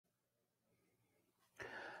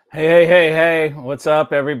Hey, what's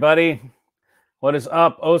up, everybody? What is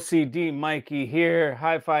up? OCD Mikey here,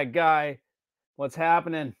 hi-fi guy. What's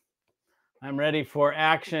happening? I'm ready for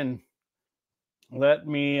action. Let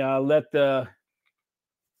me let the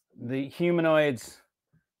humanoids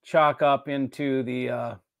chalk up into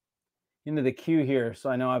the queue here, so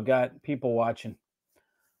I know I've got people watching.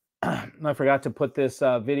 I forgot to put this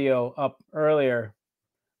video up earlier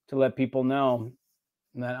to let people know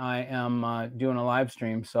that I am doing a live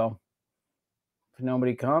stream, so if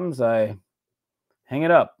nobody comes, I hang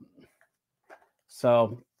it up.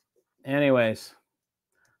 So anyways,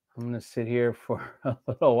 I'm going to sit here for a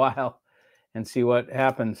little while and see what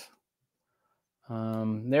happens.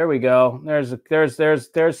 There we go.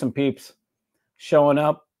 There's some peeps showing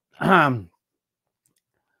up. I've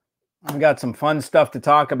got some fun stuff to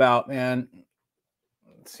talk about, man.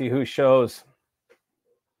 Let's see who shows.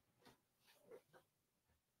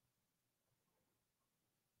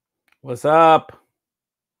 What's up?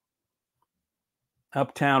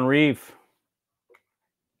 Uptown Reef.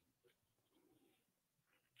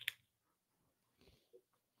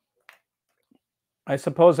 I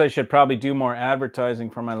suppose I should probably do more advertising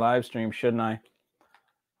for my live stream, shouldn't I?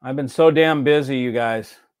 I've been so damn busy, you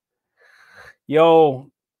guys. Yo,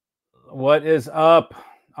 what is up?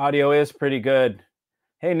 Audio is pretty good.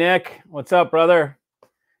 Hey, Nick, what's up, brother?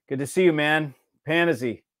 Good to see you, man.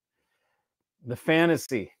 Pansy. The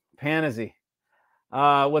fantasy. Pansy.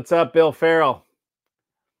 What's up, Bill Farrell?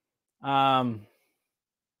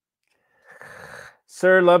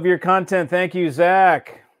 Sir, love your content. Thank you,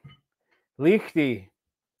 Zach. Lichty.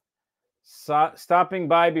 Stopping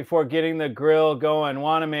by before getting the grill going.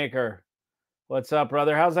 Wanamaker. What's up,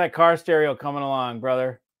 brother? How's that car stereo coming along,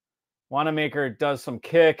 brother? Wanamaker does some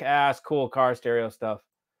kick-ass cool car stereo stuff.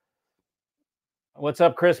 What's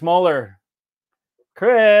up, Chris Moeller?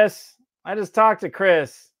 Chris, I just talked to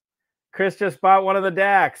Chris. Chris just bought one of the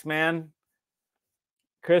DACs, man.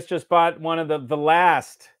 Chris just bought one of the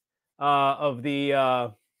last of the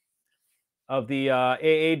AA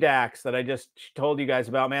DACs that I just told you guys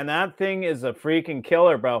about. Man, that thing is a freaking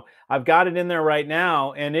killer, bro. I've got it in there right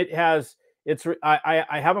now, and I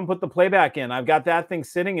haven't put the playback in. I've got that thing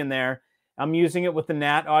sitting in there. I'm using it with the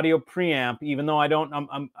Nat Audio preamp, even though I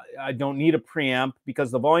don't need a preamp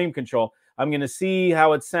because the volume control. I'm going to see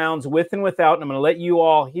how it sounds with and without, and I'm going to let you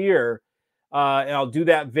all hear. And I'll do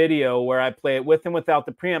that video where I play it with and without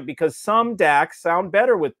the preamp because some DACs sound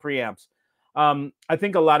better with preamps. I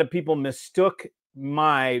think a lot of people mistook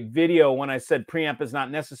my video when I said preamp is not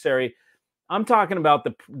necessary. I'm talking about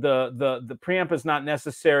the preamp is not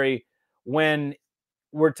necessary when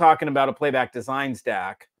we're talking about a Playback Designs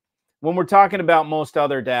DAC. When we're talking about most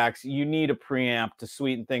other DACs, you need a preamp to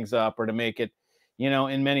sweeten things up or to make it,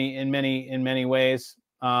 in many ways.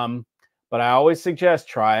 But I always suggest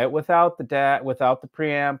try it without the DAC, without the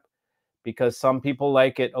preamp, because some people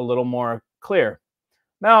like it a little more clear.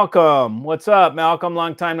 Malcolm, what's up, Malcolm?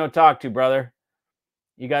 Long time no talk to, brother.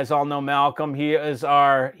 You guys all know Malcolm. He's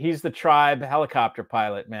the tribe helicopter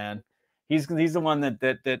pilot, man. He's the one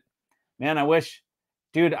that man, I wish,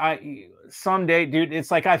 dude, someday, dude,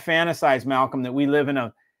 it's like I fantasize, Malcolm, that we live in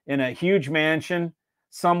a huge mansion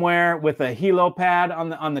somewhere with a helipad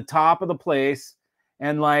on the top of the place,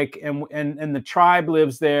 and the tribe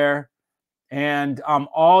lives there, and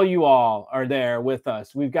all you all are there with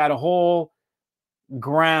us. We've got a whole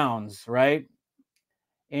grounds, right?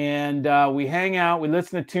 And we hang out, we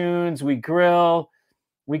listen to tunes, we grill,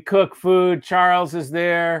 we cook food. Charles is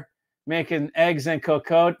there making eggs and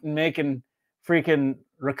cocotte and making freaking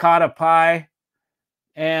ricotta pie.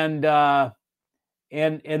 And then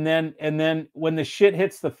when the shit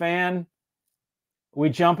hits the fan, we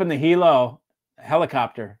jump in the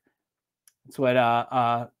helicopter. That's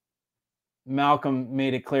what Malcolm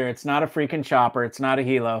made it clear. It's not a freaking chopper. It's not a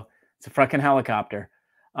helo. It's a fucking helicopter.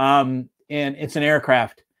 And it's an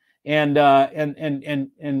aircraft. And man,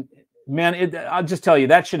 I'll just tell you,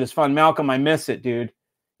 that shit is fun. Malcolm, I miss it, dude.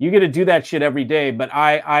 You get to do that shit every day, but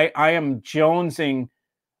I am jonesing.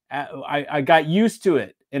 I got used to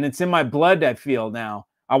it, and it's in my blood. I feel now.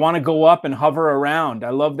 I want to go up and hover around. I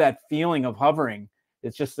love that feeling of hovering.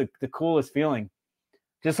 It's just the coolest feeling.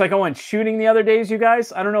 Just like I went shooting the other days, you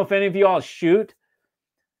guys. I don't know if any of you all shoot,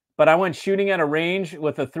 but I went shooting at a range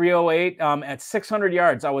with a 308 at 600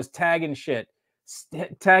 yards. I was tagging shit,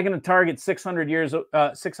 tagging a target 600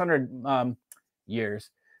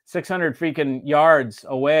 freaking yards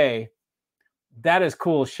away. That is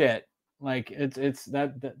cool shit. Like it's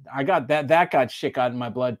that I got that got shit out in my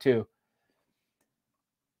blood too.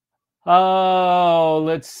 Oh,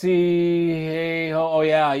 let's see. Hey, oh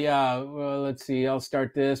yeah, yeah. Well, let's see. I'll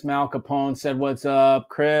start this. Mal Capone said, "What's up,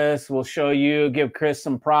 Chris? We'll show you. Give Chris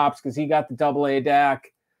some props because he got the AA DAC.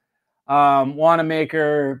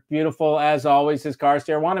 Wanamaker, beautiful as always. His car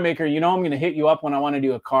stair. Wanamaker, you know I'm going to hit you up when I want to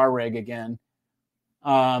do a car rig again.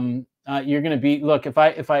 You're going to be. Look, if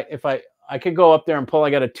I could go up there and pull. I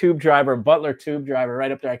got a tube driver, Butler tube driver,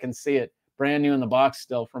 right up there. I can see it, brand new in the box,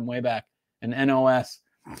 still from way back, an NOS."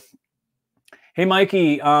 Hey,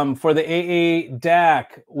 Mikey, for the AA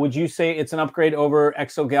DAC, would you say it's an upgrade over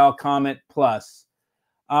Exogal Comet Plus?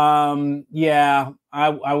 Yeah,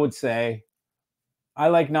 I would say. I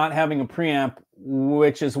like not having a preamp,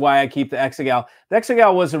 which is why I keep the Exogal. The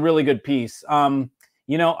Exogal was a really good piece.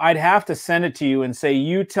 You know, I'd have to send it to you and say,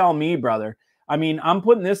 you tell me, brother. I mean, I'm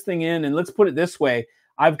putting this thing in, and let's put it this way.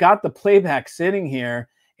 I've got the playback sitting here,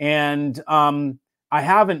 and I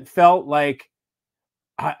haven't felt like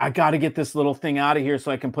I got to get this little thing out of here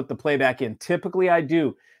so I can put the playback in. Typically, I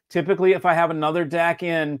do. Typically, if I have another DAC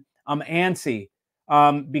in, I'm antsy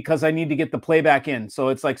because I need to get the playback in. So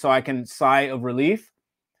it's like, so I can sigh of relief.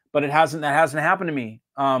 But that hasn't happened to me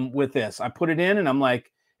with this. I put it in and I'm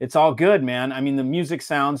like, it's all good, man. I mean, the music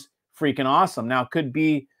sounds freaking awesome. Now, it could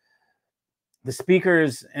be the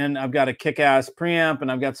speakers, and I've got a kick-ass preamp,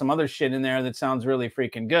 and I've got some other shit in there that sounds really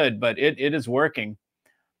freaking good, but it is working.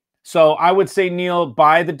 So I would say, Neil,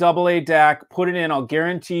 buy the AA DAC, put it in. I'll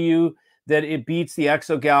guarantee you that it beats the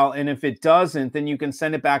Exogal. And if it doesn't, then you can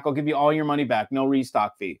send it back. I'll give you all your money back. No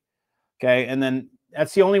restock fee. Okay. And then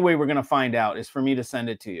that's the only way we're going to find out is for me to send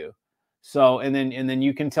it to you. So, and then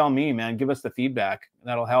you can tell me, man, give us the feedback.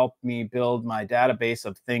 That'll help me build my database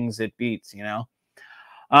of things it beats, you know?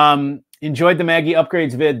 Enjoyed the Maggie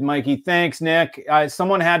upgrades vid, Mikey. Thanks, Nick.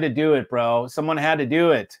 Someone had to do it, bro. Someone had to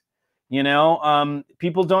do it. You know,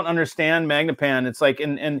 people don't understand Magnapan. It's like,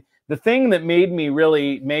 and the thing that made me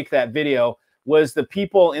really make that video was the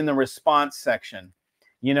people in the response section.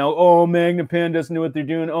 You know, oh, Magnapan doesn't know what they're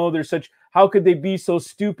doing. Oh, they're such, how could they be so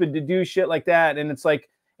stupid to do shit like that? And it's like,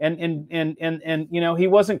 and you know, he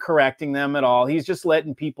wasn't correcting them at all. He's just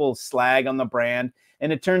letting people slag on the brand,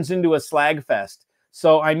 and it turns into a slag fest.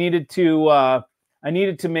 So I needed to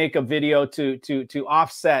make a video to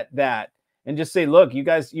offset that. And just say, look, you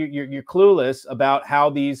guys, you're clueless about how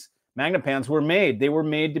these Magnapans were made. They were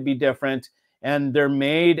made to be different, and they're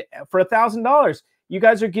made for $1,000. You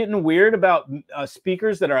guys are getting weird about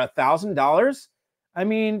speakers that are $1,000. I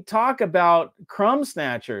mean, talk about crumb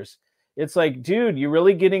snatchers. It's like, dude, you're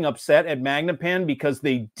really getting upset at Magnapan because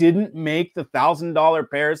they didn't make the $1,000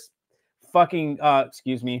 pairs, fucking,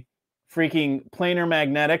 excuse me, freaking planar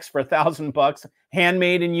magnetics for $1,000,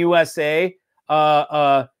 handmade in USA.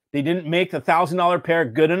 They didn't make the $1,000 pair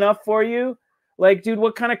good enough for you. Like, dude,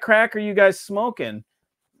 what kind of crack are you guys smoking?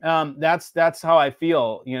 That's how I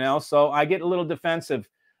feel, you know? So I get a little defensive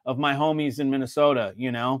of my homies in Minnesota,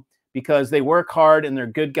 you know, because they work hard and they're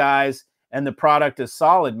good guys and the product is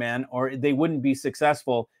solid, man, or they wouldn't be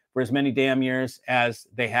successful for as many damn years as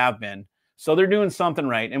they have been. So they're doing something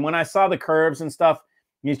right. And when I saw the curves and stuff,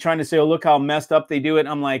 he's trying to say, oh, look how messed up they do it.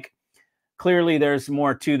 I'm like, clearly there's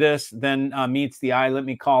more to this than meets the eye. Let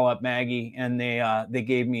me call up Maggie, and they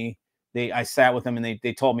gave me, I sat with them and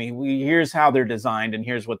they told me, here's how they're designed and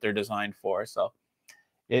here's what they're designed for. So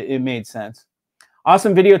it made sense.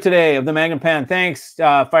 Awesome video today of the Magnapan. Thanks,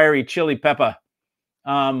 Fiery Chili Peppa.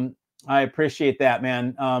 I appreciate that,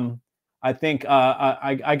 man. I think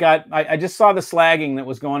I just saw the slagging that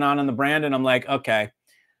was going on in the brand, and I'm like, okay,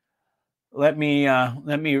 let me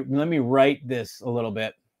write this a little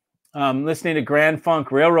bit. Listening to Grand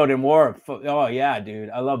Funk Railroad and War. Oh yeah, dude,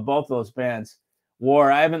 I love both those bands. War,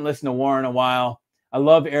 I haven't listened to War in a while. I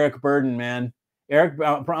love Eric Burden, man. Eric,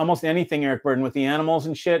 almost anything Eric Burden with the animals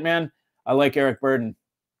and shit, man. I like Eric Burden.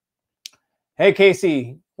 Hey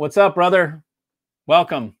Casey, what's up, brother?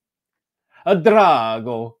 Welcome. A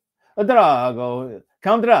Drago,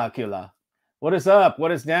 Count Dracula. What is up?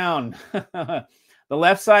 What is down? The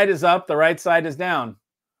left side is up, the right side is down.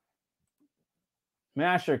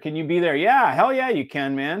 Masher, can you be there? Yeah, hell yeah, you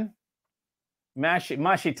can, man.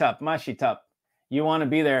 Mashitup. You want to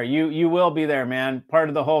be there. You will be there, man. Part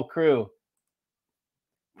of the whole crew.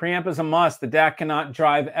 Preamp is a must. The DAC cannot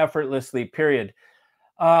drive effortlessly, period.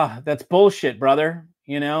 That's bullshit, brother.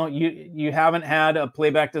 You know, you haven't had a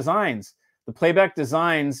Playback Designs. The Playback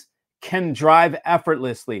Designs can drive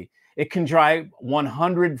effortlessly. It can drive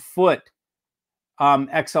 100-foot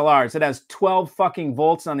XLRs. It has 12 fucking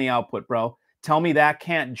volts on the output, bro. Tell me that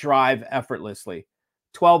can't drive effortlessly.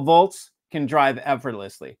 12 volts can drive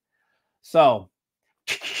effortlessly. So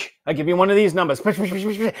I give you one of these numbers.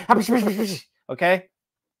 Okay.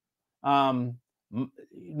 Normal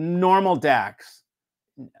DACs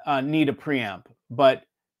need a preamp, but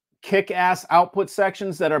kick-ass output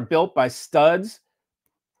sections that are built by studs,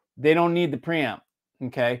 they don't need the preamp.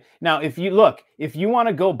 Okay. Now, if you want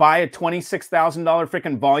to go buy a $26,000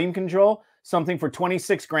 freaking volume control, something for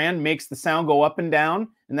 26 grand makes the sound go up and down,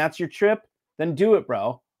 and that's your trip, then do it,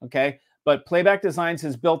 bro. Okay. But Playback Designs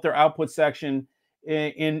has built their output section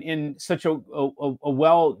in such a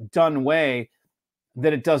well done way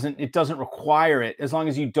that it doesn't require it, as long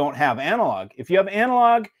as you don't have analog. If you have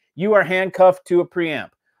analog, you are handcuffed to a preamp.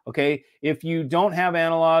 Okay. If you don't have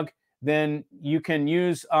analog, then you can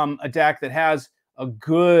use a DAC that has a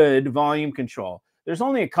good volume control. There's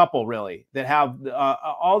only a couple really that have,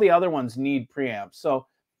 all the other ones need preamps. So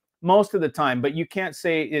most of the time, but you can't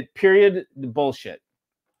say it, period, bullshit.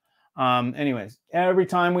 Anyways, every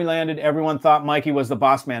time we landed, everyone thought Mikey was the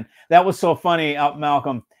boss man. That was so funny,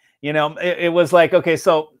 Malcolm. You know, it was like, okay,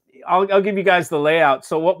 so I'll give you guys the layout.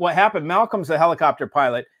 So what happened, Malcolm's a helicopter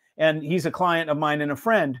pilot, and he's a client of mine and a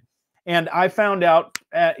friend. And I found out,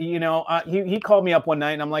 he called me up one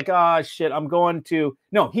night, and I'm like, oh, shit, I'm going to,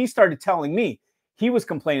 no, he started telling me. He was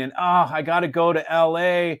complaining, I got to go to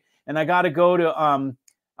L.A., and I got to go to,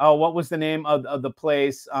 what was the name of the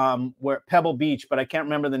place, where Pebble Beach, but I can't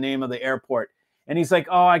remember the name of the airport. And he's like,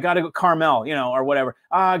 I got to go Carmel, or whatever.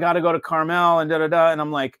 I got to go to Carmel and da-da-da. And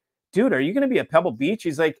I'm like, dude, are you going to be at Pebble Beach?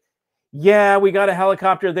 He's like, yeah, we got a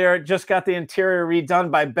helicopter there. Just got the interior redone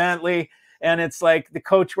by Bentley. And it's like the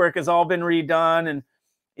coach work has all been redone, and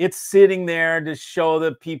it's sitting there to show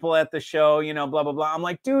the people at the show, blah, blah, blah. I'm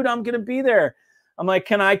like, dude, I'm going to be there. I'm like,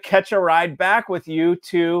 can I catch a ride back with you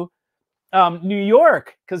to New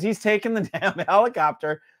York? Because he's taking the damn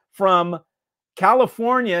helicopter from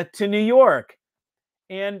California to New York.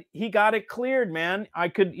 And he got it cleared, man.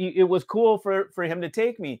 It was cool for him to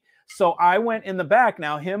take me. So I went in the back.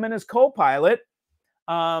 Now, him and his co-pilot,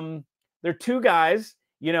 they're two guys,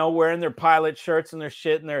 wearing their pilot shirts and their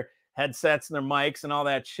shit and their headsets and their mics and all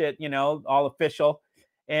that shit, all official.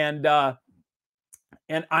 And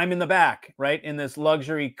I'm in the back, right, in this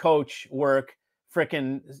luxury coach work,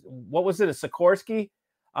 frickin', what was it, a Sikorsky?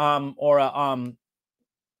 Or a,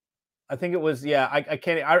 I think it was, yeah, I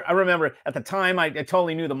can't, I remember at the time, I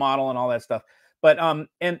totally knew the model and all that stuff. But,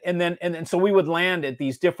 and then so we would land at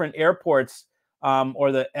these different airports,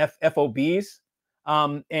 or the FOBs,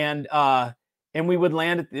 and we would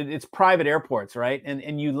land at, it's private airports, right?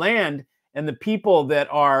 And you land, and the people that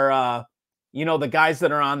are, the guys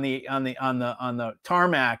that are on the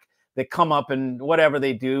tarmac that come up and whatever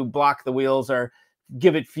they do, block the wheels or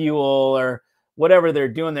give it fuel or whatever they're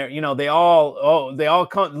doing there, they all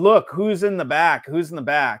come, look, who's in the back?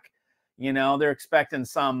 They're expecting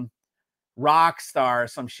some rock star or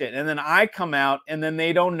some shit. And then I come out, and then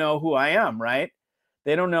they don't know who I am, right?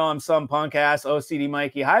 They don't know I'm some punk ass OCD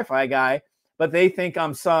Mikey hi-fi guy, but they think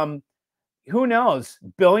I'm some, who knows,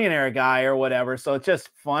 billionaire guy or whatever. So it's just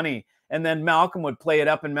funny. And then Malcolm would play it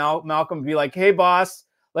up, and Malcolm would be like, hey, boss,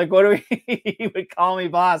 like, what do we, he would call me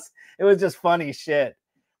boss. It was just funny shit.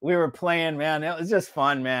 We were playing, man. It was just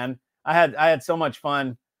fun, man. I had so much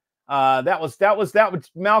fun. That was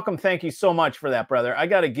Malcolm. Thank you so much for that, brother. I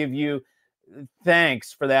got to give you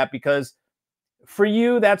thanks for that, because for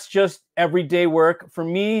you, that's just everyday work. For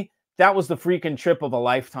me, that was the freaking trip of a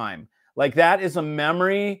lifetime. Like, that is a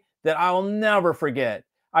memory that I'll never forget.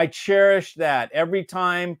 I cherished that. Every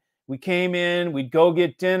time we came in, we'd go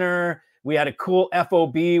get dinner. We had a cool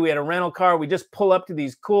FOB. We had a rental car. We just pull up to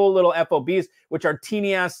these cool little FOBs, which are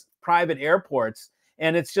teeny ass private airports.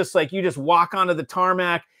 And it's just like, you just walk onto the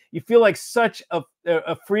tarmac. You feel like such a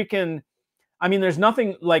freaking, I mean, there's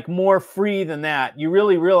nothing like more free than that. You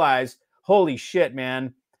really realize, holy shit,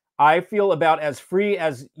 man, I feel about as free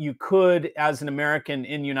as you could as an American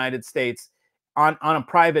in the United States on a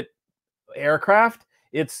private aircraft.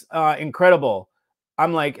 It's incredible.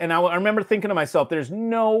 I'm like, and I remember thinking to myself, there's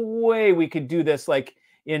no way we could do this like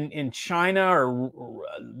in China or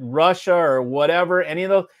Russia or whatever, any of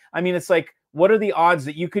those. I mean, it's like, what are the odds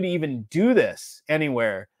that you could even do this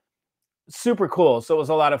anywhere? Super cool. So it was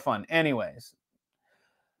a lot of fun. Anyways,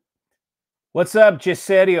 what's up,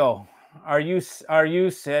 Giserio? Are you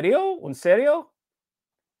serio? Un serio?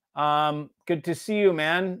 Good to see you,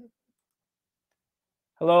 man.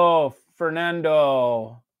 Hello,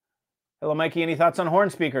 Fernando. Hello, Mikey. Any thoughts on horn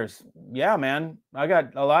speakers? Yeah, man. I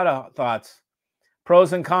got a lot of thoughts.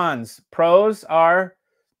 Pros and cons. Pros are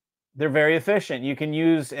they're very efficient. You can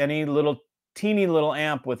use any teeny little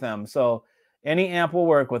amp with them. So any amp will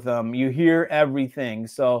work with them. You hear everything.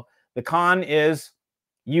 So the con is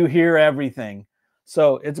you hear everything.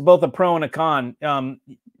 So it's both a pro and a con.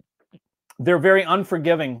 they're very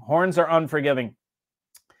unforgiving. Horns are unforgiving.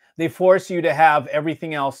 They force you to have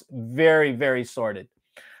everything else very, very sorted.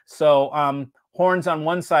 So horns on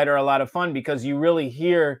one side are a lot of fun because you really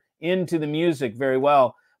hear into the music very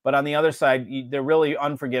well. But on the other side, they're really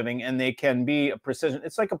unforgiving, and they can be a precision.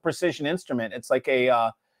 It's like a precision instrument. It's like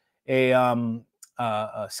a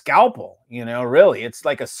scalpel, you know, really. It's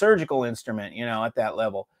like a surgical instrument, you know, at that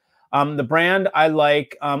level. The brand I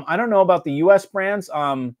like, I don't know about the US brands.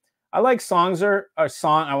 I like Songzer, or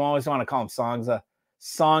Song, I always want to call him Songza,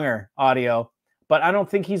 Songer Audio, but I don't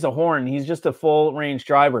think he's a horn. He's just a full range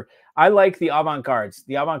driver. I like the Avant-Gardes.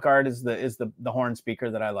 The Avant-Garde is the horn speaker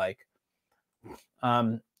that I like.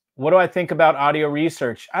 What do I think about audio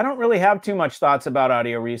research? I don't really have too much thoughts about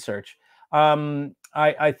audio research.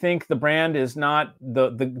 I think the brand is not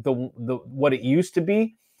the what it used to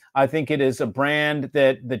be. I think it is a brand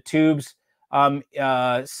that the tubes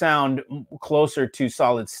sound closer to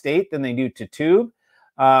solid state than they do to tube.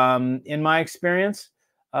 In my experience,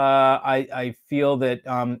 I feel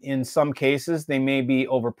that in some cases they may be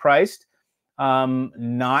overpriced.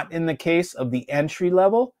 Not in the case of the entry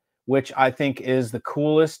level, which I think is the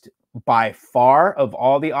coolest by far of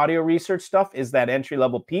all the audio research stuff, is that entry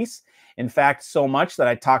level piece. In fact, so much that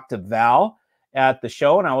I talked to Val at the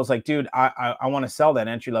show and I was like, dude, I want to sell that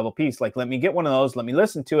entry level piece. Like, let me get one of those. Let me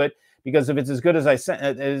listen to it, because if it's as good as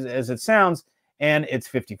as it sounds, and it's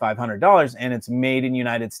 $5,500 and it's made in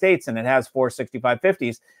United States and it has 4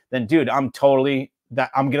 6550s, then dude, I'm going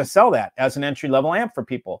to sell that as an entry level amp for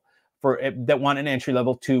people that want an entry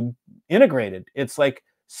level tube integrated. It's like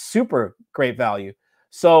super great value.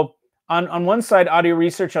 So on one side, audio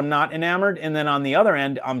research, I'm not enamored. And then on the other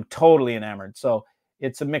end, I'm totally enamored. So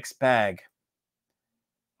it's a mixed bag.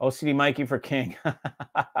 OCD Mikey for king.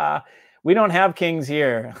 We don't have kings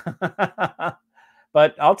here.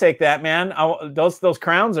 But I'll take that, man. Those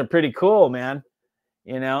crowns are pretty cool, man.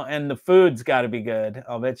 You know, and the food's got to be good.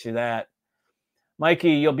 I'll bet you that.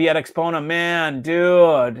 Mikey, you'll be at Expona. Man,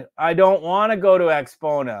 dude, I don't want to go to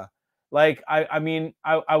Expona. Like, I mean,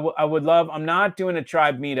 I would love, I'm not doing a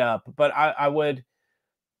tribe meetup, but I would,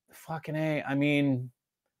 fucking A, I mean,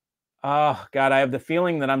 oh, God, I have the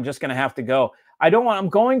feeling that I'm just going to have to go. I'm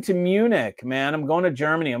going to Munich, man. I'm going to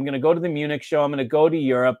Germany. I'm going to go to the Munich show. I'm going to go to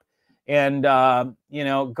Europe. And, you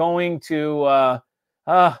know, going to,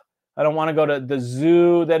 I don't want to go to the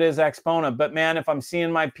zoo that is Expona. But, man, if I'm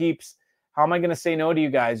seeing my peeps, how am I going to say no to you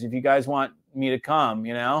guys if you guys want me to come,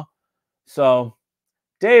 you know? So,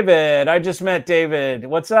 David, I just met David.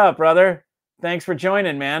 What's up, brother? Thanks for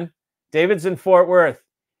joining, man. David's in Fort Worth.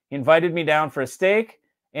 He invited me down for a steak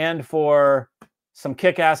and for some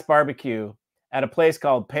kick-ass barbecue at a place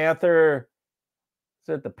called Panther.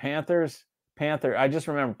 Is it the Panthers? Panther. I just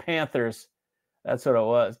remember Panthers. That's what it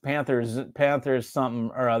was. Panthers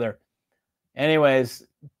something or other. Anyways,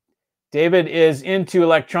 David is into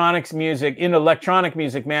electronic music,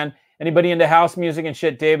 man. Anybody into house music and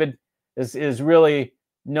shit, David is really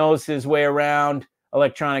knows his way around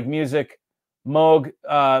electronic music. Moog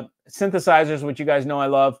synthesizers, which you guys know I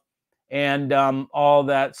love, and all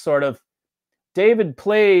that sort of. David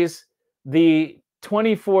plays the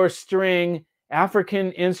 24-string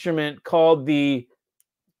African instrument called the,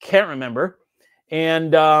 can't remember,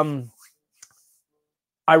 and I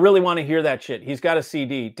really want to hear that shit. He's got a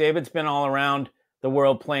CD. David's been all around the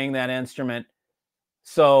world playing that instrument.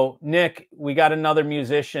 So, Nick, we got another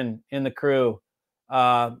musician in the crew.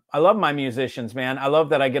 I love my musicians, man. I love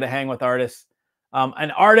that I get to hang with artists.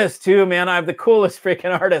 An artist, too, man. I have the coolest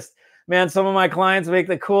freaking artist. Man, some of my clients make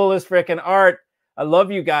the coolest freaking art. I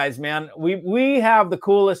love you guys, man. We have the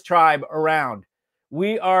coolest tribe around.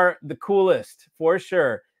 We are the coolest, for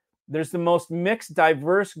sure. There's the most mixed,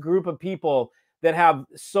 diverse group of people that have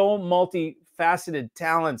so multifaceted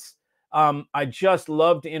talents. I just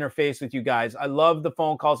love to interface with you guys. I love the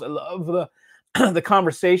phone calls. I love the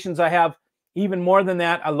conversations I have. Even more than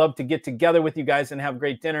that, I love to get together with you guys and have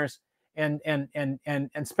great dinners and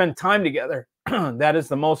spend time together. That is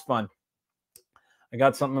the most fun. I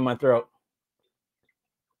got something in my throat.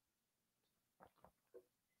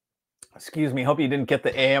 Excuse me. Hope you didn't get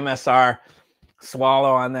the AMSR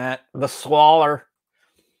swallow on that. The swaller.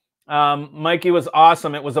 Mikey was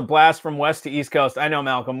awesome. It was a blast from West to East Coast. I know,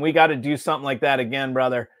 Malcolm. We got to do something like that again,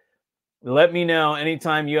 brother. Let me know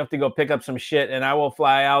anytime you have to go pick up some shit, and I will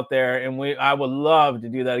fly out there, and I would love to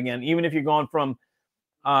do that again. Even if you're going from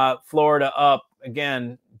Florida up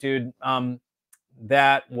again, dude,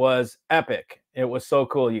 that was epic. It was so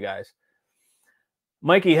cool, you guys.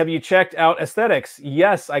 Mikey, have you checked out Aesthetics?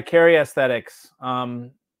 Yes, I carry Aesthetics.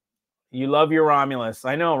 You love your Romulus.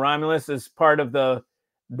 I know Romulus is part of the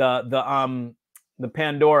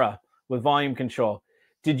Pandora, with volume control.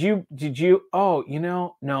 Did you, oh,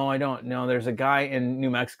 no, I don't know. There's a guy in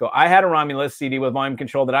New Mexico. I had a Romulus CD with volume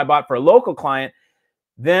control that I bought for a local client.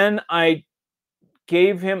 Then I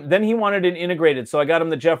gave him, then he wanted it integrated. So I got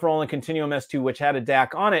him the Jeff Rowland Continuum S2, which had a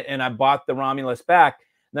DAC on it. And I bought the Romulus back.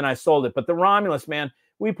 Then I sold it. But the Romulus, man,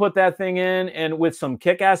 we put that thing in, and with some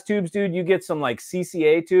kick-ass tubes, dude, you get some like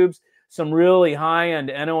CCA tubes, some really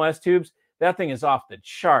high-end NOS tubes. That thing is off the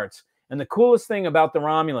charts. And the coolest thing about the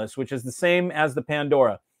Romulus, which is the same as the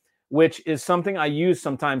Pandora, which is something I use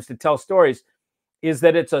sometimes to tell stories, is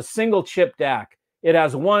that it's a single chip DAC. It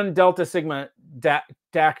has one Delta Sigma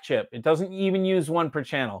DAC chip. It doesn't even use one per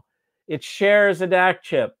channel. It shares a DAC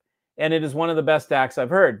chip, and it is one of the best DACs I've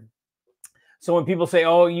heard. So when people say,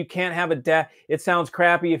 oh, you can't have a DAC, it sounds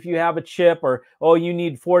crappy if you have a chip, or, oh, you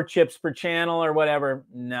need 4 chips per channel or whatever.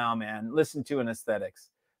 No, man, listen to an aesthetics.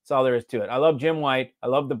 That's all there is to it. I love Jim White. I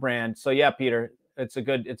love the brand. So yeah, Peter, it's a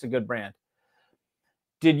good brand.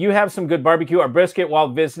 Did you have some good barbecue or brisket while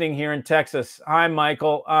visiting here in Texas? Hi,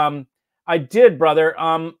 Michael. I did, brother.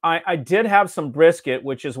 I did have some brisket,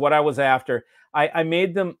 which is what I was after. I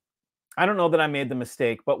made them. I don't know that I made the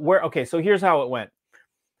mistake, but okay, so here's how it went.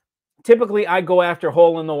 Typically, I go after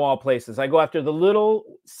hole-in-the-wall places. I go after the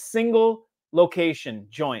little single location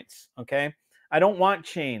joints, okay? I don't want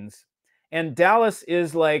chains. And Dallas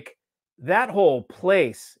is like, that whole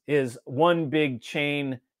place is one big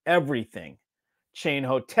chain everything. Chain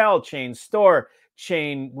hotel, chain store,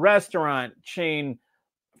 chain restaurant, chain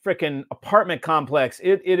freaking apartment complex.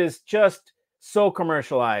 It is just so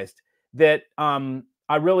commercialized that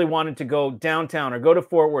I really wanted to go downtown or go to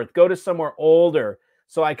Fort Worth, go to somewhere older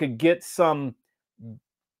so I could get some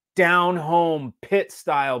down-home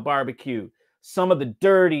pit-style barbecue, some of the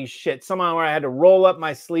dirty shit, somehow where I had to roll up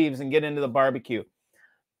my sleeves and get into the barbecue.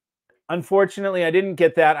 Unfortunately, I didn't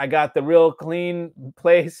get that. I got the real clean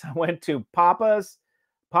place. I went to Papa's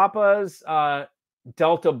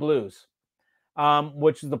Delta Blues,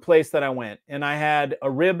 which is the place that I went. And I had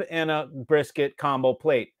a rib and a brisket combo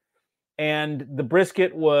plate. And the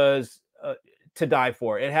brisket was to die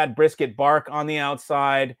for. It had brisket bark on the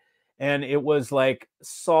outside, and it was like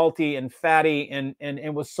salty and fatty, and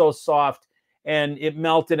it was so soft, and it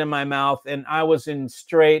melted in my mouth, and I was in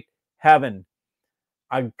straight heaven.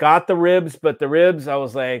 I got the ribs, but the ribs, I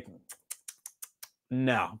was like,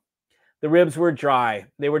 no. The ribs were dry.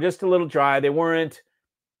 They were just a little dry. They weren't,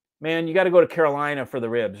 man, you got to go to Carolina for the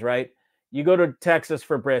ribs, right? You go to Texas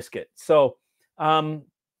for brisket. So,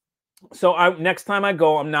 next time I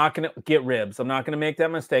go, I'm not going to get ribs. I'm not going to make that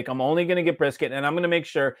mistake. I'm only going to get brisket, and I'm going to make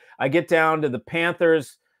sure I get down to the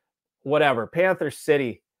Panthers, whatever, Panther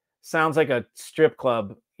City. Sounds like a strip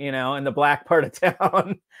club, in the black part of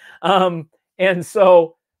town. And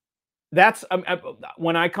so that's,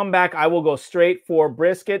 when I come back, I will go straight for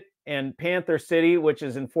brisket and Panther City, which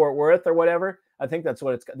is in Fort Worth or whatever. I think that's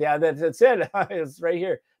what it's, yeah, that's it. It's right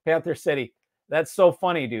here, Panther City. That's so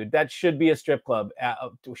funny, dude. That should be a strip club,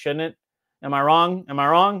 shouldn't it? Am I wrong? Am I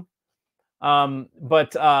wrong?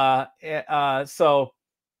 So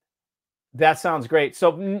that sounds great.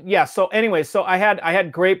 So yeah. So anyway, so I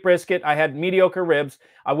had great brisket. I had mediocre ribs.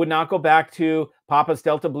 I would not go back to Papa's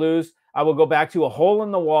Delta Blues. I will go back to a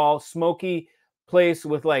hole-in-the-wall, smoky place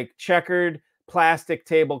with like checkered plastic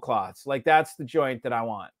tablecloths. Like that's the joint that I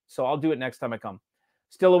want. So I'll do it next time I come.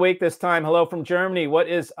 Still awake this time. Hello from Germany. What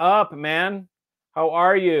is up, man? How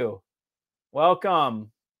are you?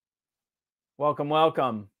 Welcome. Welcome,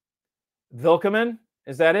 welcome. Willkommen?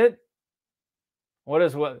 Is that it? What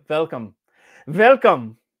is what? Welcome.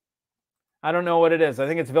 Welcome. I don't know what it is. I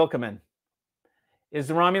think it's Willkommen. Is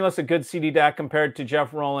the Romulus a good CD DAC compared to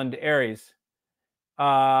Jeff Rowland Aries?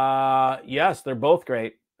 Yes, they're both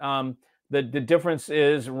great. The difference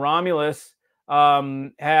is Romulus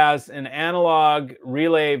has an analog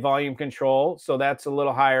relay volume control, so that's a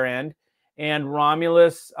little higher end. And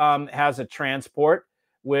Romulus has a transport,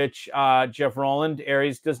 which Jeff Rowland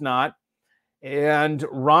Aries does not. And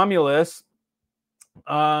Romulus,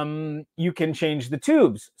 you can change the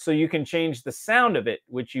tubes, so you can change the sound of it,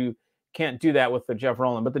 which you can't do that with the Jeff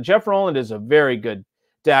Rowland. But the Jeff Rowland is a very good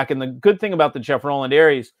DAC, and the good thing about the Jeff Rowland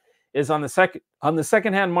Aries is on the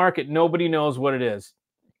secondhand market, nobody knows what it is,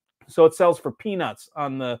 so it sells for peanuts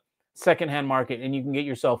on the secondhand market, and you can get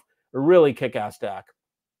yourself a really kick-ass DAC.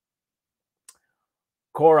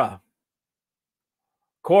 Cora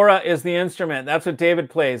is the instrument. That's what David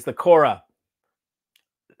plays, the Cora.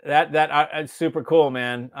 It's super cool,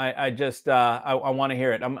 man. I want to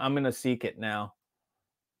hear it. I'm gonna seek it now.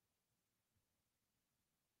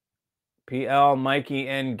 PL, Mikey,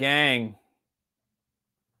 and gang.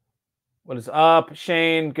 What is up,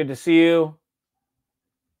 Shane? Good to see you.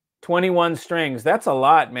 21 strings. That's a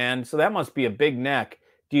lot, man. So that must be a big neck.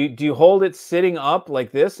 Do you hold it sitting up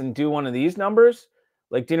like this and do one of these numbers?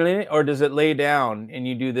 Like, or does it lay down and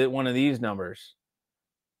you do one of these numbers?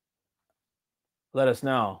 Let us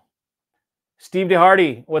know. Steve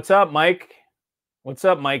DeHardy, what's up, Mike? What's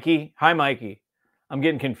up, Mikey? Hi, Mikey. I'm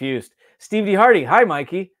getting confused. Steve DeHardy, hi,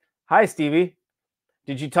 Mikey. Hi, Stevie.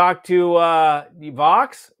 Did you talk to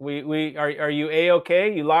Vox? Are you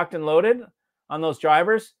A-okay? You locked and loaded on those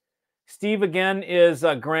drivers? Steve again is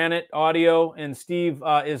Granite Audio, and Steve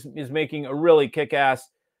is making a really kick-ass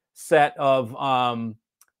set of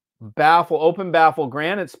open baffle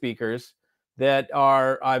Granite speakers that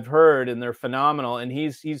I've heard, and they're phenomenal. And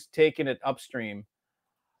he's taking it upstream.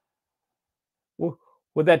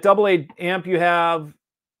 With that double A amp you have,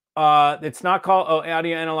 it's not called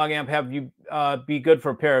audio analog amp. Have you be good for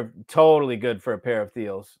a pair of totally good for a pair of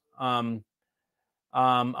Thiels. I'm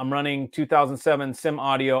running 2007 Sim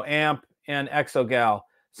Audio amp and Exogal.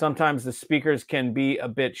 Sometimes the speakers can be a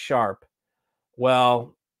bit sharp.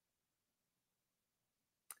 Well,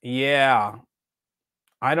 yeah,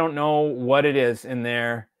 I don't know what it is in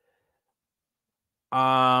there.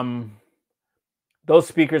 Those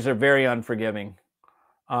speakers are very unforgiving.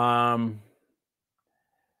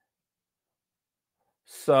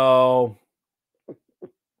 So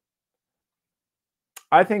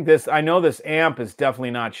I think I know this amp is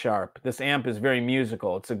definitely not sharp. This amp is very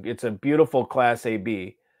musical. It's a beautiful Class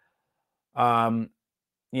AB.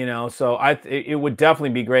 You know, so it would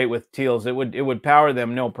definitely be great with Teals. It would power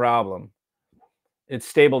them no problem. It's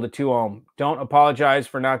stable to 2 ohm. Don't apologize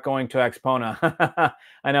for not going to Expona.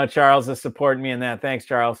 I know Charles is supporting me in that. Thanks,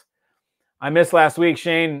 Charles. I missed last week,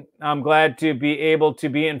 Shane. I'm glad to be able to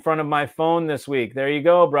be in front of my phone this week. There you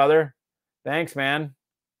go, brother. Thanks, man.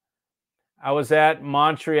 I was at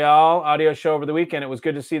Montreal Audio Show over the weekend. It was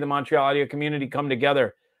good to see the Montreal audio community come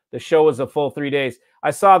together. The show was a full 3 days. I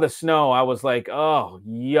saw the snow. I was like, oh,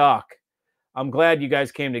 yuck. I'm glad you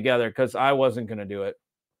guys came together because I wasn't going to do it.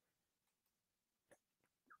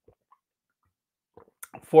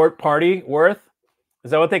 Fort Party Worth? Is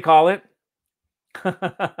that what they call it?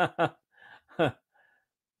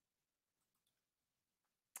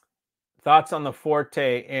 Thoughts on the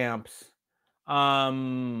Forte amps?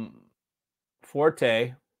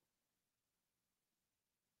 Forte.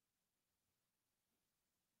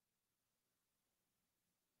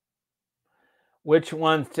 Which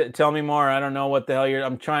ones? Tell me more. I don't know what the hell you're.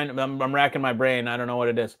 I'm racking my brain. I don't know what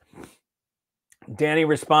it is. Danny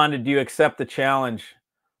responded, "Do you accept the challenge?"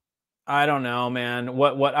 I don't know, man.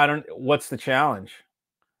 What's the challenge?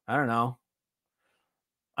 I don't know.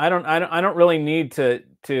 I don't really need to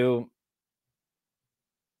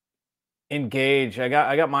engage. I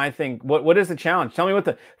got my thing. What is the challenge? Tell me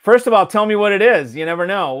first of all, tell me what it is. You never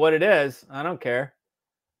know what it is. I don't care.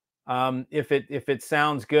 If it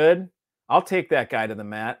sounds good, I'll take that guy to the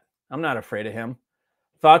mat. I'm not afraid of him.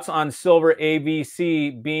 Thoughts on silver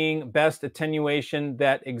AVC being best attenuation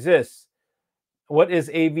that exists? What is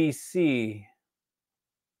AVC?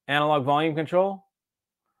 Analog volume control?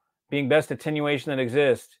 Being best attenuation that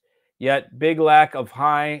exists, yet big lack of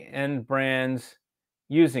high-end brands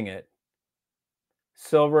using it.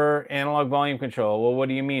 Silver analog volume control. Well, what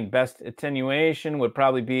do you mean? Best attenuation would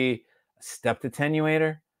probably be a stepped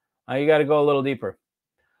attenuator. You got to go a little deeper.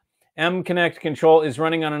 M-Connect control is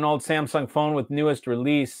running on an old Samsung phone with newest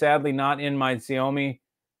release. Sadly, not in my Xiaomi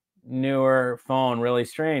newer phone. Really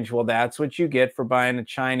strange. Well, that's what you get for buying a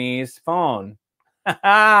Chinese phone.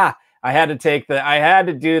 I had to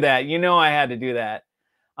do that. You know, I had to do that.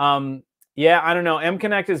 Yeah, I don't know.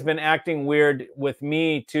 M-Connect has been acting weird with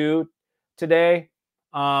me too today.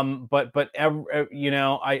 But you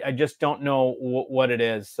know, I just don't know what it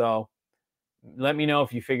is. So let me know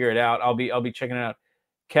if you figure it out. I'll be checking it out.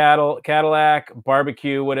 Cadillac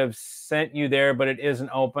Barbecue would have sent you there, but it isn't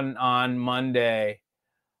open on Monday.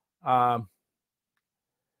 Mom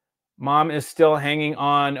is still hanging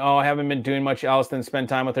on. Oh, I haven't been doing much else than spend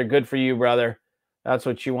time with her. Good for you, brother. That's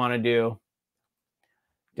what you want to do.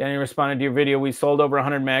 Danny responded to your video. We sold over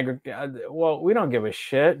 100 mag. Well, we don't give a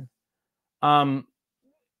shit.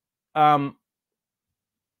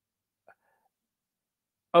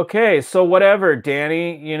 Okay, so whatever,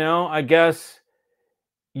 Danny. You know, I guess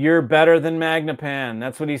you're better than Magnapan.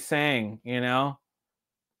 That's what he's saying. You know,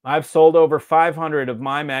 I've sold over 500 of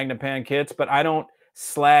my Magnapan kits, but I don't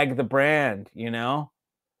slag the brand. You know,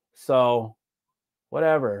 so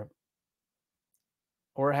whatever.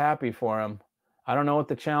 We're happy for him. I don't know what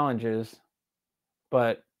the challenge is,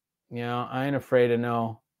 but you know, I ain't afraid of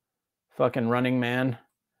no fucking Running Man.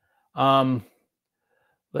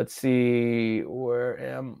 Let's see,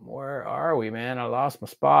 where are we, man? I lost my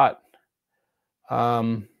spot.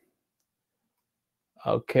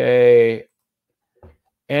 Okay.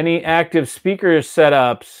 Any active speaker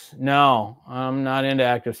setups? No, I'm not into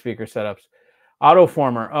active speaker setups.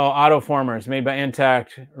 Autoformer. Oh, autoformers made by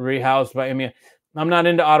Intact, rehoused by MIKEY. I'm not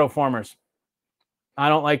into autoformers. I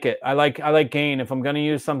don't like it. I like gain. If I'm going to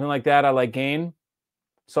use something like that, I like gain.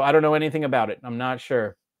 So I don't know anything about it. I'm not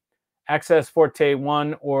sure. Access Forte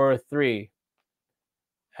 1 or 3.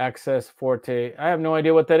 Access Forte. I have no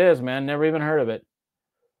idea what that is, man. Never even heard of it.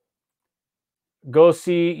 Go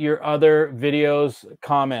see your other videos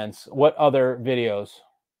comments. What other videos?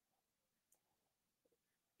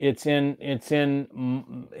 It's in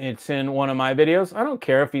one of my videos. I don't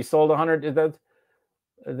care if he sold 100.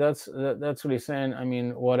 That's what he's saying. I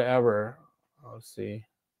mean, whatever. Let's see.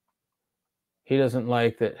 He doesn't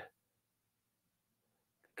like that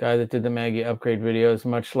guy that did the Maggie upgrade videos,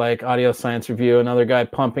 much like Audio Science Review, another guy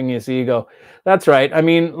pumping his ego. That's right. I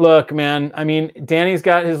mean, look, man. I mean, Danny's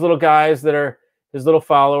got his little guys that are his little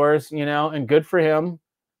followers, you know, and good for him.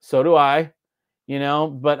 So do I, you know,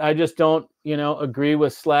 but I just don't, you know, agree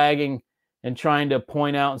with slagging and trying to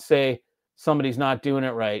point out and say somebody's not doing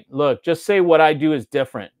it right. Look, just say what I do is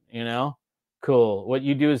different, you know? Cool. What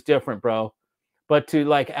you do is different, bro. But to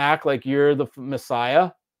like act like you're the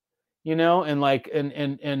Messiah, you know, and like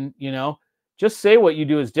and you know, just say what you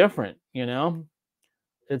do is different, you know?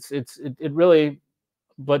 It really,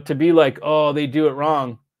 but to be like, "Oh, they do it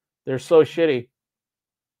wrong. They're so shitty."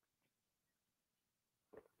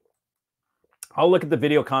 I'll look at the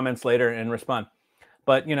video comments later and respond.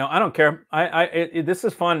 But you know, I don't care. This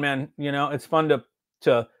is fun, man. You know, it's fun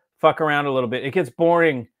to fuck around a little bit. It gets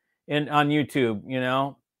boring on YouTube. You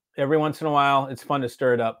know, every once in a while, it's fun to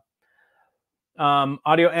stir it up.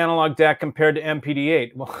 Audio analog DAC compared to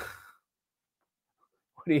MPD8. Well,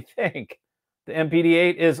 what do you think? The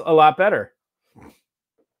MPD8 is a lot better.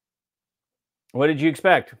 What did you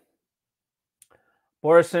expect?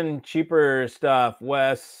 Borison, cheaper stuff.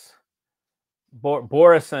 Wes.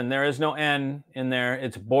 Borison. There is no N in there.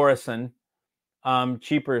 It's Borison.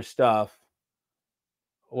 Cheaper stuff.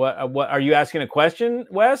 What are you asking a question,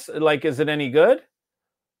 Wes? Like, is it any good?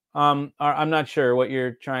 I'm not sure what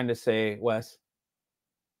you're trying to say, Wes.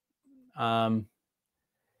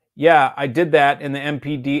 Yeah, I did that, and the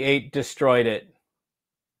MPD8 destroyed it.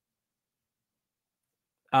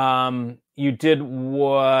 You did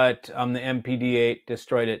what? The MPD8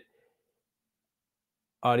 destroyed it.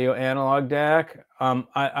 Audio analog DAC.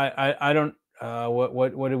 I don't.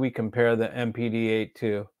 What did we compare the MPD8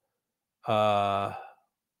 to?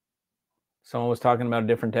 Someone was talking about a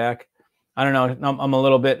different DAC. I don't know. I'm a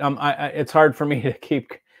little bit. It's hard for me to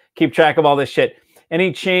keep track of all this shit.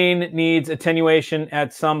 Any chain needs attenuation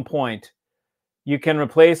at some point. You can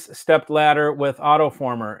replace stepped ladder with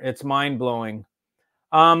autoformer. It's mind blowing.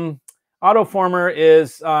 Autoformer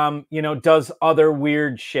is, you know, does other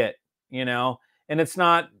weird shit, you know, and it's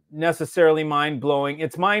not necessarily mind blowing.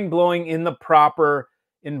 It's mind blowing in the proper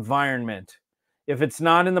environment. If it's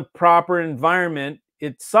not in the proper environment,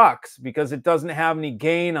 it sucks because it doesn't have any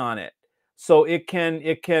gain on it. So you can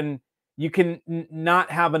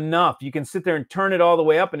not have enough. You can sit there and turn it all the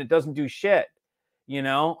way up and it doesn't do shit, you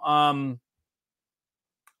know?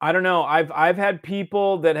 I don't know. I've had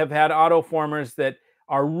people that have had autoformers that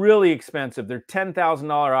are really expensive. They're $10,000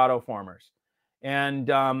 autoformers and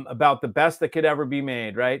about the best that could ever be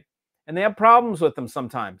made, right? And they have problems with them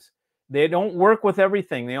sometimes. They don't work with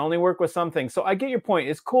everything. They only work with some things. So I get your point.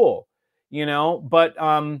 It's cool, you know, but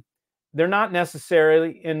they're not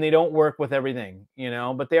necessarily, and they don't work with everything, you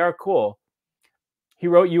know, but they are cool. He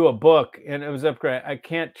wrote you a book and it was upgrade. I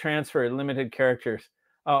can't transfer limited characters.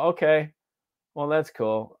 Oh, okay. Well, that's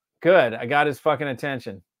cool. Good. I got his fucking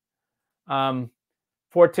attention.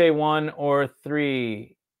 Forte 1 or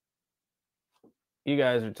 3. You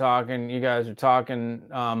guys are talking. You guys are talking.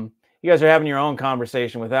 You guys are having your own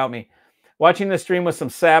conversation without me. Watching the stream with some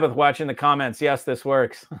Sabbath, watching the comments. Yes, this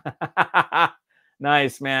works.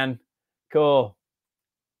 Nice, man. Cool.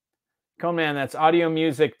 Cool, man. That's audio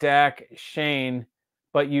music DAC Shane,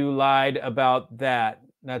 but you lied about that.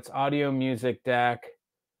 That's audio music DAC.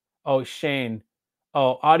 Oh, Shane.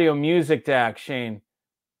 Oh, audio music DAC, Shane.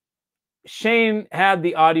 Shane had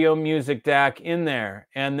the audio music DAC in there,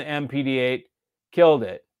 and the MPD8 killed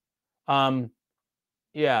it.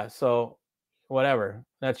 Yeah, so whatever.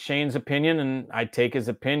 That's Shane's opinion, and I take his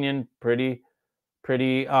opinion pretty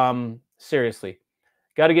seriously.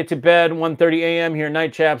 Got to get to bed. 1:30 a.m. here.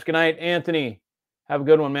 Night, chaps. Good night, Anthony. Have a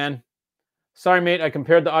good one, man. Sorry, mate. I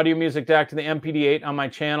compared the audio music DAC to the MPD8 on my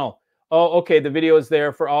channel. Oh, okay. The video is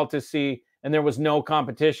there for all to see. and there was no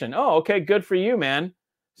competition. Oh, okay, good for you, man.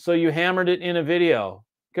 So you hammered it in a video.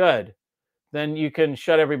 Good. Then you can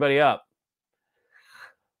shut everybody up.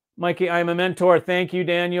 Mikey, I'm a mentor. Thank you,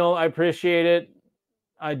 Daniel. I appreciate it.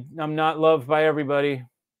 I'm not loved by everybody.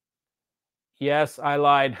 Yes, I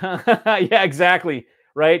lied. Yeah, exactly.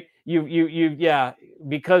 Right? Yeah,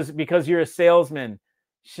 because you're a salesman.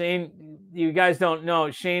 Shane, you guys don't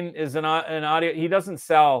know. Shane is an audio. He doesn't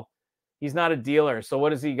sell. He's not a dealer. So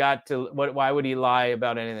what does he got to why would he lie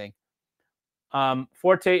about anything?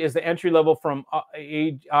 Forte is the entry level from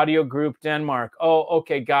Audio Group Denmark. Oh,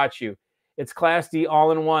 okay, got you. It's Class D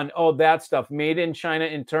all-in-one. Oh, that stuff. Made in China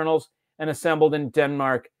internals and assembled in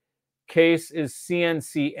Denmark. Case is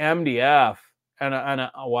CNC MDF.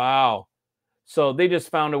 Wow. So they just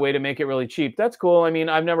found a way to make it really cheap. That's cool. I mean,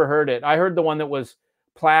 I've never heard it. I heard the one that was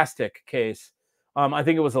plastic case. I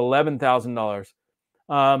think it was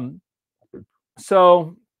 $11,000.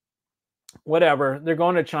 So whatever, they're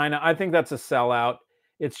going to China. I think that's a sellout.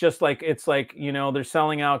 It's just like they're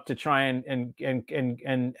selling out to try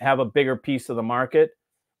and have a bigger piece of the market.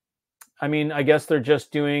 I mean, I guess they're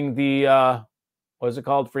just doing the what is it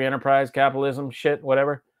called? Free enterprise capitalism shit,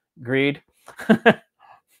 whatever. Greed.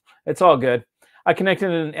 It's all good. I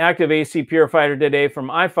connected an active AC purifier today from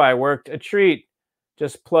iFi. Worked a treat.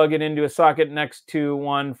 Just plug it into a socket next to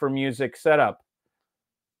one for music setup.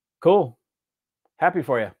 Cool. Happy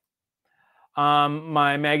for you.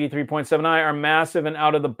 My Maggie 3.7i are massive and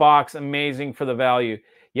out of the box. Amazing for the value.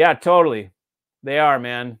 Yeah, totally. They are,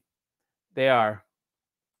 man. They are.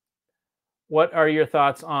 What are your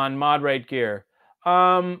thoughts on mod right gear?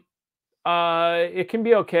 It can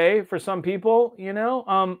be okay for some people, you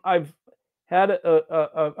know. I've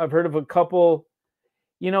heard of a couple,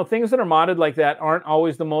 you know, things that are modded like that aren't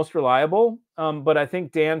always the most reliable. But I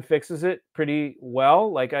think Dan fixes it pretty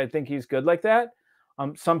well. Like, I think he's good like that.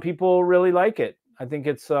 Some people really like it. I think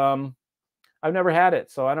it's I've never had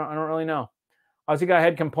it, so I don't really know. Aussie guy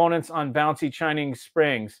had components on bouncy chiming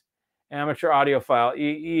springs. Amateur audiophile.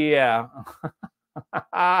 Yeah.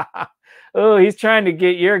 Oh, he's trying to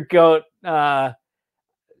get your goat,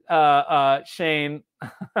 Shane.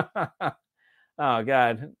 Oh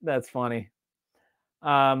God, that's funny.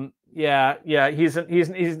 Yeah,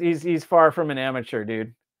 he's far from an amateur,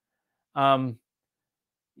 dude.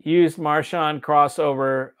 Used Marshawn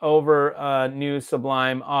crossover over new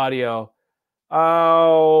Sublime audio.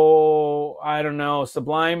 Oh, I don't know.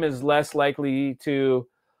 Sublime is less likely to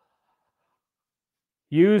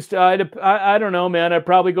used. I don't know, man. I'd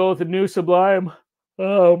probably go with the new Sublime.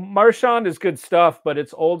 Marshawn is good stuff, but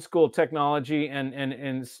it's old school technology, and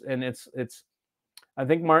it's. I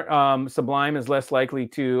think Sublime is less likely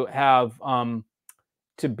to have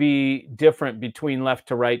to be different between left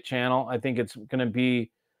to right channel. I think it's going to be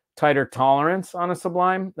tighter tolerance on a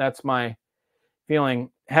Sublime. That's my feeling.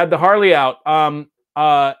 Had the Harley out.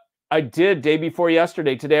 I did day before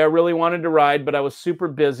yesterday. Today I really wanted to ride, but I was super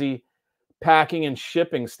busy packing and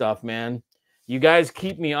shipping stuff, man. You guys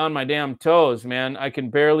keep me on my damn toes, man. I can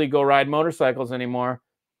barely go ride motorcycles anymore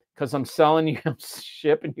because I'm selling you, I'm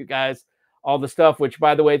shipping you guys all the stuff, which,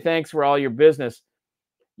 by the way, thanks for all your business.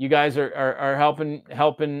 You guys are helping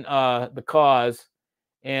the cause,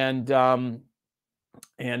 and I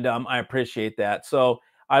appreciate that. So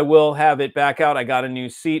I will have it back out. I got a new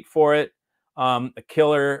seat for it, a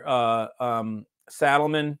killer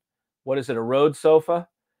Saddleman. What is it? A road sofa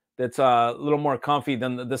that's a little more comfy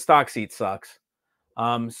than the stock seat sucks.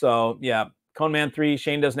 So yeah, Coneman 3.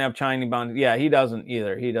 Shane doesn't have China bond. Yeah, he doesn't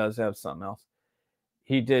either. He does have something else.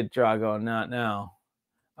 He did Drago, not now.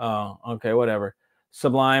 Oh, okay, whatever.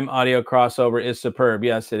 Sublime audio crossover is superb.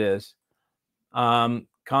 Yes, it is.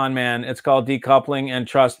 Conman, it's called decoupling, and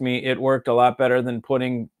trust me, it worked a lot better than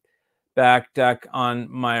putting back deck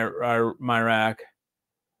on my rack.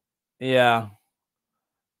 Yeah.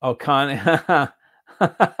 Oh,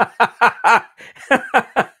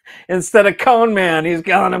 instead of Cone Man, he's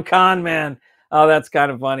calling him Con Man. Oh, that's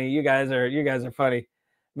kind of funny. You guys are funny.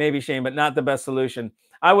 Maybe Shane, but not the best solution.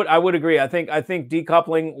 I would agree. I think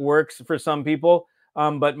decoupling works for some people,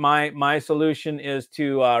 but my solution is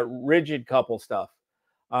to rigid couple stuff.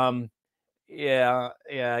 Yeah,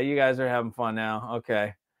 you guys are having fun now.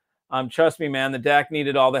 Okay. Trust me, man, the DAC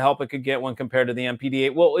needed all the help it could get when compared to the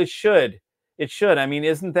MPD-8. Well, it should. I mean,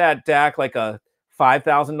 isn't that DAC like a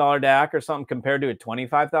 $5,000 DAC or something compared to a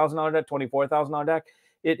 $25,000 DAC, $24,000 DAC?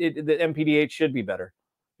 The MPD-8 should be better,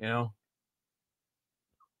 you know.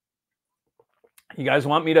 You guys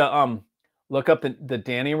want me to look up the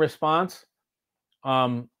Danny response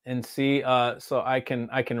and see so I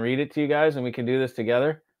can read it to you guys and we can do this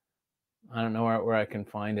together? I don't know where I can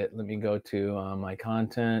find it. Let me go to my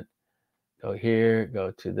content. Go here, go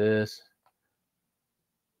to this.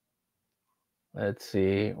 Let's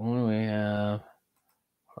see, what do we have?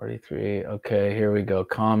 43. Okay, here we go.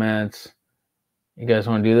 Comments. You guys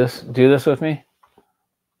want to do this? Do this with me?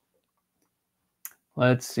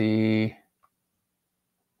 Let's see.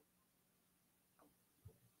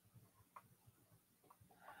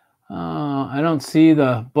 I don't see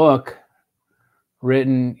the book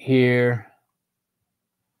written here.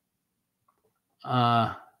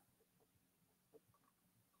 Yeah,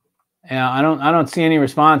 I don't see any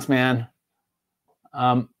response, man.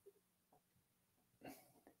 Oh,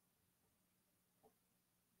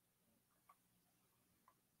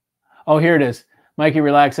 here it is. Mikey,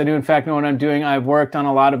 relax. I do in fact know what I'm doing. I've worked on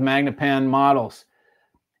a lot of MagnaPan models.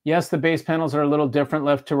 Yes, the base panels are a little different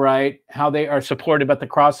left to right, how they are supported, but the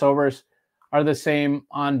crossovers are the same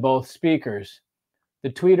on both speakers. The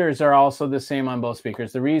tweeters are also the same on both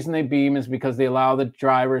speakers. The reason they beam is because they allow the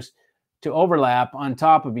drivers to overlap on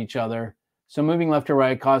top of each other. So moving left to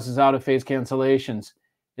right causes out-of-phase cancellations.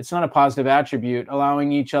 It's not a positive attribute.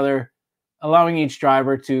 Allowing each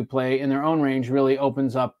driver to play in their own range really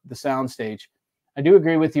opens up the soundstage. I do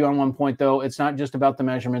agree with you on one point, though. It's not just about the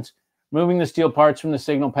measurements. Moving the steel parts from the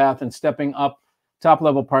signal path and stepping up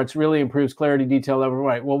top-level parts really improves clarity, detail level.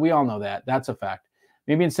 Right. Well, we all know that. That's a fact.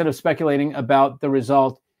 Maybe instead of speculating about the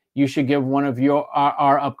result, you should give one of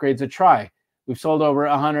our upgrades a try. We've sold over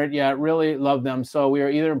 100. Yeah, really love them. So we are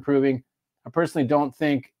either improving. I personally don't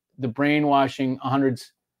think the brainwashing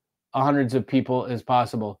hundreds of people is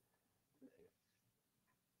possible.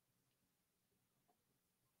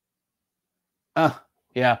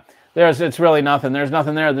 Yeah. It's really nothing. There's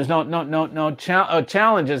nothing there. There's no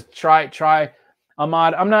challenges. Try a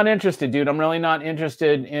mod. I'm not interested, dude. I'm really not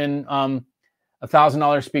interested in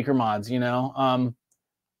 $1,000 speaker mods, you know.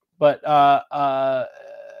 But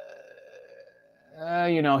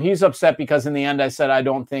you know, he's upset because in the end I said I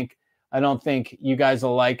don't think you guys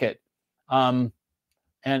will like it. You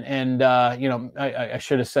know, I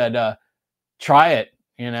should have said try it,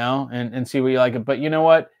 you know, and see what you like it. But you know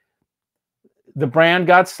what? The brand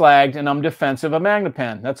got slagged, and I'm defensive of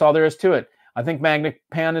MagnaPan. That's all there is to it. I think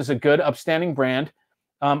MagnaPan is a good, upstanding brand.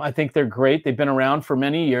 I think they're great. They've been around for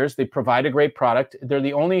many years. They provide a great product. They're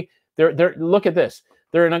the only. Look at this.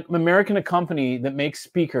 They're an American company that makes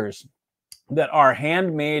speakers that are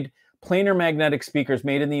handmade, planar magnetic speakers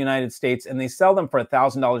made in the United States, and they sell them for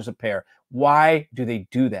 $1,000 a pair. Why do they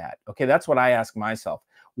do that? Okay, that's what I ask myself.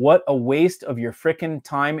 What a waste of your freaking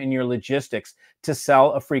time and your logistics to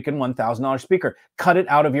sell a freaking $1,000 speaker. Cut it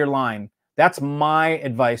out of your line. That's my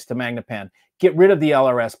advice to MagnaPan. Get rid of the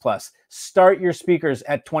LRS Plus. Start your speakers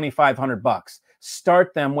at $2,500.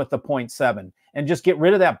 Start them with the 0.7 and just get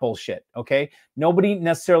rid of that bullshit, okay? Nobody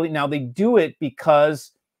necessarily, now they do it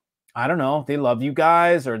because, I don't know, they love you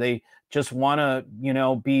guys or they just want to, you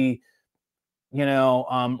know, be, you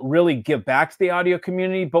know, really give back to the audio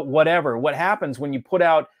community, but whatever. What happens when you put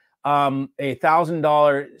out a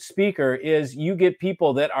 $1,000 speaker is you get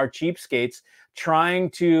people that are cheapskates trying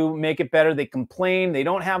to make it better. They complain. They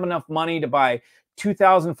don't have enough money to buy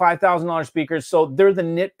 $2,000, $5,000 speakers. So they're the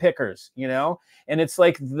nitpickers, you know? And it's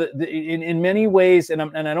like in many ways, and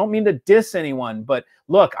I don't mean to diss anyone, but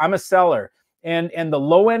look, I'm a seller. And the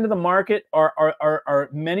low end of the market are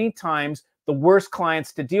many times the worst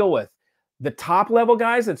clients to deal with. The top level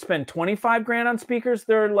guys that spend 25 grand on speakers,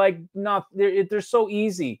 they're like, they're so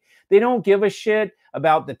easy. They don't give a shit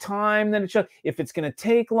about the time that it should. If it's going to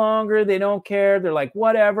take longer, they don't care. They're like,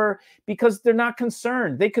 whatever, because they're not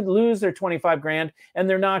concerned. They could lose their 25 grand and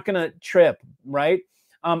they're not going to trip, right?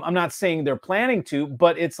 I'm not saying they're planning to,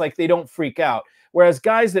 but it's like they don't freak out. Whereas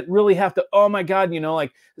guys that really have to, oh my God, you know,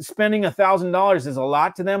 like spending $1,000 is a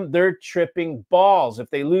lot to them. They're tripping balls. If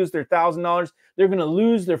they lose their $1,000, they're going to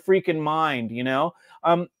lose their freaking mind, you know?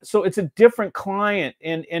 So it's a different client.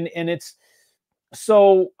 And it's,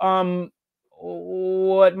 so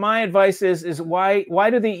what my advice is why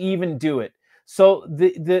do they even do it? So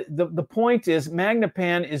the point is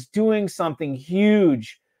MagnaPan is doing something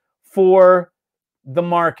huge for the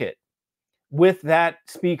market with that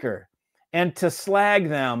speaker. And to slag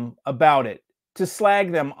them about it, to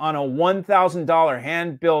slag them on a $1,000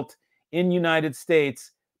 hand-built in United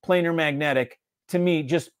States planar magnetic, to me,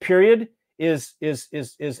 just period, is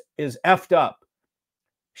effed up.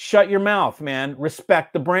 Shut your mouth, man.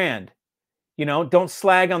 Respect the brand. You know, don't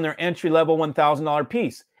slag on their entry-level $1,000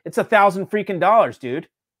 piece. It's $1,000 freaking dollars, dude.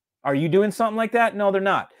 Are you doing something like that? No, they're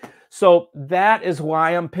not. So that is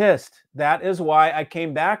why I'm pissed. That is why I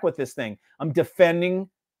came back with this thing. I'm defending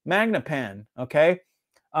MagnaPan, okay?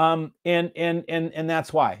 And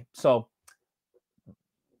that's why. So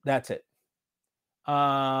that's it.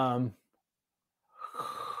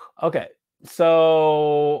 Okay,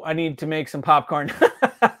 so I need to make some popcorn.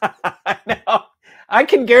 I know. I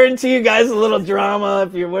can guarantee you guys a little drama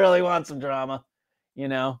if you really want some drama, you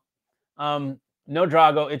know. No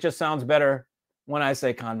Drago. It just sounds better when I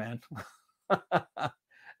say con man.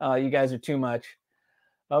 You guys are too much.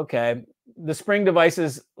 Okay. The spring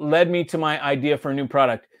devices led me to my idea for a new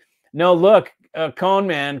product. No, look, con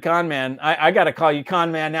man. I got to call you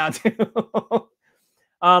con man now too.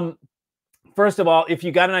 First of all, if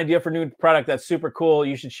you got an idea for a new product, that's super cool.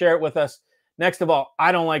 You should share it with us. Next of all,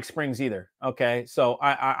 I don't like springs either. Okay. So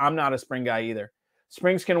I'm not a spring guy either.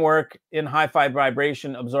 Springs can work in hi-fi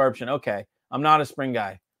vibration absorption. Okay. I'm not a spring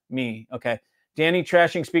guy. Me. Okay. Danny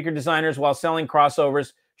trashing speaker designers while selling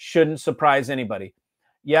crossovers shouldn't surprise anybody.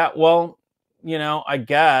 Yeah. Well, I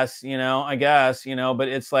guess, but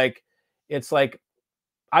it's like,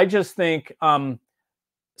 I just think, slagging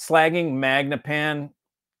Magnapan,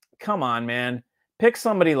 come on, man. Pick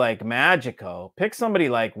somebody like Magico. Pick somebody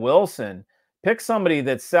like Wilson. Pick somebody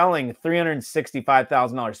that's selling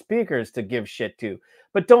 $365,000 speakers to give shit to.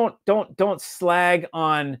 But don't slag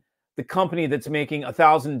on the company that's making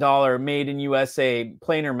 $1,000 made in USA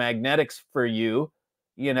planar magnetics for you.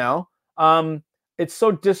 It's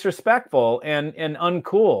so disrespectful and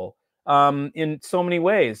uncool in so many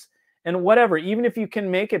ways. And whatever, even if you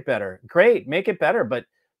can make it better, great, make it better. But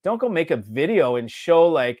don't go make a video and show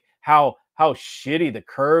like how shitty the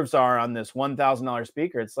curves are on this $1,000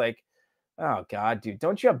 speaker. It's like, oh God, dude,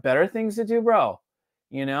 don't you have better things to do, bro?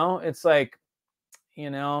 It's like,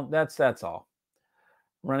 that's all.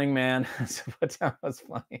 Running Man. That was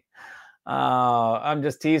funny. I'm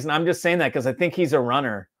just teasing. I'm just saying that because I think he's a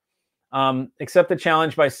runner. Accept the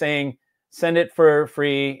challenge by saying, send it for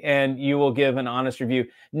free and you will give an honest review.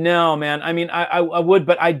 No, man. I mean, I would,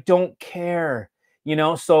 but I don't care,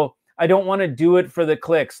 so I don't want to do it for the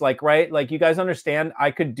clicks. Like, right. Like, you guys understand,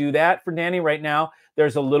 I could do that for Danny right now.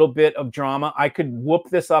 There's a little bit of drama. I could whoop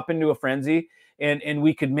this up into a frenzy and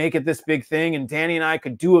we could make it this big thing. And Danny and I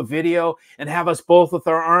could do a video and have us both with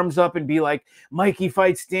our arms up and be like, Mikey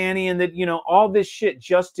fights Danny. And that, all this shit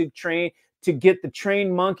just to get the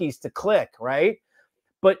trained monkeys to click. Right.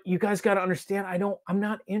 But you guys got to understand, I'm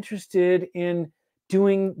not interested in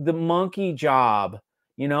doing the monkey job.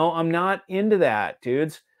 I'm not into that,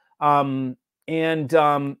 dudes. You're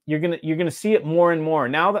gonna see it more and more.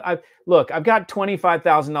 Now that I've got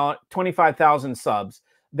 25,000 subs.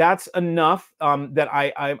 That's enough that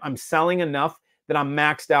I'm selling enough that I'm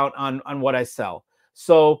maxed out on what I sell.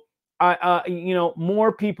 So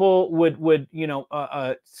more people would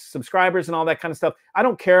subscribers and all that kind of stuff. I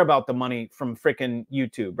don't care about the money from freaking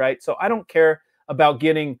YouTube, right? So I don't care about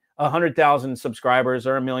getting 100,000 subscribers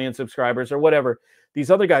or 1 million subscribers or whatever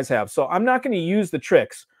these other guys have. So I'm not going to use the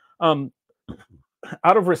tricks. Out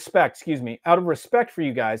of respect for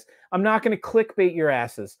you guys, I'm not going to clickbait your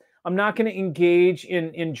asses. I'm not going to engage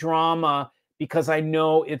in drama because I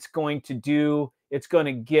know it's going to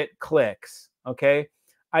get clicks. Okay.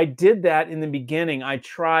 I did that in the beginning. I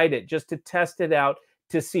tried it just to test it out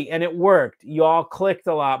to see, and it worked. Y'all clicked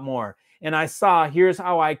a lot more. And I saw, here's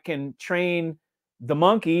how I can train the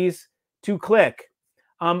monkeys to click.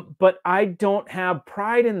 But I don't have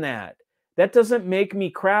pride in that. That doesn't make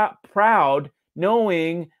me proud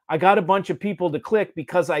knowing I got a bunch of people to click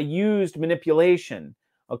because I used manipulation.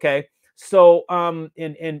 Okay. So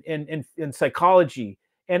in psychology,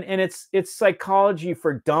 and it's psychology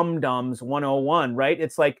for dum-dums 101, right?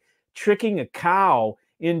 It's like tricking a cow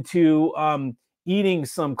into eating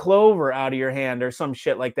some clover out of your hand or some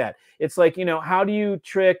shit like that. It's like, how do you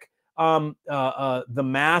trick the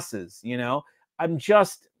masses? It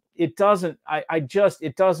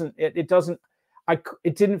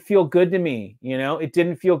didn't feel good to me. It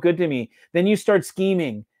didn't feel good to me. Then you start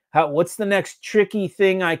scheming. What's the next tricky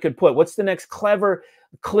thing I could put? What's the next clever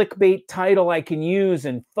clickbait title I can use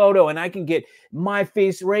and photo, and I can get my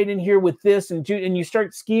face right in here with this, and you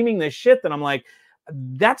start scheming this shit. Then I'm like,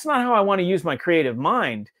 that's not how I want to use my creative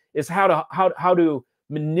mind. Is how to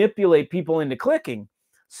manipulate people into clicking.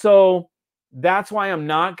 So that's why I'm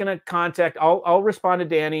not going to contact. I'll respond to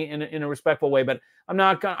Danny in a respectful way, but I'm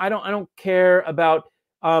not going. I don't care about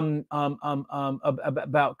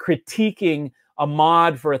critiquing a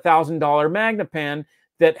mod for $1,000 Magnapan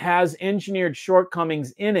that has engineered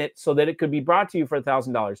shortcomings in it so that it could be brought to you for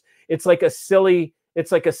 $1,000. It's like a silly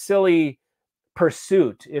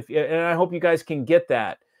pursuit. And I hope you guys can get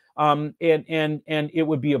that. And it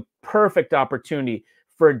would be a perfect opportunity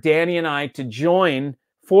for Danny and I to join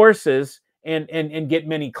forces and get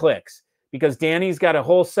many clicks, because Danny's got a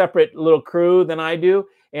whole separate little crew than I do.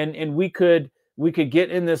 And we could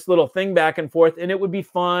get in this little thing back and forth, and it would be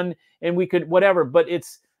fun, and we could whatever. But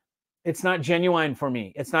It's not genuine for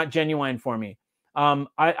me. It's not genuine for me.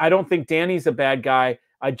 I don't think Danny's a bad guy.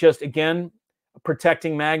 I just, again,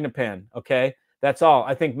 protecting Magnapan. Okay, that's all.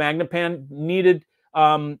 I think Magnapan needed.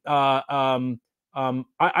 I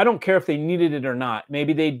don't care if they needed it or not.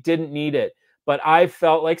 Maybe they didn't need it, but I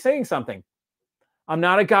felt like saying something. I'm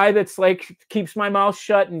not a guy that's like keeps my mouth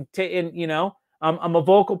shut and you know, I'm a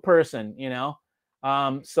vocal person, you know.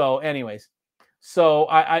 So anyways, so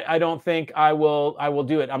I don't think I will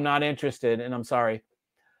do it. I'm not interested, and I'm sorry.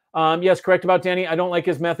 Yes, correct about Danny. I don't like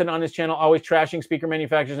his method on his channel, always trashing speaker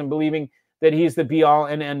manufacturers and believing that he's the be all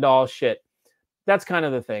and end all shit. That's kind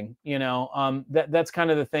of the thing, you know. That's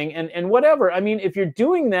kind of the thing, and whatever. I mean, if you're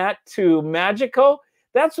doing that to Magico,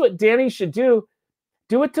 that's what Danny should do.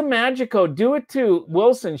 Do it to Magico. Do it to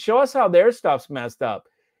Wilson. Show us how their stuff's messed up.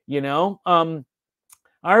 You know, I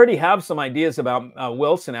already have some ideas about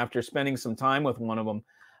Wilson after spending some time with one of them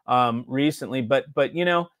recently. But you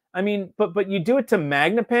know, I mean, but you do it to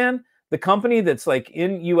Magnapan, the company that's like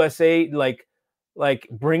in USA, like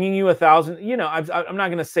bringing you 1,000. You know, I'm not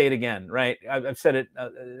going to say it again, right? I've said it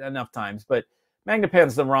enough times, but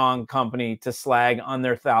Magnapan's the wrong company to slag on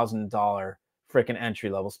their $1,000 freaking entry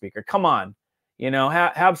level speaker. Come on. You know,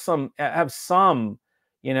 have some,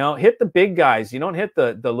 you know, hit the big guys. You don't hit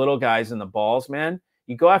the little guys in the balls, man.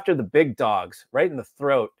 You go after the big dogs right in the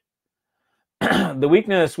throat. The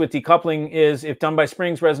weakness with decoupling is if done by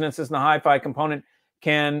springs, resonances in the hi-fi component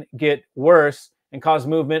can get worse and cause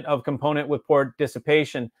movement of component with poor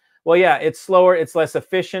dissipation. Well, yeah, it's slower. It's less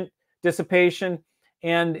efficient dissipation.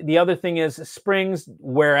 And the other thing is springs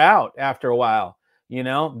wear out after a while. You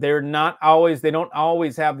know, they don't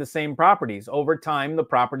always have the same properties. Over time, the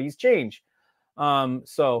properties change.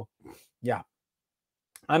 So, yeah.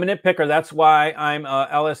 I'm a nitpicker. That's why I'm a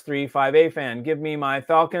LS3 5A fan. Give me my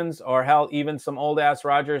Falcons or hell, even some old-ass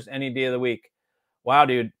Rogers any day of the week. Wow,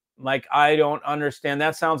 dude. Like, I don't understand.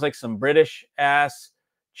 That sounds like some British-ass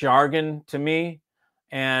jargon to me.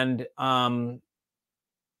 And I'll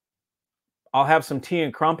have some tea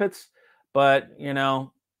and crumpets. But, you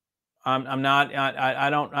know, I'm not. I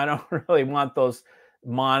don't really want those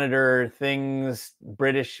monitor things,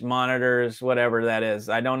 British monitors, whatever that is.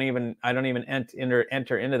 I don't even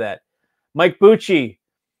enter into that. Mike Bucci,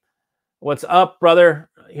 what's up, brother?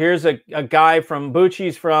 Here's a guy from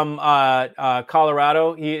Bucci's from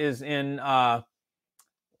Colorado. He is in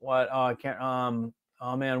what? I can't.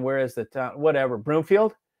 Oh man, where is the town? Whatever,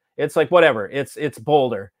 Broomfield. It's like whatever. It's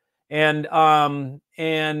Boulder, and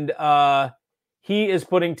he is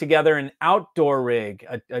putting together an outdoor rig,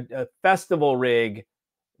 a festival rig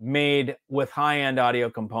made with high-end audio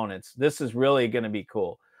components. This is really going to be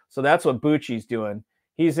cool. So that's what Bucci's doing.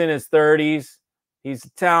 He's in his 30s. He's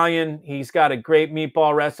Italian. He's got a great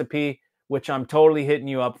meatball recipe, which I'm totally hitting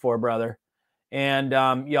you up for, brother. And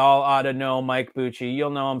y'all ought to know Mike Bucci. You'll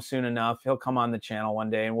know him soon enough. He'll come on the channel one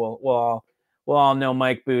day, and we'll all know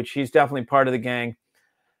Mike Bucci. He's definitely part of the gang.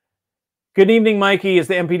 Good evening, Mikey. Is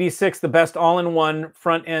the MPD6 the best all-in-one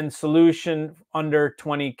front-end solution under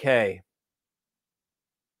 20K?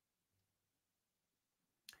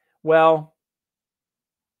 Well,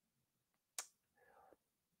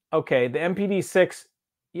 okay, the MPD6,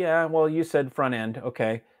 yeah, well, you said front-end,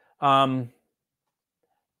 okay.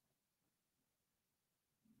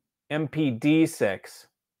 MPD6.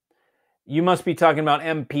 You must be talking about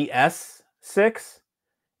MPS6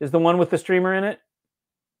 is the one with the streamer in it.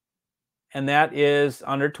 And that is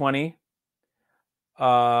under 20.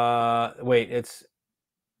 Wait, it's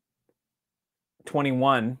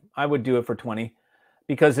 21. I would do it for 20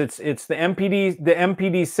 because it's the MPD. The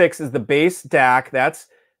MPD6 is the base DAC. That's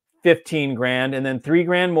 15 grand, and then 3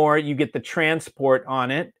 grand more. You get the transport on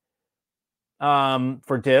it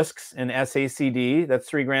for discs and SACD. That's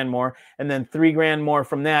 3 grand more, and then 3 grand more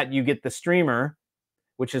from that. You get the streamer,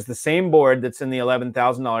 which is the same board that's in the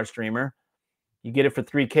 $11,000 streamer. You get it for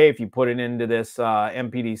 3K if you put it into this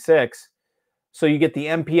MPD6. So you get the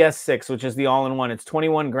MPS6, which is the all-in-one. It's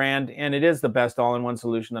 21 grand, and it is the best all-in-one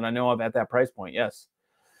solution that I know of at that price point, yes.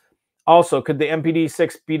 Also, could the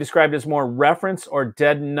MPD6 be described as more reference or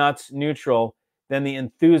dead nuts neutral than the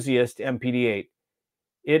enthusiast MPD8?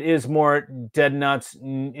 It is more dead nuts.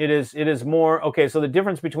 It is more, okay, so the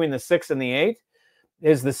difference between the 6 and the 8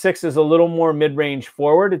 is the 6 is a little more mid-range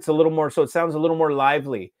forward. It's a little more, so it sounds a little more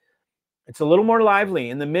lively. It's a little more lively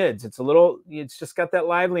in the mids. It's just got that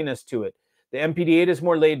liveliness to it. The MPD8 is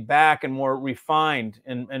more laid back and more refined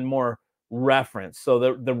and more reference. So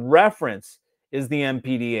the reference is the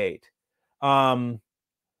MPD8. The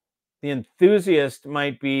enthusiast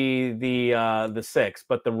might be the 6,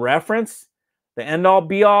 but the reference, the end all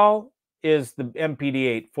be all, is the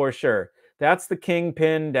MPD8 for sure. That's the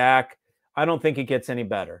Kingpin DAC. I don't think it gets any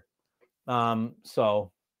better.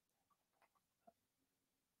 So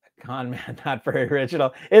Con Man, not very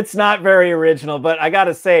original. It's not very original, but I got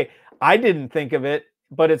to say, I didn't think of it,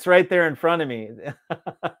 but it's right there in front of me.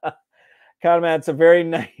 Con Man, it's a very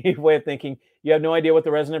naive way of thinking. You have no idea what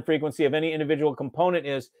the resonant frequency of any individual component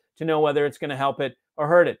is to know whether it's going to help it or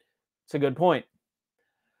hurt it. It's a good point.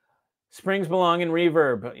 Springs belong in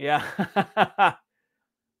reverb. Yeah.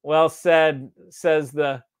 Well said, says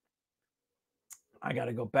the. I got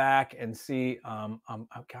to go back and see. God, I'm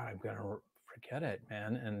going to forget it,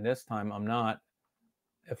 man. And this time I'm not.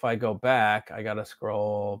 If I go back, I got to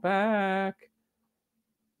scroll back.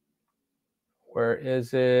 Where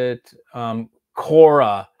is it?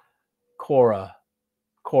 Cora.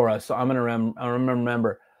 So I'm going to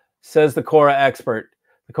remember. Says the Cora expert.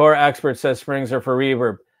 The Cora expert says springs are for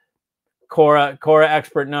reverb. Cora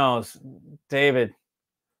expert knows. David.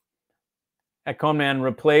 At Conman,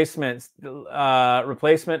 replacement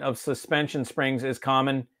of suspension springs is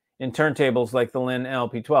common in turntables like the Lin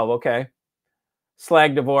LP12. Okay.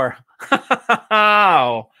 Slag Devore.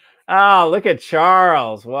 Oh, look at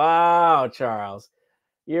Charles. Wow, Charles.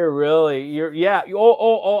 Yeah.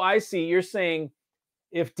 Oh, I see. You're saying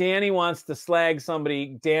if Danny wants to slag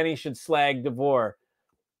somebody, Danny should slag Devore.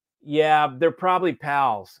 Yeah, they're probably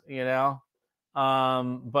pals, you know.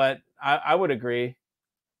 But I would agree.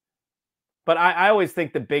 But I always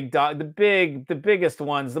think the big dog, the biggest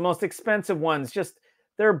ones, the most expensive ones, just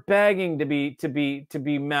they're begging to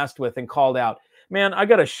be messed with and called out. Man, I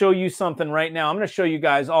got to show you something right now. I'm going to show you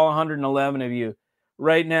guys, all 111 of you,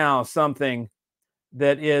 right now, something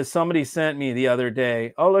that is somebody sent me the other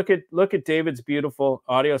day. Oh, look at David's beautiful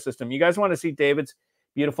audio system. You guys want to see David's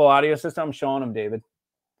beautiful audio system? I'm showing him, David.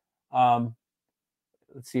 Let's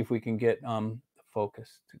see if we can get the focus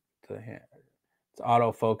to the hand. It's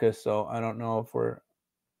autofocus, so I don't know if we're.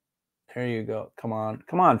 There you go. Come on,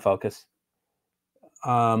 focus.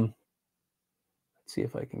 Let's see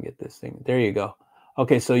if I can get this thing. There you go.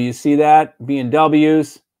 Okay, so you see that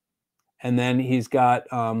B&Ws, and then he's got.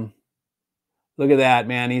 Look at that,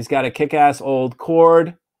 man. He's got a kick-ass old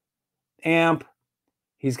Cord amp.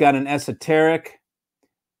 He's got an esoteric.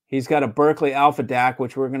 He's got a Berkeley Alpha DAC,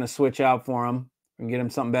 which we're going to switch out for him and get him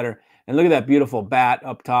something better. And look at that beautiful bat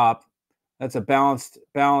up top. That's a balanced.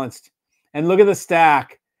 And look at the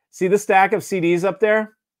stack. See the stack of CDs up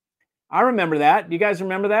there? I remember that. You guys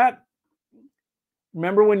remember that?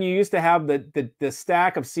 Remember when you used to have the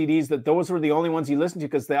stack of CDs, that those were the only ones you listened to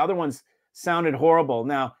because the other ones sounded horrible.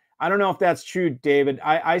 Now, I don't know if that's true, David.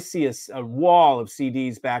 I see a wall of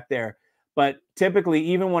CDs back there. But typically,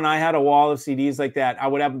 even when I had a wall of CDs like that, I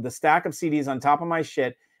would have the stack of CDs on top of my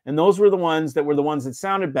shit. And those were the ones that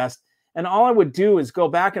sounded best. And all I would do is go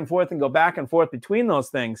back and forth between those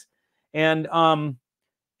things. And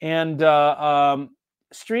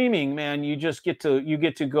streaming, man, you get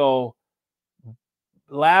to go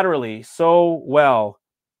laterally so well.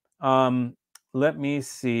 Let me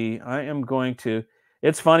see. I am going to.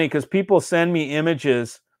 It's funny because people send me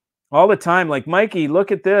images all the time, like, Mikey,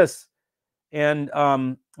 look at this. And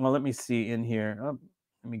well, let me see in here. Oh,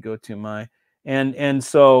 let me go to my and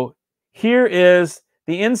so here is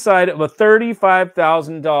the inside of a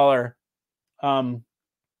 $35,000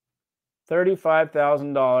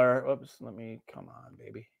 $35,000. Oops, let me, come on,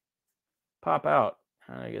 baby. Pop out.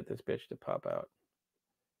 How do I get this bitch to pop out?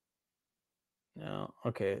 No.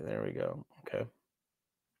 Okay, there we go. Okay.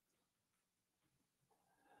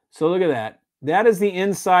 So look at that. That is the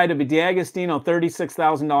inside of a D'Agostino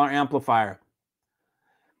 $36,000 amplifier.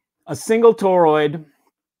 A single toroid,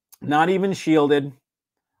 not even shielded.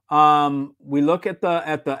 We look at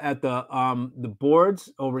the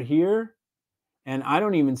boards over here, and I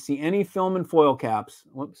don't even see any film and foil caps.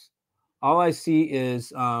 Whoops. All I see is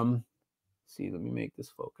see, let me make this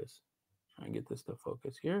focus. Try and get this to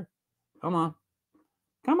focus here. Come on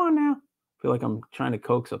now. I feel like I'm trying to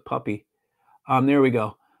coax a puppy. There we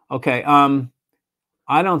go. Okay.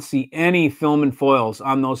 I don't see any film and foils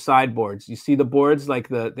on those sideboards. You see the boards, like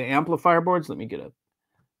the amplifier boards? Let me get a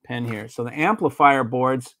pen here. So the amplifier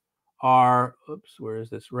boards are, oops, where is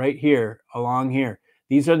this? Right here, along here.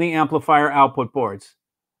 These are the amplifier output boards.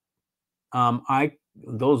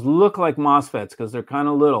 Those look like MOSFETs because they're kind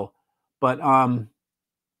of little, but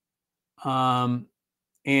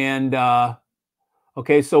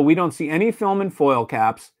okay, so we don't see any film and foil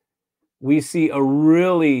caps. We see a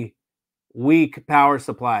really weak power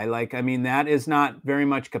supply. Like, I mean, that is not very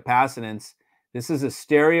much capacitance. This is a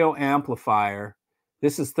stereo amplifier.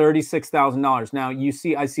 This is $36,000. Now you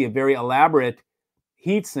see, I see a very elaborate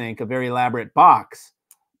heatsink, a very elaborate box,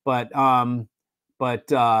 but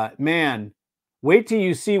But man, wait till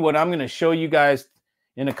you see what I'm going to show you guys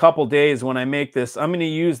in a couple days when I make this. I'm going to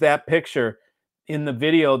use that picture in the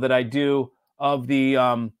video that I do of the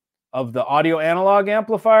audio analog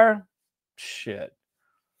amplifier. Shit.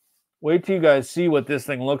 Wait till you guys see what this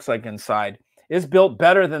thing looks like inside. It's built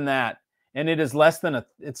better than that, and it is less than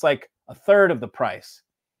it's like a third of the price.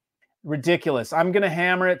 Ridiculous. I'm going to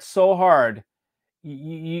hammer it so hard.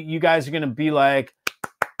 You guys are going to be like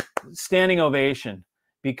standing ovation,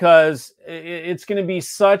 because it's going to be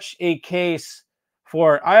such a case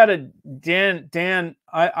for, I ought to, Dan,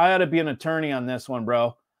 I ought to be an attorney on this one,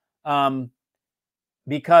 bro.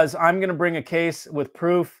 Because I'm going to bring a case with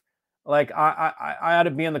proof. Like I ought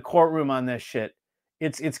to be in the courtroom on this shit.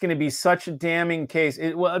 It's going to be such a damning case.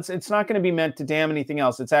 It's not going to be meant to damn anything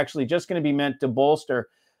else. It's actually just going to be meant to bolster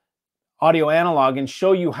audio analog and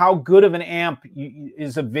show you how good of an amp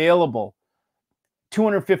is available.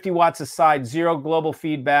 250 watts a side, 0 global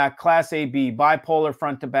feedback, Class AB, bipolar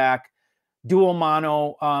front to back, dual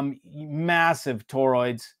mono, massive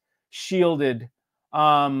toroids, shielded,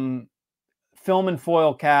 film and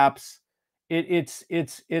foil caps. It's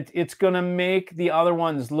going to make the other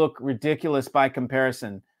ones look ridiculous by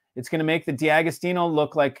comparison. It's going to make the D'Agostino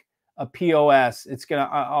look like a POS.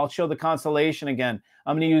 I'll show the Constellation again.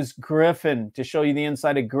 I'm going to use Griffin to show you the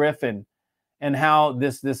inside of Griffin, and how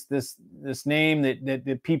this name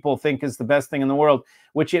that people think is the best thing in the world,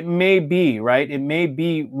 which it may be, right? It may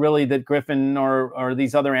be really that Griffin or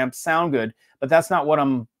these other amps sound good, but that's not what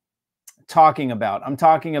I'm talking about. I'm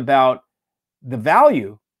talking about the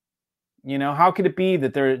value. You know, how could it be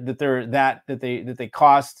that they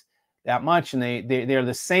cost that much, and they're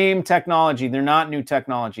the same technology? They're not new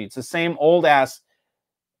technology. It's the same old ass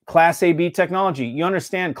Class AB technology. You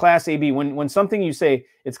understand Class AB, when something you say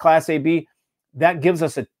it's Class AB, that gives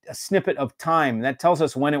us a snippet of time. That tells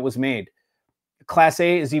us when it was made. Class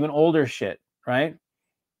A is even older shit, right?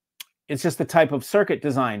 It's just the type of circuit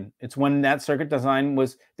design. It's when that circuit design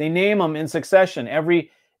was, they name them in succession.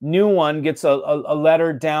 Every new one gets a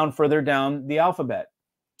letter down, further down the alphabet.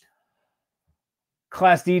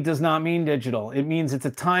 Class D does not mean digital. It means it's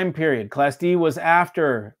a time period. Class D was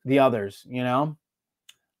after the others, you know?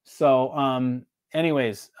 So,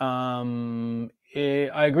 anyways,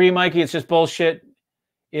 I agree, Mikey. It's just bullshit.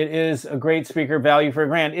 It is a great speaker, value for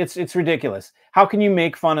 $1,000. It's ridiculous. How can you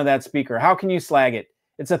make fun of that speaker? How can you slag it?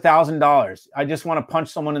 It's $1,000. I just want to punch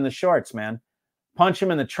someone in the shorts, man. Punch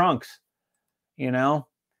him in the trunks. You know,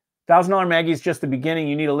 $1,000 Maggie is just the beginning.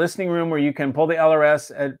 You need a listening room where you can pull the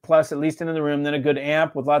LRS plus at least into the room, then a good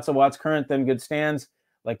amp with lots of watts current, then good stands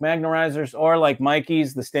like Magnerizers, or like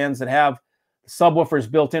Mikey's, the stands that have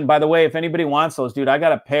subwoofers built in. By the way, if anybody wants those, dude, I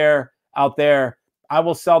got a pair out there. I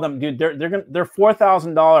will sell them, dude. They're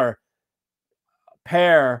 $4,000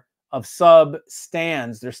 pair of sub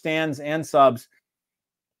stands. They're stands and subs.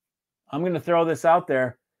 I'm going to throw this out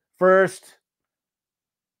there. First,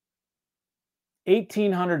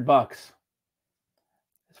 $1,800.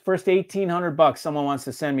 First $1,800 someone wants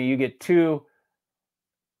to send me. You get 2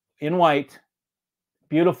 in white,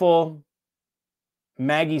 beautiful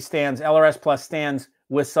Maggie stands, LRS plus stands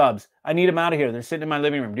with subs. I need them out of here. They're sitting in my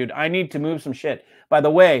living room, dude. I need to move some shit. By the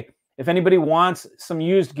way, if anybody wants some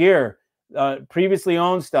used gear, previously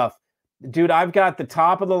owned stuff, dude, I've got the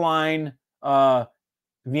top of the line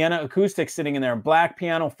Vienna acoustics sitting in there, black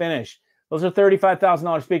piano finish. Those are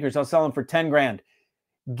 $35,000 speakers. I'll sell them for 10 grand.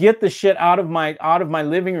 Get the shit out of my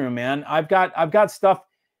living room, man. I've got stuff.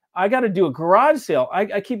 I got to do a garage sale.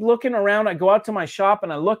 I keep looking around. I go out to my shop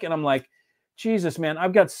and I look and I'm like, Jesus, man,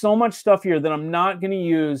 I've got so much stuff here that I'm not going to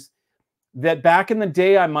use, that back in the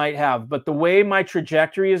day I might have. But the way my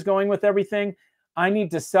trajectory is going with everything, I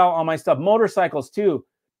need to sell all my stuff. Motorcycles too.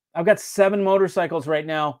 I've got 7 motorcycles right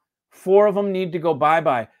now. 4 of them need to go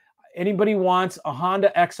bye-bye. Anybody wants a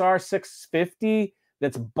Honda XR 650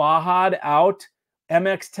 that's Baha'd out,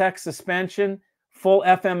 MX Tech suspension, full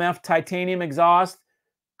FMF titanium exhaust,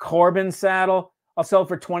 Corbin saddle, I'll sell it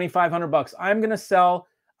for $2,500. I'm going to sell.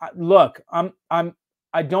 Look,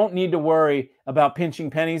 I don't need to worry about pinching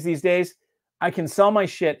pennies these days. I can sell my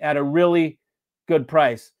shit at a really good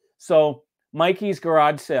price. So Mikey's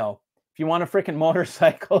garage sale. If you want a freaking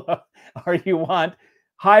motorcycle or you want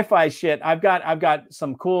hi-fi shit, I've got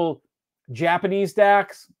some cool Japanese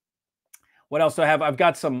DACs. What else do I have? I've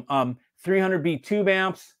got some 300B tube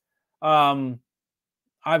amps. I've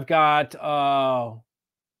got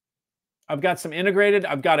some integrated.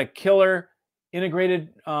 I've got a killer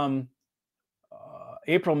integrated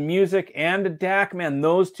April Music and a DAC. Man,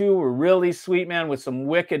 those two were really sweet, man, with some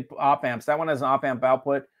wicked op amps. That one has an op amp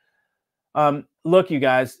output. Look, you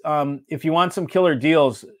guys, if you want some killer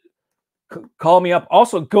deals, call me up.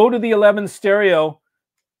 Also, go to the 11 Stereo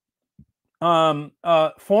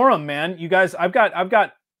forum, man. You guys, I've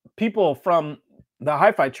got people from the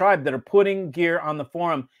Hi-Fi tribe that are putting gear on the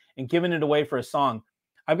forum and giving it away for a song.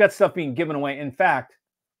 I've got stuff being given away. In fact,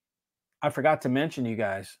 I forgot to mention, you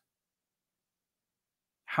guys,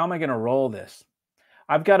 how am I going to roll this?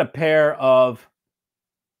 I've got a pair of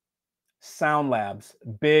Sound Labs,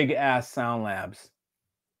 big ass Sound Labs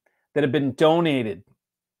that have been donated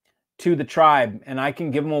to the tribe, and I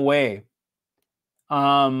can give them away.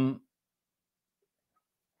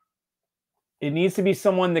 It needs to be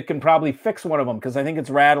someone that can probably fix one of them, because I think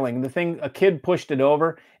it's rattling. The thing, a kid pushed it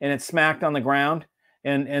over and it smacked on the ground,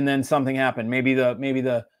 and then something happened. Maybe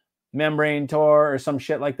the membrane tore or some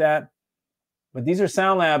shit like that. But these are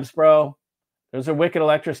Sound Labs, bro. Those are wicked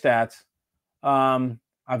electrostats.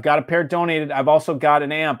 I've got a pair donated. I've also got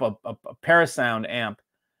an amp, a Parasound amp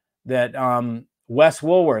that Wes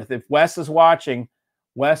Woolworth, if Wes is watching,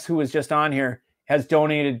 Wes, who was just on here, has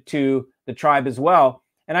donated to the tribe as well.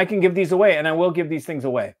 And I can give these away, and I will give these things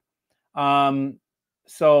away.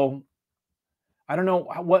 So I don't know.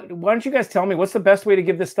 Why don't you guys tell me what's the best way to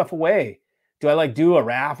give this stuff away? Do I like do a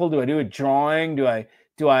raffle? Do I do a drawing? Do I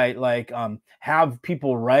like have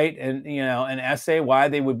people write an essay why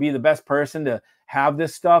they would be the best person to have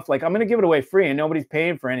this stuff? Like, I'm going to give it away free, and nobody's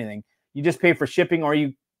paying for anything. You just pay for shipping, or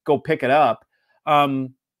you go pick it up. I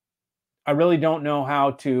really don't know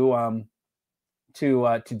how to do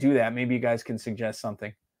that. Maybe you guys can suggest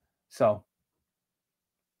something. So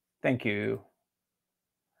thank you.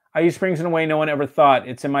 I use springs in a way no one ever thought.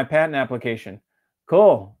 It's in my patent application.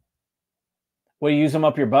 Cool. Will you use them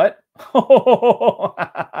up your butt?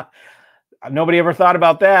 Nobody ever thought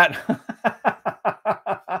about that.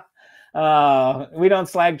 We don't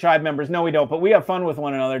slag tribe members. No, we don't. But we have fun with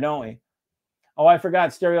one another, don't we? Oh, I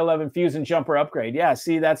forgot. Stereo 11 Fusion Jumper upgrade. Yeah,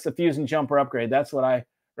 see, that's the Fusion Jumper upgrade. That's what I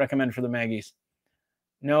recommend for the Maggies.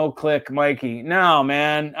 No click, Mikey. No,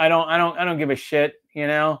 man. I don't give a shit. You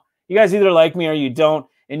know, you guys either like me or you don't.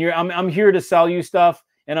 And I'm here to sell you stuff,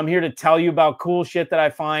 and I'm here to tell you about cool shit that I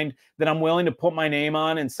find that I'm willing to put my name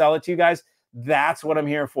on and sell it to you guys. That's what I'm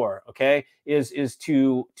here for. Okay, is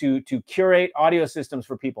to curate audio systems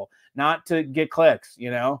for people, not to get clicks.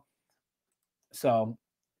 You know. So,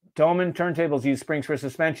 Doman turntables use springs for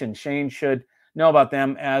suspension. Shane should know about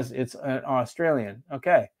them as it's an Australian.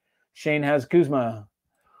 Okay, Shane has Kuzma.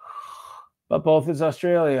 But both is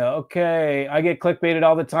Australia. Okay. I get clickbaited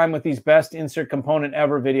all the time with these best insert component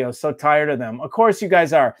ever videos. So tired of them. Of course you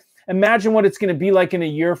guys are. Imagine what it's going to be like in a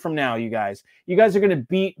year from now, you guys. You guys are going to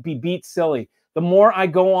be beat silly. The more I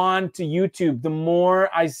go on to YouTube, the more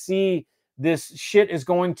I see this shit is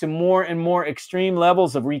going to more and more extreme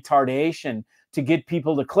levels of retardation to get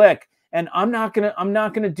people to click. And I'm not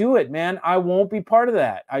gonna do it, man. I won't be part of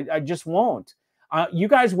that. I just won't. You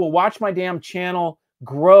guys will watch my damn channel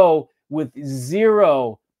grow with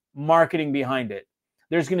zero marketing behind it.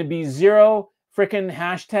 There's going to be zero freaking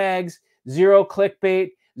hashtags, zero clickbait,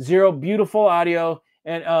 zero beautiful audio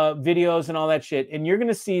and videos and all that shit. And you're going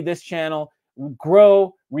to see this channel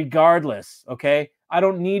grow regardless, okay? I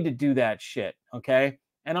don't need to do that shit, okay?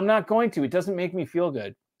 And I'm not going to. It doesn't make me feel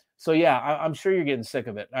good. So yeah, I'm sure you're getting sick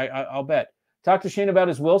of it. I'll bet. Talk to Shane about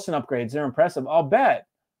his Wilson upgrades. They're impressive. I'll bet.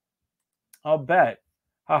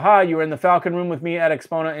 Haha, you were in the Falcon room with me at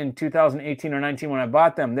Exponent in 2018 or 19 when I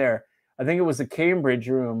bought them there. I think it was the Cambridge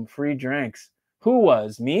room, free drinks. Who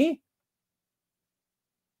was? Me?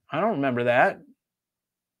 I don't remember that.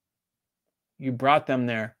 You brought them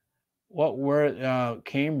there. What were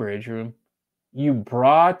Cambridge room? You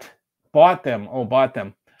bought them. Oh, bought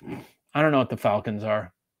them. I don't know what the Falcons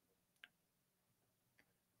are.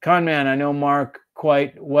 Conman, I know Mark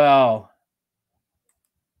quite well.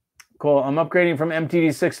 Cool. I'm upgrading from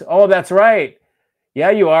MTD6. Oh, that's right. Yeah,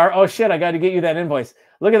 you are. Oh shit, I got to get you that invoice.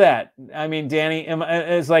 Look at that. I mean, Danny, am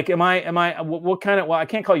I what kind of, well, I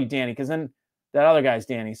can't call you Danny because then that other guy's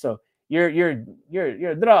Danny. So you're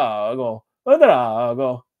Drago.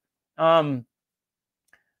 Drago.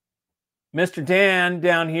 Mr. Dan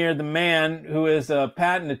down here, the man who is a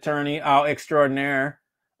patent attorney, extraordinaire.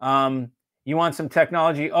 You want some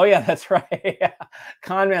technology? Oh yeah, that's right.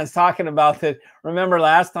 Conman's talking about that. Remember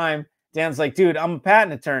last time, Dan's like, dude, I'm a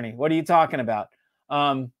patent attorney. What are you talking about?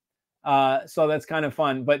 So that's kind of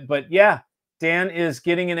fun. But yeah, Dan is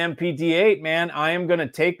getting an MPD8, man. I am going to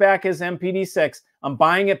take back his MPD6. I'm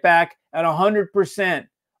buying it back at 100%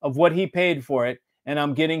 of what he paid for it. And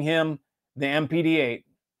I'm getting him the MPD8.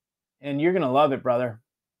 And you're going to love it, brother.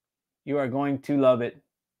 You are going to love it.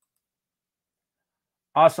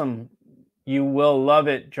 Awesome. You will love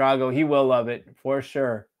it, Drago. He will love it for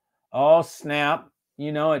sure. Oh, snap.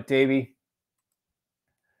 You know it, Davey.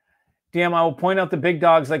 DM, I will point out the big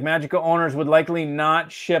dogs like Magica owners would likely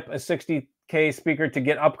not ship a 60K speaker to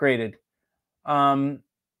get upgraded.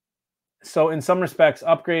 So in some respects,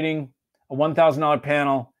 upgrading a $1,000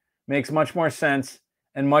 panel makes much more sense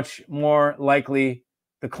and much more likely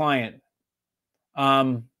the client.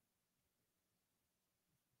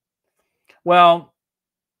 Well,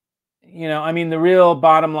 you know, I mean, the real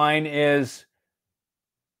bottom line is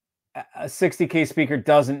a 60K speaker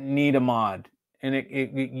doesn't need a mod, and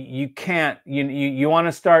you can't. You want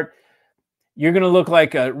to start. You're going to look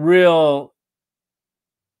like a real,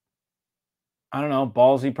 I don't know,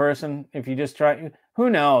 ballsy person if you just try. Who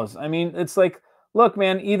knows? I mean, it's like, look,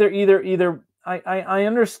 man. Either. I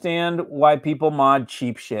understand why people mod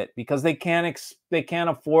cheap shit because they can't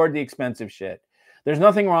afford the expensive shit. There's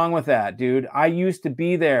nothing wrong with that, dude. I used to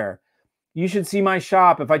be there. You should see my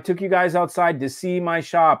shop. If I took you guys outside to see my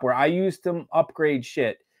shop where I used to upgrade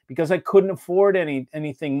shit because I couldn't afford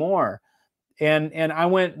anything more. And I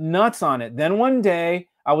went nuts on it. Then one day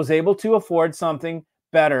I was able to afford something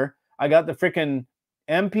better. I got the freaking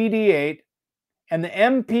MPD8, and the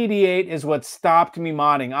MPD8 is what stopped me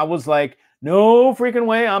modding. I was like, no freaking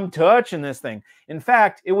way I'm touching this thing. In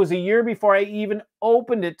fact, it was a year before I even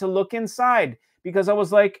opened it to look inside because I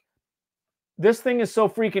was like, this thing is so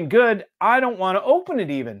freaking good, I don't want to open it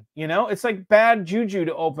even, you know? It's like bad juju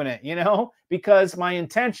to open it, you know? Because my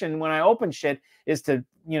intention when I open shit is to,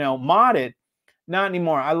 you know, mod it. Not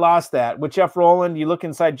anymore. I lost that. With Jeff Rowland, you look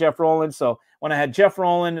inside Jeff Rowland. So when I had Jeff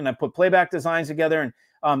Rowland and I put Playback Designs together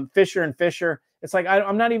and Fisher and Fisher, it's like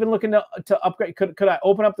I'm not even looking to upgrade. Could I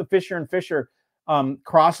open up the Fisher and Fisher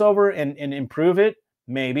crossover and improve it?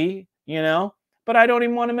 Maybe, you know? But I don't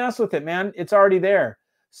even want to mess with it, man. It's already there.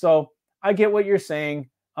 So I get what you're saying.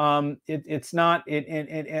 It's not.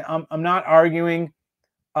 I'm not arguing.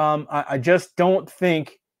 I just don't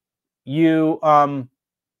think you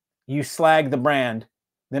you slag the brand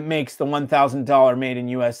that makes the $1,000 made in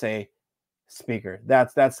USA speaker.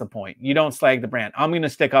 That's the point. You don't slag the brand. I'm going to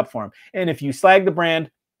stick up for them. And if you slag the brand,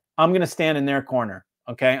 I'm going to stand in their corner.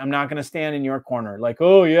 Okay, I'm not going to stand in your corner like,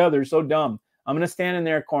 oh yeah, they're so dumb. I'm going to stand in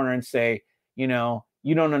their corner and say, you know,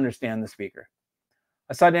 you don't understand the speaker.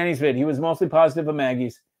 I saw Danny's vid. He was mostly positive of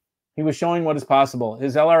Maggie's. He was showing what is possible.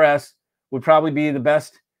 His LRS would probably be the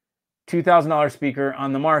best $2,000 speaker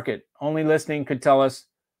on the market. Only listening could tell us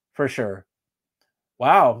for sure.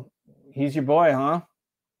 Wow. He's your boy, huh?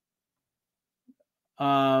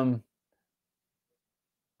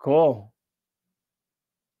 Cool.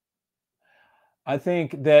 I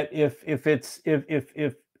think that if his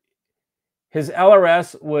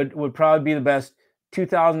LRS would probably be the best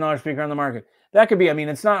 $2,000 speaker on the market. That could be. I mean,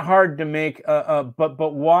 it's not hard to make.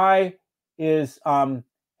 But why is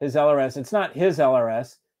his LRS? It's not his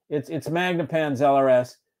LRS. It's Magnapan's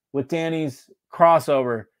LRS with Danny's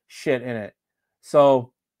crossover shit in it.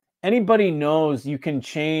 So anybody knows you can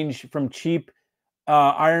change from cheap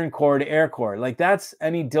iron core to air core. Like that's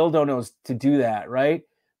any dildo knows to do that, right?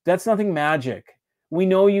 That's nothing magic. We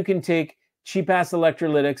know you can take cheap ass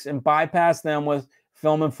electrolytics and bypass them with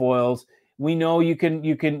film and foils. We know you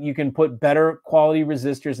can put better quality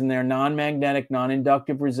resistors in there, non-magnetic,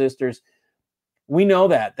 non-inductive resistors. We know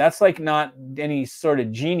that. That's like not any sort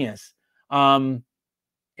of genius. You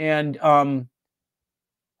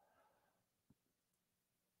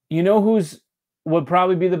know who's would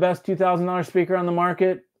probably be the best $2,000 speaker on the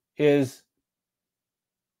market is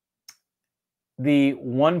the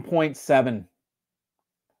 1.7.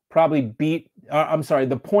 Probably beat. I'm sorry,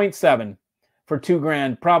 the 0.7 for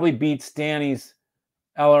 $2,000 probably beats Danny's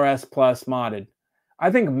LRS Plus modded. I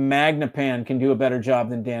think Magnapan can do a better job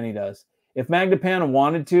than Danny does. If Magnapan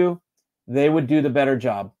wanted to, they would do the better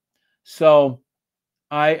job. So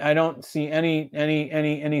I don't see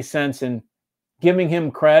any sense in giving him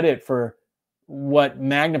credit for what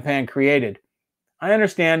Magnapan created. I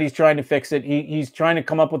understand he's trying to fix it. He's trying to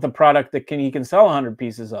come up with a product that he can sell 100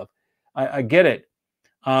 pieces of. I get it.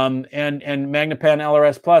 And Magnapan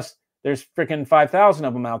LRS Plus, there's freaking 5,000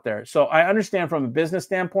 of them out there. So I understand from a business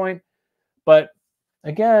standpoint, but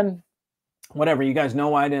again, whatever. You guys know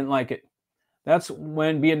why I didn't like it. That's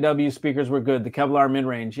when B&W speakers were good. The Kevlar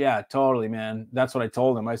mid-range. Yeah, totally, man. That's what I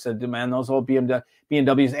told him. I said, man, those old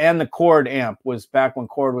B&Ws and the Cord amp was back when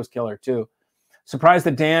Cord was killer too. Surprised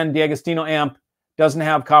that Dan D'Agostino amp doesn't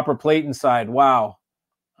have copper plate inside. Wow.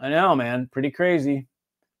 I know, man. Pretty crazy.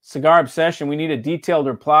 Cigar Obsession. We need a detailed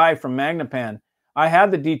reply from Magnapan. I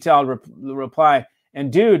had the detailed reply.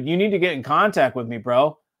 And dude, you need to get in contact with me,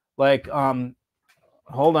 bro. Like,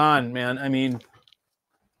 hold on, man. I mean,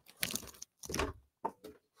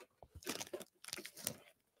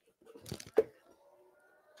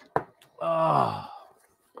 oh,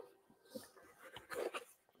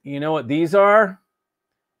 You know what these are?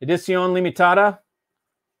 Edición limitada.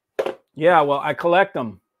 Yeah, well, I collect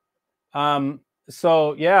them.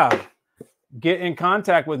 So yeah, get in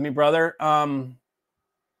contact with me, brother.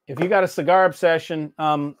 If you got a cigar obsession,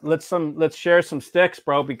 let's share some sticks,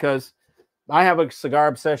 bro, because I have a cigar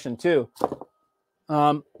obsession too.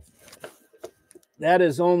 That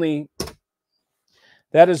is only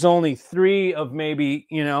 3 of maybe,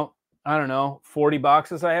 you know, I don't know, 40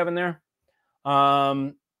 boxes I have in there.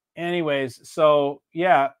 Anyways, so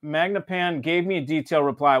yeah, Magnapan gave me a detailed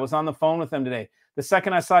reply. I was on the phone with them today. The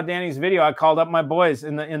second I saw Danny's video, I called up my boys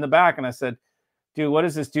in the back and I said, dude, what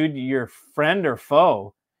is this dude? Your friend or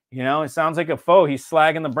foe? You know, it sounds like a foe. He's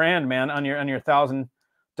slagging the brand, man, on your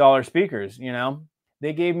 $1,000 speakers. You know,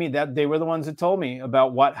 they gave me that. They were the ones that told me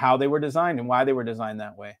about how they were designed and why they were designed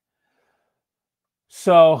that way.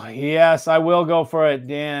 So yes, I will go for it,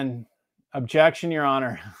 Dan. Objection, Your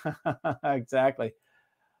Honor. Exactly.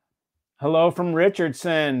 Hello from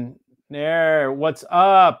Richardson. There, what's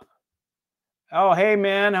up? Oh, hey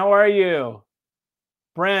man, how are you?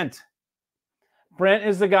 Brent. Brent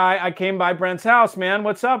is the guy. I came by Brent's house, man.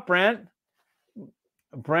 What's up, Brent?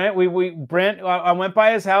 Brent, I went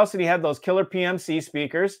by his house and he had those killer PMC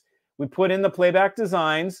speakers. We put in the playback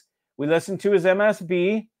designs. We listened to his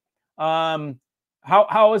MSB.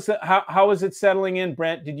 How is it settling in,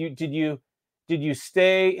 Brent? Did you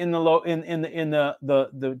stay in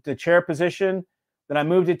the chair position that I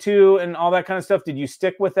moved it to and all that kind of stuff? Did you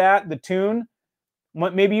stick with that, the tune?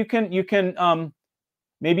 Maybe you can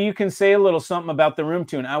say a little something about the room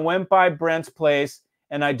tune. I went by Brent's place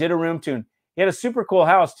and I did a room tune. He had a super cool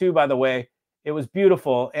house too, by the way. It was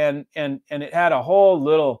beautiful and it had a whole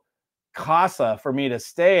little casa for me to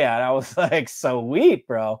stay at. I was like, sweet,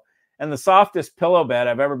 bro. And the softest pillow bed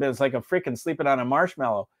I've ever been. It's like a freaking sleeping on a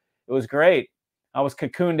marshmallow. It was great. I was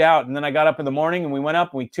cocooned out, and then I got up in the morning and we went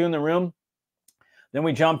up and we tuned the room. Then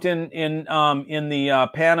we jumped in the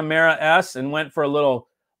Panamera S and went for a little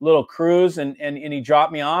cruise, and he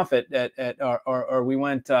dropped me off at or we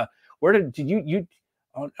went. Where did you?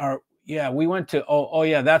 Yeah, we went to. Oh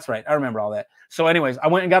yeah, that's right. I remember all that. So, anyways, I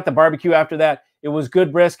went and got the barbecue after that. It was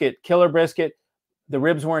good brisket, killer brisket. The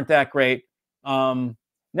ribs weren't that great.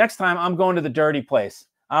 Next time I'm going to the dirty place.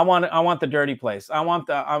 I want the dirty place.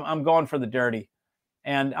 I'm going for the dirty.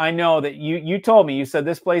 And I know that you told me, you said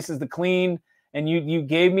this place is the clean, and you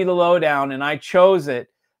gave me the lowdown and I chose it.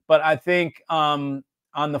 But I think on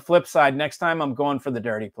the flip side, next time I'm going for the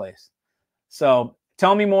dirty place. So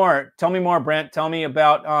tell me more, Brent. Tell me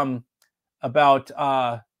about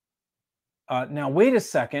now wait a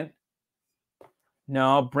second.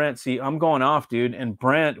 No, Brent, see, I'm going off, dude. And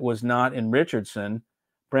Brent was not in Richardson.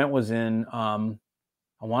 Brent was in I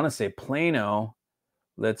want to say Plano.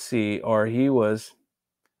 Let's see, or he was,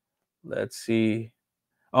 let's see.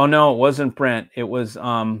 Oh no, it wasn't Brent. It was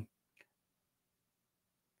no,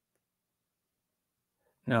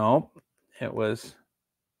 it was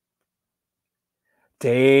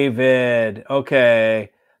David.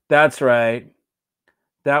 Okay. That's right.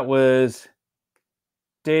 That was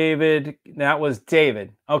David.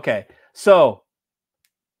 Okay. So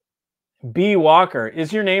B. Walker.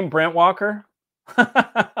 Is your name Brent Walker?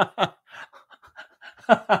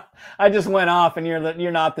 I just went off and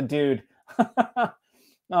you're not the dude.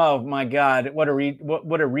 Oh my God. What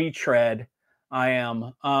a retread I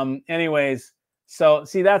am. Anyways, so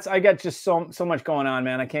see, I got just so much going on,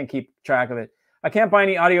 man. I can't keep track of it. I can't buy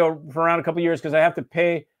any audio for around a couple years because I have to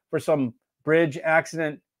pay for some bridge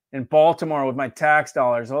accident in Baltimore with my tax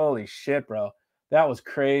dollars. Holy shit, bro. That was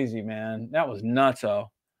crazy, man. That was nutso.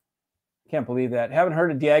 Can't believe that. Haven't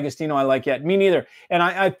heard of D'Agostino I like yet. Me neither. And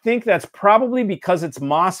I think that's probably because it's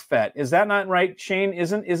MOSFET. Is that not right, Shane?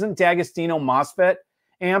 Isn't D'Agostino MOSFET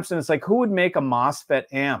amps? And it's like, who would make a MOSFET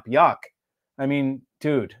amp? Yuck. I mean,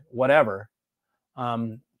 dude, whatever.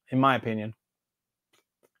 In my opinion.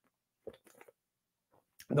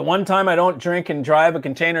 The one time I don't drink and drive a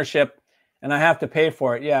container ship and I have to pay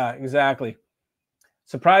for it. Yeah, exactly.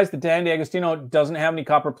 Surprised that Dan D'Agostino doesn't have any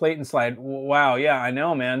copper plate inside. Wow. Yeah, I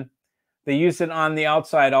know, man. They use it on the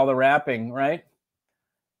outside, all the wrapping, right?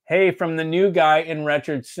 Hey, from the new guy in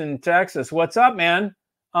Richardson, Texas. What's up, man?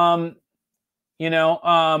 Tom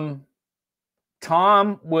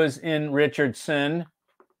was in Richardson.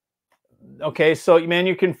 Okay, so man,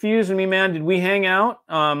 you're confusing me, man. Did we hang out?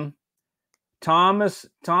 Tom is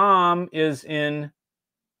in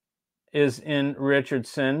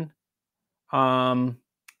Richardson.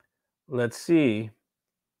 Let's see.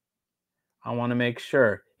 I want to make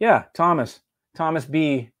sure. Yeah, Thomas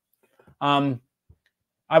B.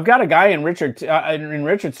 I've got a guy in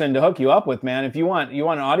Richardson to hook you up with, man. If you want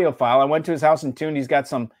an audio file, I went to his house and tuned. He's got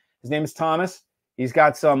some. His name is Thomas. He's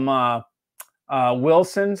got some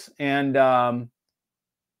Wilsons and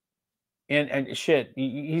shit.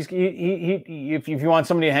 If you want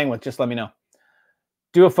somebody to hang with, just let me know.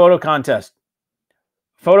 Do a photo contest.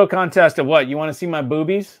 Photo contest of what? You want to see my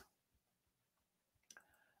boobies?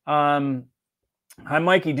 Hi,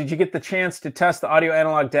 Mikey. Did you get the chance to test the audio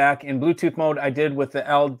analog DAC in Bluetooth mode? I did with the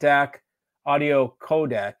LDAC audio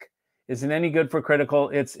codec. Is it any good for critical?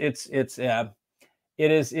 It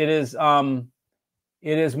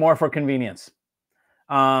is more for convenience.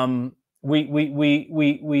 We played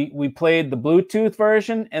the Bluetooth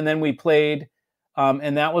version, and then we played,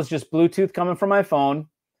 and that was just Bluetooth coming from my phone,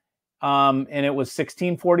 and it was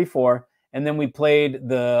 1644. And then we played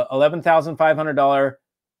the $11,500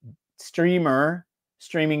 streamer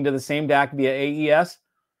streaming to the same DAC via AES.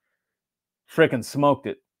 Frickin' smoked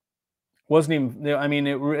it. Wasn't even, I mean,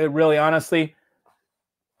 it really, honestly,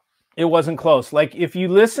 it wasn't close. Like, if you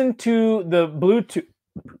listen to the Bluetooth,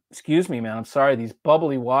 excuse me, man, I'm sorry, these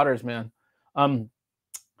bubbly waters, man.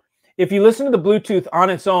 If you listen to the Bluetooth on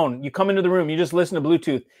its own, you come into the room, you just listen to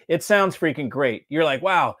Bluetooth, it sounds freaking great. You're like,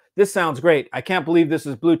 wow, this sounds great. I can't believe this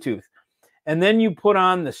is Bluetooth. And then you put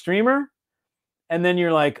on the streamer, and then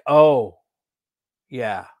you're like, oh,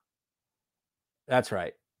 yeah, that's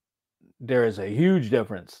right. There is a huge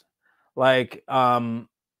difference. Like,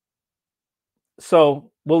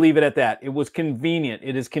 so we'll leave it at that. It was convenient.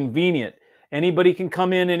 It is convenient. Anybody can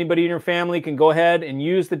come in, anybody in your family can go ahead and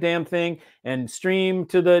use the damn thing and stream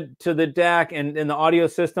to the DAC and the audio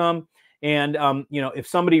system. And, you know, if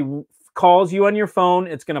somebody calls you on your phone,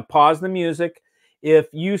 it's going to pause the music. If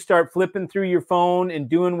you start flipping through your phone and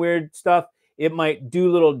doing weird stuff, it might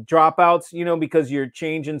do little dropouts, you know, because you're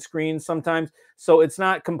changing screens sometimes. So it's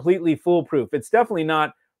not completely foolproof. It's definitely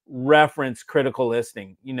not reference critical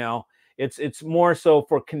listening, you know. It's more so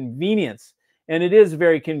for convenience. And it is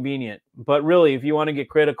very convenient. But really, if you want to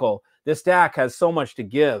get critical, this DAC has so much to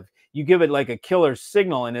give. You give it like a killer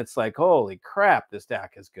signal, and it's like, holy crap, this DAC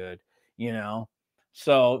is good, you know.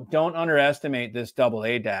 So don't underestimate this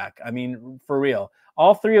AA DAC. I mean, for real.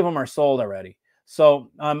 All three of them are sold already.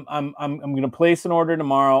 So I'm going to place an order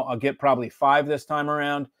tomorrow. I'll get probably 5 this time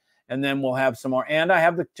around, and then we'll have some more. And I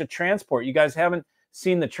have the transport. You guys haven't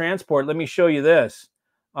seen the transport. Let me show you this.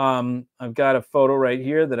 I've got a photo right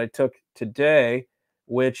here that I took today,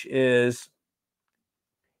 which is,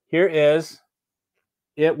 here is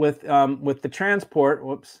it with the transport.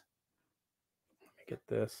 Whoops. Let me get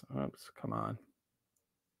this. Oops, come on.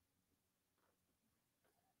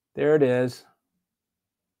 There it is.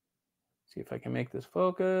 See if I can make this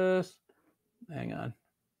focus. Hang on.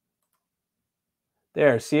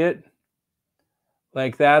 There, see it?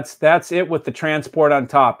 Like that's it with the transport on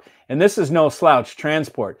top. And this is no slouch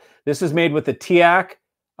transport. This is made with the TIAC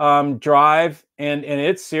drive, and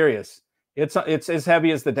it's serious. It's as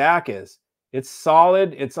heavy as the DAC is. It's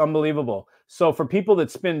solid. It's unbelievable. So for people that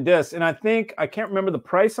spin discs, and I can't remember the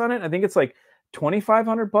price on it. I think it's like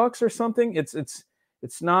 $2,500 or something. It's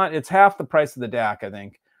half the price of the DAC, I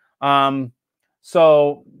think.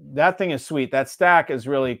 So that thing is sweet. That stack is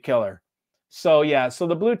really killer. So yeah, so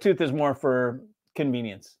the Bluetooth is more for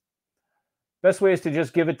convenience. Best way is to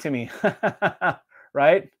just give it to me,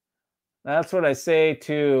 right? That's what I say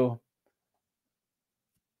to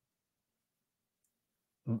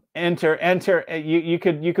enter. You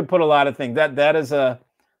could put a lot of things. That is a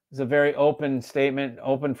very open statement,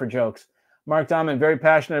 open for jokes. Mark Diamond, very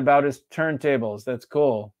passionate about his turntables. That's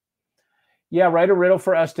cool. Yeah, write a riddle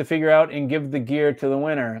for us to figure out and give the gear to the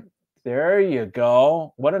winner. There you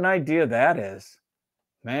go. What an idea that is.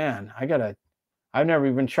 Man, I've never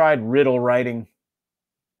even tried riddle writing.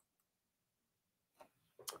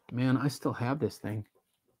 Man, I still have this thing.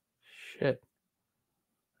 Shit.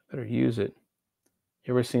 I better use it.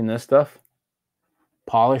 You ever seen this stuff?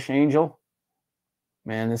 Polish Angel?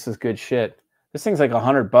 Man, this is good shit. This thing's like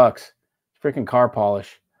 $100. It's freaking car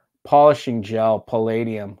polish. Polishing gel,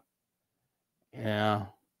 palladium. Yeah.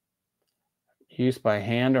 Used by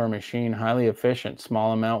hand or machine, highly efficient.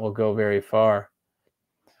 Small amount will go very far.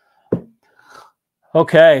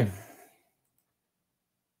 Okay.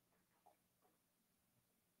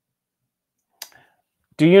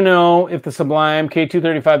 Do you know if the Sublime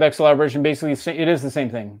K235 XLR version basically, it is the same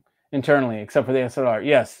thing internally, except for the XLR?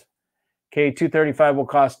 Yes. K235 will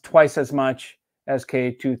cost twice as much as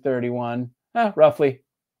K231, roughly.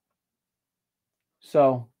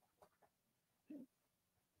 So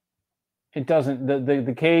it doesn't, the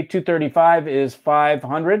K235 is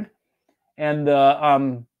 500, and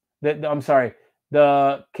the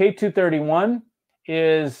K231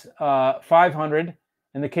 is 500,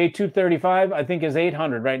 and the K235 I think is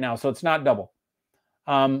 800 right now, so it's not double.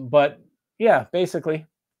 But yeah, basically.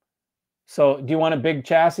 So do you want a big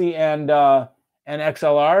chassis and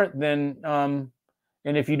XLR? Then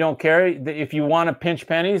and if you don't carry, if you want to pinch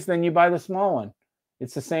pennies, then you buy the small one.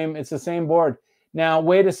 It's the same. It's the same board. Now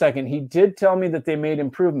wait a second. He did tell me that they made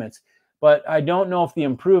improvements, but I don't know if the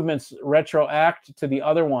improvements retroact to the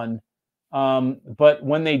other one. But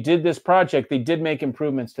when they did this project, they did make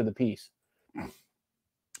improvements to the piece.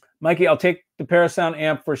 Mikey, I'll take the Parasound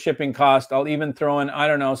amp for shipping cost. I'll even throw in, I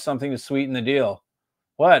don't know, something to sweeten the deal.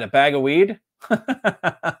 What, a bag of weed?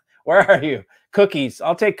 Where are you? Cookies.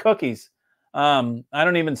 I'll take cookies. I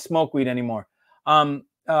don't even smoke weed anymore.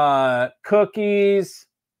 Cookies.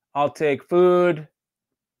 I'll take food.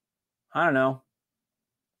 I don't know.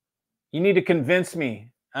 You need to convince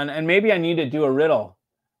me. And maybe I need to do a riddle.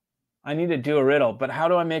 I need to do a riddle. But how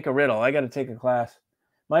do I make a riddle? I got to take a class.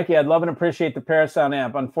 Mikey, I'd love and appreciate the Parasound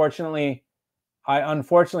amp. Unfortunately, I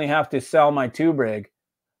have to sell my tube rig.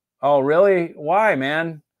 Oh, really? Why,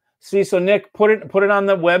 man? See, so Nick, put it on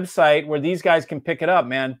the website where these guys can pick it up,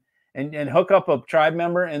 man, and hook up a tribe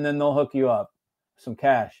member, and then they'll hook you up some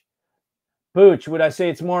cash. Booch, would I say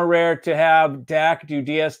it's more rare to have DAC do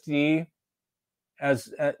DSD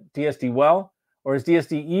as DSD well, or is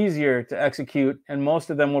DSD easier to execute, and most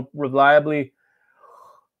of them will reliably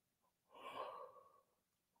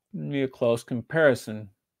be a close comparison?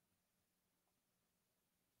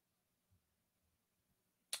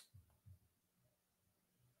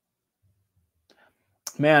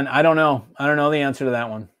 Man, I don't know. I don't know the answer to that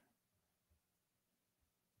one.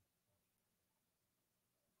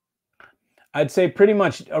 I'd say pretty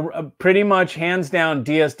much hands down,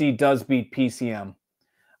 DSD does beat PCM.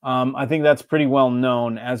 I think that's pretty well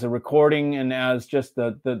known as a recording and as just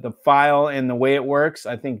the file and the way it works.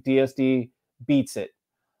 I think DSD beats it.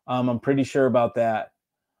 I'm pretty sure about that.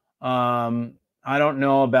 I don't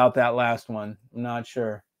know about that last one. I'm not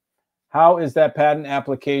sure. How is that patent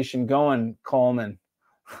application going, Coleman?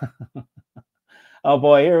 Oh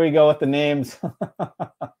boy, here we go with the names.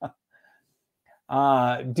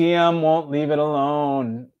 DM won't leave it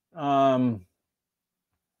alone.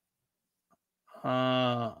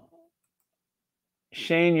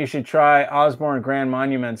 Shane, you should try Osborne Grand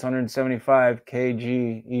Monuments, 175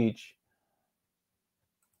 kg each.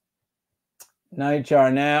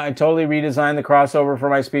 Nightjar. Now, I totally redesigned the crossover for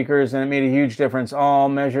my speakers, and it made a huge difference. All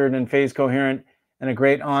measured and phase coherent, and a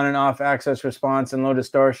great on and off access response and low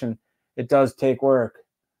distortion. It does take work.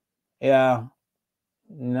 Yeah.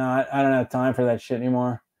 I don't have time for that shit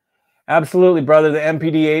anymore. Absolutely, brother. The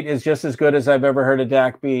MPD-8 is just as good as I've ever heard a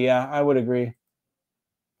DAC be. Yeah, I would agree.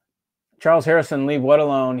 Charles Harrison, leave what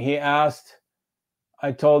alone? He asked.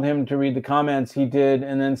 I told him to read the comments. He did,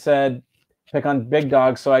 and then said, pick on big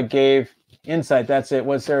dogs. So I gave insight. That's it.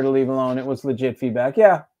 What's there to leave alone? It was legit feedback.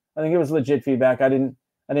 Yeah, I think it was legit feedback. I didn't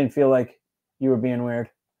feel like you were being weird.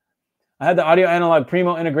 I had the audio analog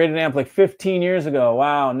Primo integrated amp like 15 years ago.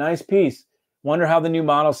 Wow, nice piece. Wonder how the new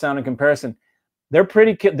models sound in comparison. They're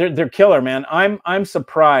pretty. They're killer, man. I'm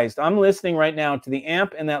surprised. I'm listening right now to the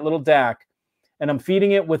amp and that little DAC, and I'm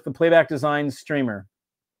feeding it with the Playback Design streamer,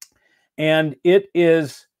 and it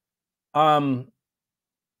is. I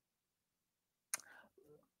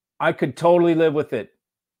could totally live with it.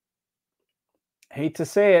 Hate to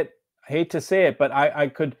say it, but I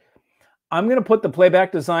could. I'm going to put the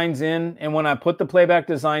Playback Designs in, and when I put the Playback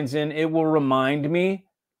Designs in, it will remind me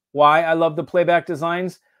why I love the Playback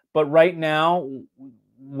Designs. But right now,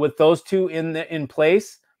 with those two in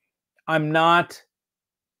place, I'm not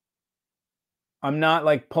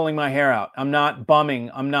like pulling my hair out. I'm not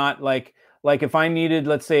bumming. I'm not like if I needed,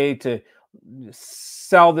 let's say, to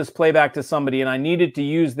sell this playback to somebody and I needed to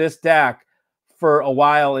use this DAC for a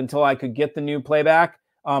while until I could get the new playback,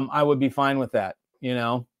 I would be fine with that. You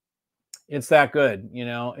know, it's that good. You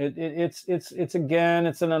know, it's again,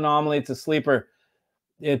 it's an anomaly. It's a sleeper.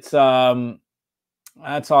 It's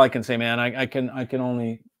that's all I can say, man. I can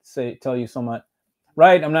only tell you so much.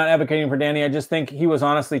 Right. I'm not advocating for Danny. I just think he was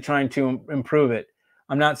honestly trying to improve it.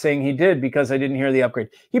 I'm not saying he did because I didn't hear the upgrade.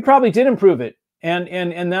 He probably did improve it.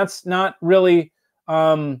 And that's not really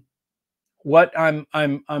what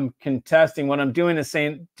I'm contesting. What I'm doing is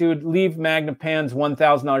saying, dude, leave Magnapan's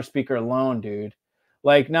 $1,000 speaker alone, dude.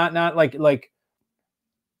 Like not like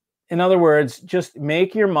in other words, just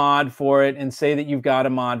make your mod for it and say that you've got a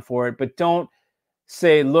mod for it, but don't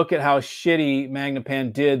say, look at how shitty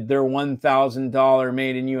Magnapan did their $1,000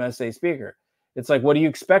 made in USA speaker. It's like, what do you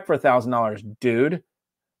expect for $1,000, dude?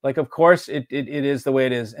 Like, of course it is the way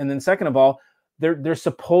it is. And then second of all, they're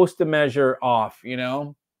supposed to measure off, you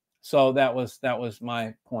know? So that was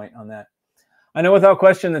my point on that. I know without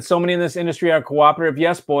question that so many in this industry are cooperative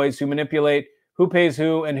yes boys who manipulate who pays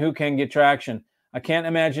who and who can get traction. I can't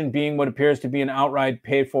imagine being what appears to be an outright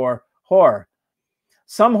paid-for whore.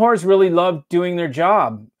 Some whores really love doing their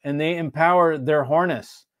job and they empower their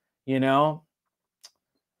whoreness, you know.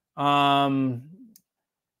 Whores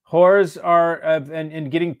are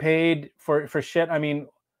and getting paid for shit. I mean,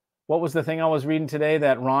 what was the thing I was reading today?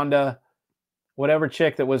 That Rhonda, whatever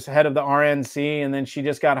chick that was head of the RNC, and then she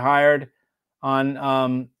just got hired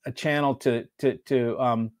on a channel to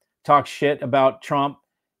talk shit about Trump,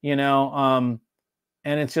 you know.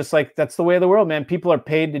 And it's just like, that's the way of the world, man. People are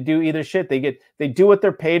paid to do either shit. They do what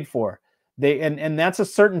they're paid for. And that's a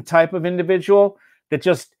certain type of individual that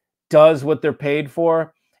just does what they're paid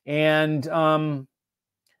for. And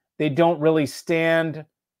they don't really stand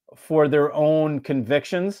for their own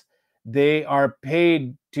convictions. They are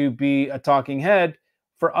paid to be a talking head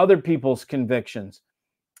for other people's convictions.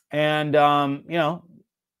 And, you know,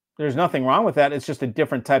 there's nothing wrong with that. It's just a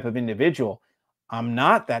different type of individual. I'm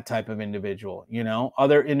not that type of individual, you know.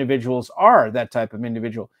 Other individuals are that type of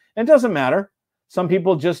individual. And it doesn't matter. Some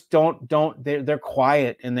people just they're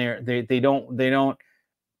quiet and they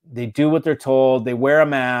do what they're told. They wear a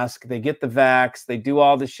mask, they get the vax, they do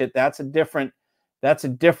all this shit. That's a different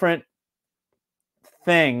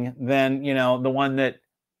thing than, you know, the one that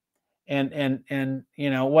and you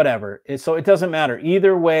know, whatever. So it doesn't matter.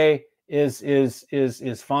 Either way is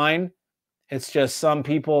fine. It's just some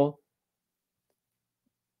people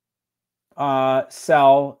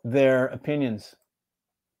sell their opinions.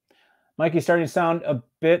 Mikey starting to sound a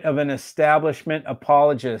bit of an establishment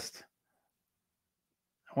apologist.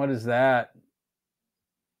 What is that?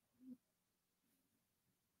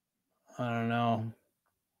 I don't know.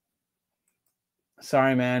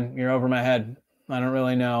 Sorry, man. You're over my head. I don't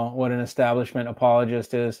really know what an establishment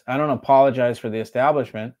apologist is. I don't apologize for the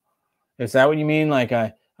establishment. Is that what you mean? Like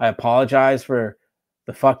I apologize for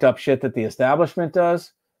the fucked up shit that the establishment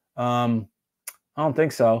does? I don't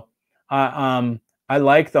think so. I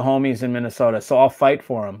like the homies in Minnesota, so I'll fight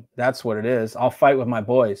for them. That's what it is. I'll fight with my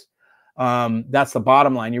boys. That's the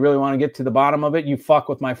bottom line. You really want to get to the bottom of it? You fuck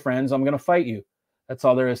with my friends, I'm going to fight you. That's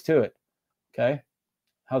all there is to it. Okay?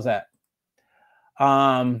 How's that?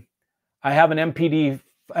 I have an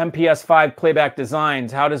MPS5 playback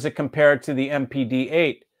designs. How does it compare to the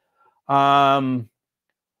MPD8? The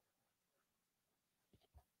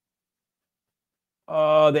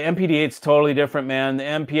MPD8 is totally different, man. The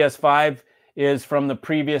MPS5 is from the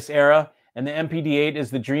previous era, and the MPD8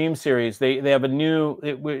 is the Dream series. They have a new.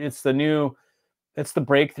 It's the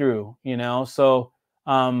breakthrough, you know. So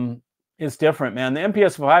it's different, man. The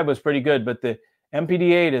MPS5 was pretty good, but the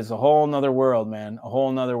MPD8 is a whole nother world, man. A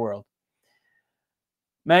whole nother world.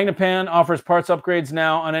 Magnapan offers parts upgrades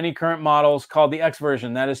now on any current models called the X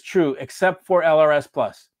version. That is true, except for LRS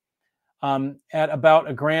Plus, at about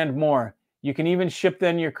 $1,000 more. You can even ship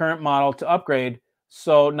then your current model to upgrade,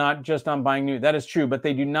 so not just on buying new. That is true, but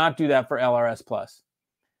they do not do that for LRS Plus.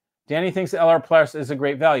 Danny thinks the LR Plus is a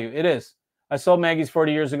great value. It is. I sold Maggie's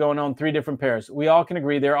 40 years ago and owned 3 different pairs. We all can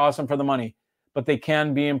agree they're awesome for the money, but they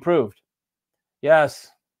can be improved.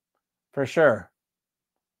 Yes, for sure.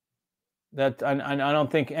 That I don't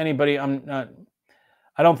think anybody. I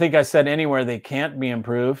don't think I said anywhere they can't be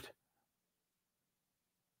improved.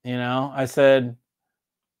 You know, I said,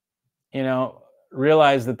 you know,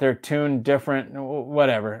 realize that they're tuned different.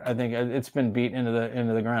 Whatever. I think it's been beat into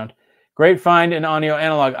the ground. Great find in audio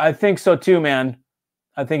analog. I think so too, man.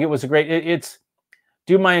 I think it was a great.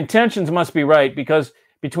 Dude, my intentions must be right, because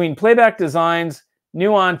between playback designs,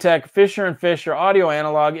 New On Tech, Fisher & Fisher, audio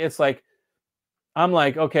analog, it's like, I'm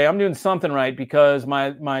like, okay, I'm doing something right, because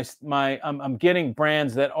I'm getting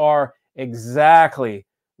brands that are exactly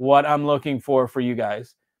what I'm looking for you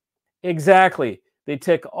guys. Exactly. They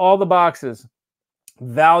tick all the boxes: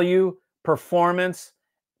 value, performance,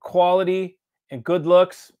 quality, and good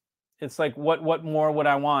looks. It's like, what more would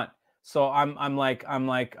I want? So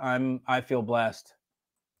I feel blessed. I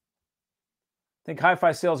think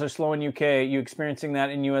hi-fi sales are slow in UK. You experiencing that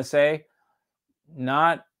in USA?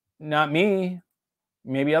 Not me.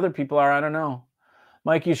 Maybe other people are. I don't know.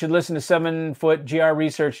 Mike, you should listen to 7-foot GR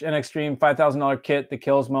Research NX Stream $5,000 kit that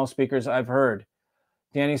kills most speakers I've heard.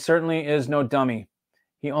 Danny certainly is no dummy.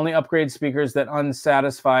 He only upgrades speakers that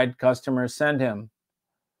unsatisfied customers send him.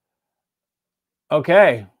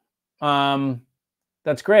 Okay,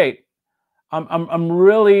 that's great. I'm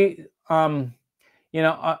really you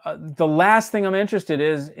know, the last thing I'm interested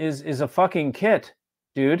is a fucking kit,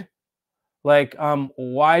 dude. Like,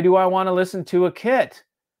 why do I want to listen to a kit?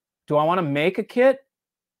 Do I want to make a kit?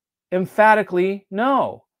 Emphatically,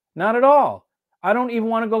 no. Not at all. I don't even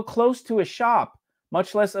want to go close to a shop,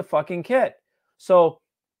 much less a fucking kit. So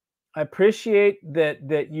I appreciate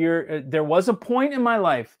that you're there was a point in my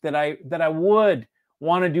life that I would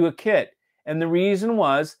want to do a kit. And the reason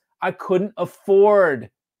was I couldn't afford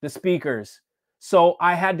the speakers. So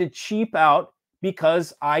I had to cheap out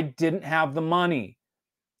because I didn't have the money.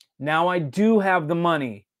 Now I do have the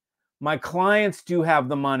money. My clients do have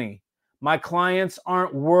the money. My clients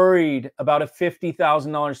aren't worried about a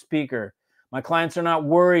 $50,000 speaker. My clients are not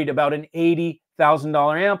worried about an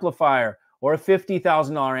 $80,000 amplifier or a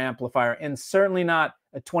 $50,000 amplifier, and certainly not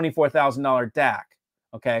a $24,000 DAC,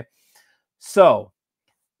 okay? So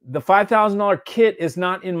the $5,000 kit is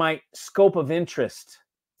not in my scope of interest.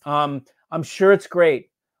 I'm sure it's great.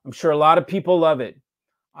 I'm sure a lot of people love it.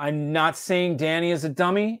 I'm not saying Danny is a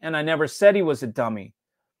dummy, and I never said he was a dummy.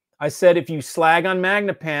 I said if you slag on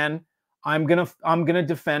Magnepan, I'm gonna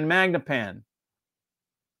defend Magnepan.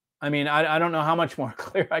 I mean, I don't know how much more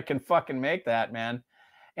clear I can fucking make that, man.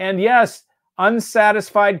 And yes,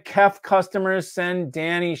 unsatisfied KEF customers send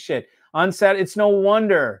Danny shit. It's no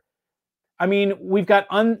wonder. I mean, we've got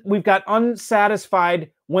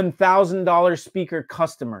unsatisfied $1,000 speaker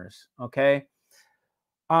customers. Okay.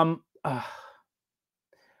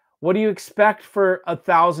 What do you expect for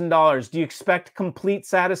 $1,000? Do you expect complete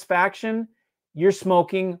satisfaction? You're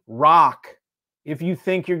smoking rock if you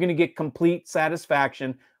think you're going to get complete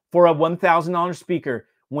satisfaction for a $1,000 speaker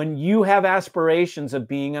when you have aspirations of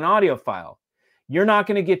being an audiophile. You're not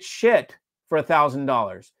going to get shit for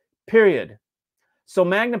 $1,000, period. So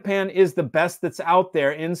Magnepan is the best that's out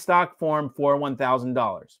there in stock form for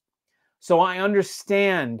 $1,000. So I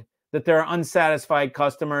understand that there are unsatisfied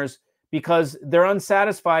customers because they're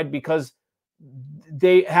unsatisfied because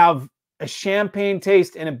they have a champagne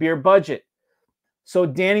taste and a beer budget. So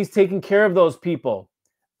Danny's taking care of those people.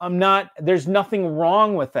 There's nothing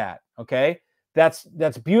wrong with that, okay? That's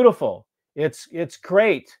beautiful. It's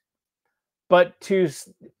great. But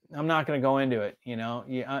I'm not going to go into it, you know?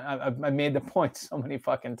 I've made the point so many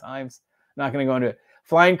fucking times. I'm not going to go into it.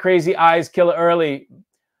 Flying Crazy Eyes, kill it early.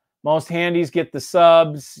 Most handies get the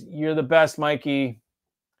subs. You're the best, Mikey.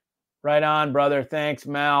 Right on, brother. Thanks,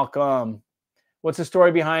 Malcolm. What's the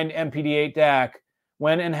story behind MPD8 DAC?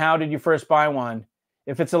 When and how did you first buy one?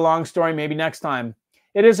 If it's a long story, maybe next time.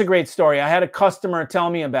 It is a great story. I had a customer tell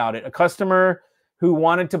me about it. A customer who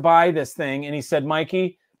wanted to buy this thing, and he said,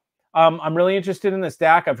 Mikey, I'm really interested in this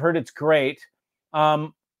DAC. I've heard it's great.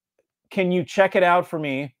 Can you check it out for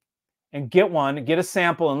me and get one, get a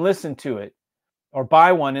sample and listen to it, or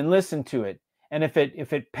buy one and listen to it? And if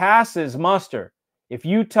it passes muster, if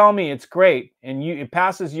you tell me it's great and it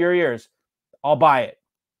passes your ears, I'll buy it.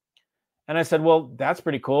 And I said, well, that's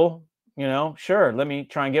pretty cool. You know, sure, let me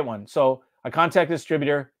try and get one. So I contacted the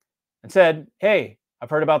distributor and said, hey, I've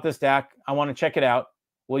heard about this DAC. I want to check it out.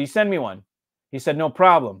 Will you send me one? He said, no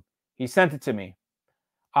problem. He sent it to me.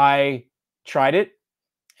 I tried it,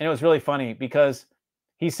 and it was really funny because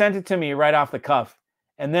he sent it to me right off the cuff.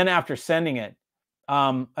 And then after sending it,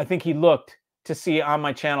 I think he looked to see on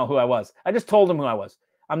my channel who I was. I just told him who I was.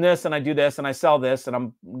 I'm this, and I do this, and I sell this, and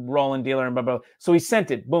I'm rolling dealer, and blah, blah. So he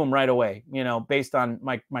sent it, boom, right away, you know, based on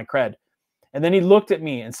my cred. And then he looked at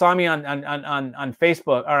me and saw me on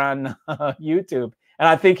Facebook or on YouTube, and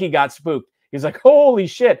I think he got spooked. He's like, holy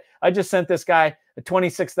shit, I just sent this guy a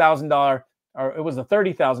 $26,000, or it was a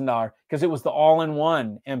 $30,000, because it was the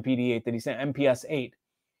all-in-one MPD8 that he sent, MPS8,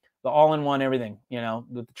 the all-in-one everything, you know,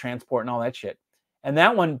 with the transport and all that shit. And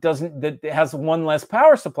that one it has one less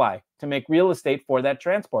power supply to make real estate for that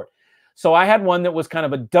transport. So I had one that was kind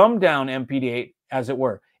of a dumbed-down MPD8, as it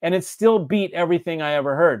were, and it still beat everything I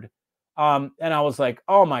ever heard. And I was like,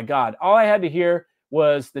 oh my God, all I had to hear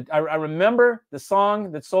was that I remember the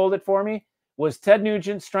song that sold it for me was Ted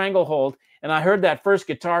Nugent's Stranglehold. And I heard that first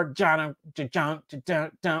guitar,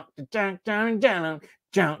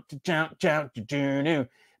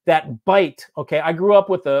 that bite. Okay, I grew up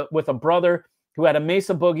with a brother who had a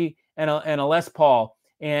Mesa Boogie and a Les Paul,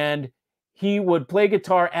 and he would play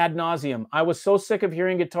guitar ad nauseum. I was so sick of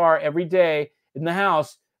hearing guitar every day in the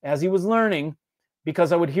house as he was learning,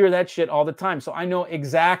 because I would hear that shit all the time. So I know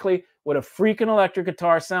exactly what a freaking electric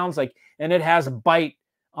guitar sounds like, and it has bite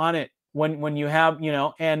on it when you have, you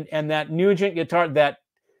know, and that Nugent guitar,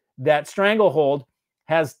 that Stranglehold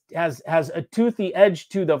has a toothy edge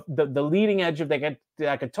to the leading edge of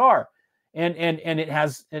that guitar, and it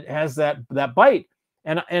has that bite,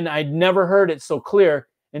 and I'd never heard it so clear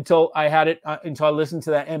until I had it until I listened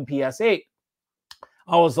to that MPS8.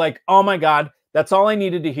 I was like, oh my God, that's all I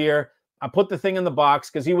needed to hear. I put the thing in the box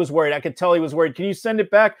because he was worried. I could tell he was worried. Can you send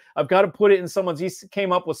it back? I've got to put it in someone's. He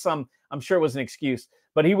came up with some, I'm sure it was an excuse,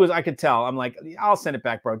 but I could tell. I'm like, I'll send it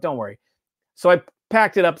back, bro. Don't worry. So I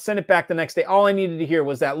packed it up, sent it back the next day. All I needed to hear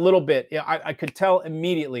was that little bit. I could tell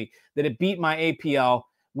immediately that it beat my APL,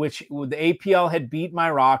 which the APL had beat my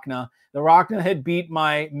Rockna. The Rockna had beat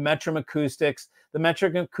my Metrum Acoustics. The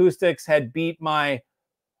Metrum Acoustics had beat my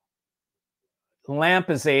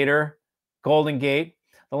Lampizator Golden Gate.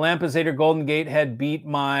 The Lampizator Golden Gate had beat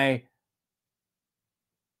my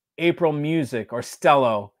April Music or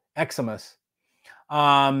Stello Eximus.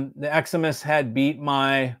 The Eximus had beat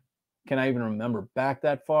my, can I even remember back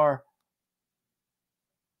that far?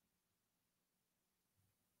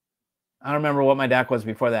 I don't remember what my DAC was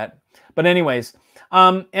before that. But anyways,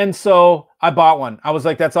 and so I bought one. I was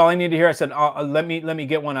like, that's all I need to hear. I said, let me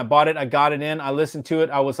get one. I bought it. I got it in. I listened to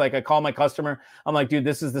it. I was like, I called my customer. I'm like, dude,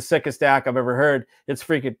 this is the sickest DAC I've ever heard. It's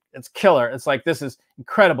freaking, it's killer. It's like, this is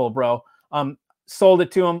incredible, bro. Sold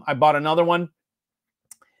it to him. I bought another one.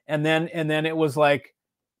 And then it was like,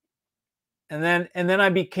 and then I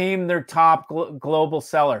became their top global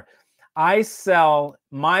seller. I sell,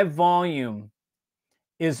 my volume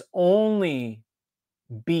is only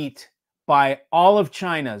beat by all of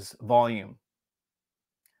China's volume.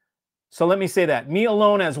 So let me say that. Me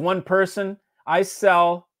alone as one person, I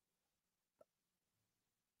sell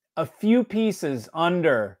a few pieces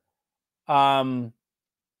under China.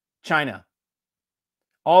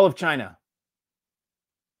 All of China.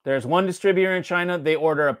 There's one distributor in China. They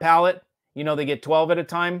order a pallet. You know, they get 12 at a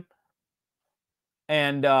time.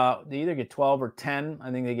 And they either get 12 or 10.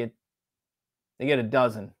 I think they get a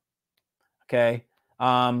dozen. Okay.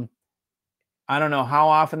 I don't know how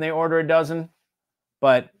often they order a dozen,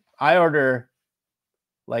 but I order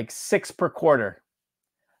like 6 per quarter.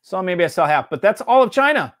 So maybe I sell half, but that's all of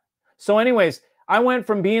China. So anyways, I went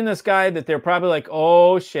from being this guy that they're probably like,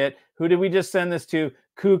 oh shit, who did we just send this to?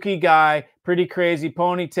 Kooky guy, pretty crazy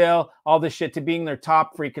ponytail, all this shit, to being their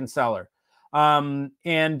top freaking seller. And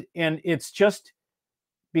it's just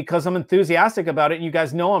because I'm enthusiastic about it. And you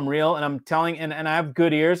guys know I'm real, and I'm telling, and I have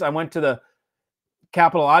good ears. I went to the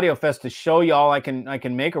Capital Audio Fest to show y'all I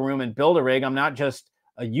can make a room and build a rig. I'm not just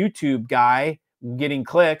a YouTube guy getting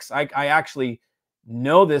clicks. I actually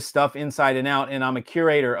know this stuff inside and out, and I'm a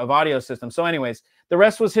curator of audio systems. So anyways, the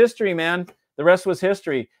rest was history, man. The rest was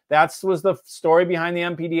history. That was the story behind the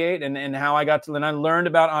MPD-8 and how I got to, and I learned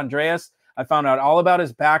about Andreas. I found out all about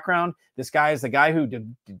his background. This guy is the guy who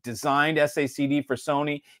designed SACD for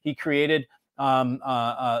Sony. He created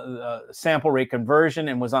sample rate conversion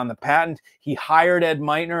and was on the patent. He hired Ed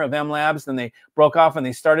Meitner of M Labs. Then they broke off and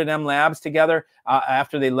they started M Labs together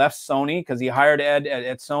after they left Sony, because he hired Ed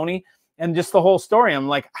at Sony. And just the whole story. I'm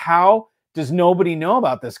like, how does nobody know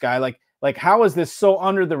about this guy? Like, how is this so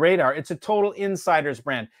under the radar? It's a total insider's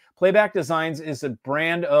brand. Playback Designs is a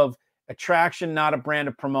brand of attraction, not a brand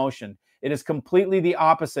of promotion. It is completely the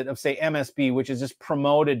opposite of, say, MSB, which is just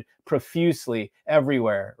promoted profusely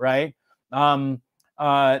everywhere, right?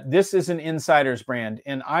 This is an insider's brand,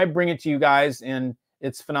 and I bring it to you guys, and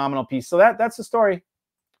it's a phenomenal piece. So that's the story.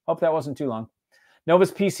 Hope that wasn't too long.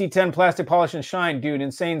 Novus PC10 plastic polish and shine, dude,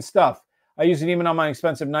 insane stuff. I use it even on my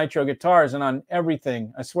expensive nitro guitars and on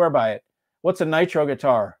everything. I swear by it. What's a nitro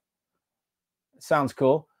guitar? Sounds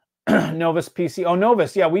cool. Novus PC. Oh,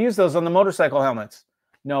 Novus. Yeah, we use those on the motorcycle helmets.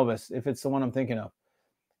 Novus, if it's the one I'm thinking of.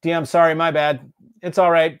 DM, sorry, my bad. It's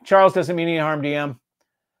all right. Charles doesn't mean any harm, DM.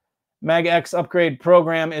 Mag X upgrade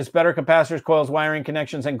program is better capacitors, coils, wiring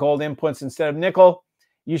connections, and gold inputs instead of nickel.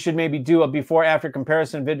 You should maybe do a before-after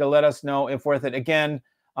comparison vid to let us know if worth it. Again,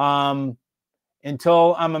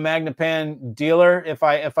 until I'm a Magnapan dealer, if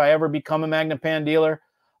I ever become a Magnapan dealer,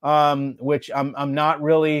 which I'm not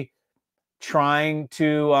really trying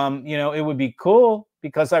to, you know, it would be cool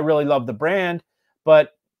because I really love the brand,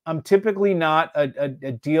 but I'm typically not a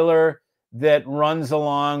dealer that runs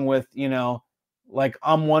along with, you know, like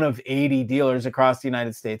I'm one of 80 dealers across the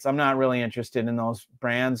United States. I'm not really interested in those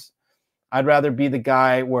brands. I'd rather be the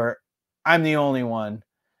guy where I'm the only one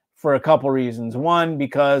for a couple reasons. One,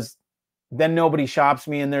 because then nobody shops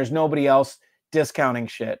me and there's nobody else discounting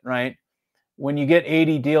shit, right? When you get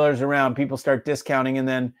 80 dealers around, people start discounting, and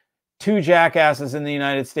then 2 jackasses in the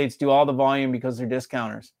United States do all the volume because they're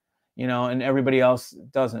discounters, you know, and everybody else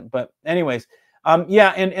doesn't. But anyways, yeah,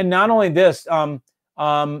 and not only this,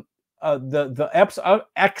 the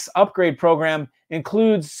X upgrade program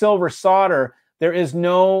includes silver solder. There is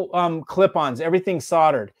no clip-ons. Everything's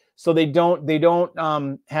soldered, so they don't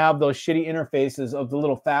have those shitty interfaces of the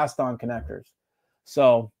little fast-on connectors.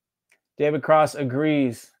 So David Cross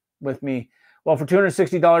agrees with me. Well, for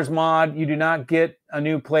 $260 mod, you do not get a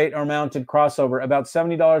new plate or mounted crossover. About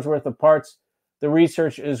 $70 worth of parts. The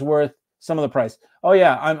research is worth some of the price. Oh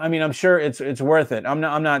yeah, I mean, I'm sure it's worth it. I'm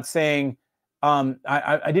not saying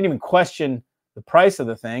I didn't even question the price of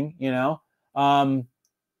the thing, you know. And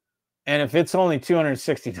if it's only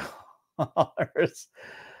 $260,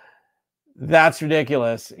 that's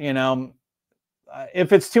ridiculous, you know.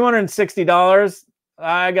 If it's $260,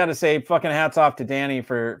 I gotta say, fucking hats off to Danny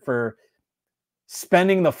for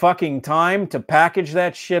spending the fucking time to package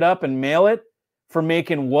that shit up and mail it for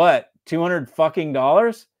making what, $200 fucking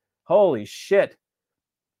dollars? Holy shit.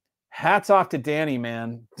 Hats off to Danny,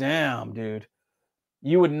 man. Damn, dude.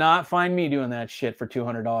 You would not find me doing that shit for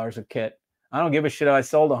 $200 a kit. I don't give a shit if I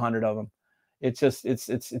sold 100 of them. It's just,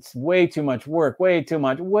 it's way too much work, way too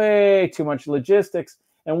much logistics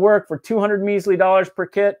and work for 200 measly dollars per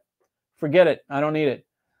kit. Forget it. I don't need it.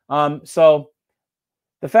 So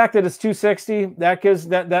the fact that it's 260, that gives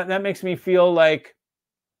that makes me feel like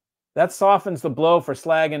that softens the blow for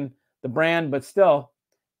slagging the brand, but still.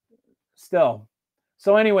 So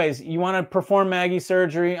anyways, you want to perform Maggie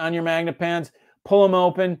surgery on your Magnapans, pull them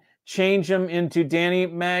open, change them into Danny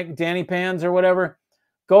pans or whatever.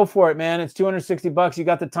 Go for it, man. It's $260. You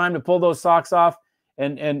got the time to pull those socks off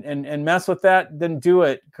and mess with that, then do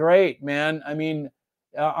it. Great, man. I mean,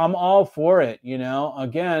 I'm all for it, you know.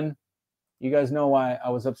 Again, you guys know why I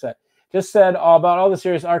was upset. Just said about all the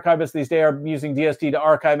serious archivists these days are using DSD to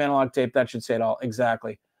archive analog tape. That should say it all.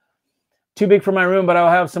 Exactly. Too big for my room, but I'll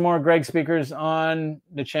have some more Greg speakers on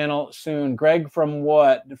the channel soon. Greg from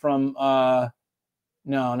what? From,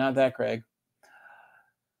 no, not that Greg.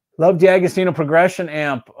 Love D'Agostino progression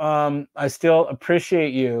amp. I still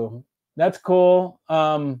appreciate you. That's cool.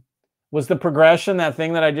 Was the progression that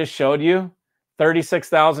thing that I just showed you?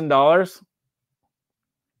 $36,000?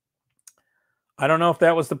 I don't know if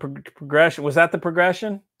that was the progression. Was that the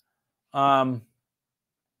progression? Yeah.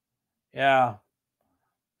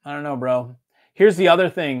 I don't know, bro. Here's the other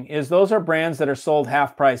thing is those are brands that are sold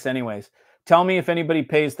half price anyways. Tell me if anybody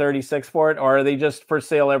pays 36 for it, or are they just for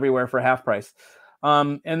sale everywhere for half price?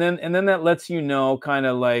 And then that lets you know, kind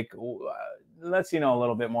of like, lets you know a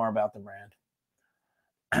little bit more about the brand.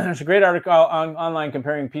 There's a great article online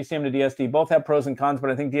comparing PCM to DSD. Both have pros and cons, but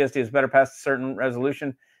I think DSD is better past a certain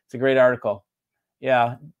resolution. It's a great article.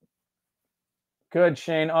 Yeah. Good,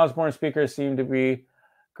 Shane. Osborne speakers seem to be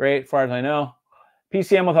great, as far as I know.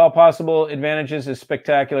 PCM with all possible advantages is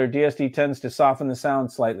spectacular. DSD tends to soften the sound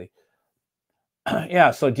slightly.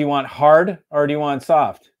 Yeah, so do you want hard or do you want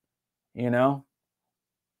soft? You know?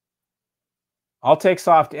 I'll take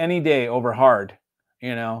soft any day over hard,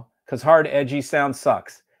 you know, because hard, edgy sound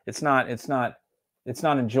sucks. It's not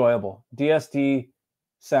enjoyable. DSD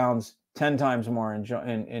sounds 10 times more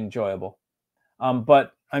enjoyable.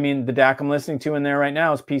 But I mean, the DAC I'm listening to in there right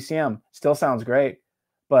now is PCM. Still sounds great.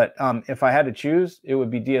 But if I had to choose, it would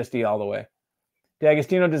be DSD all the way.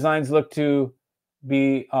 D'Agostino designs look to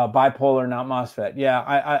be bipolar, not MOSFET. Yeah,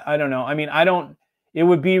 I don't know. I mean, it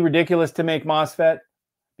would be ridiculous to make MOSFET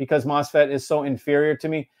because MOSFET is so inferior to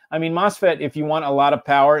me. I mean, MOSFET, if you want a lot of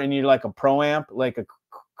power and you're like a pro amp, like a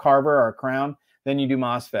Carver or a Crown, then you do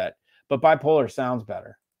MOSFET. But bipolar sounds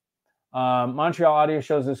better. Montreal audio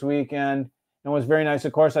shows this weekend. It was very nice.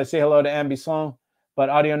 Of course, I say hello to Ambi Sloan. But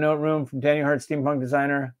Audio Note Room from Daniel Hurt, steampunk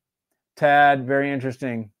designer. Tad, very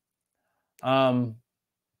interesting.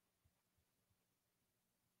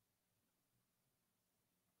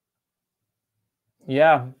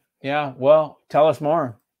 Yeah. Well, tell us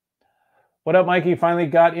more. What up, Mikey? Finally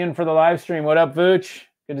got in for the live stream. What up, Vooch?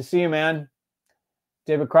 Good to see you, man.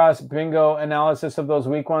 David Cross, bingo analysis of those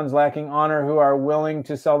weak ones lacking honor who are willing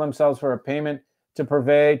to sell themselves for a payment to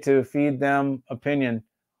purvey to feed them opinion.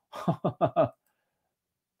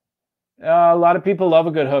 A lot of people love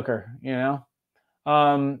a good hooker, you know.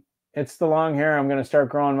 It's the long hair. I'm going to start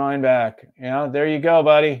growing mine back. Yeah, there you go,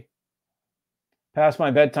 buddy. Past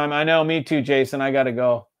my bedtime. I know, me too, Jason. I got to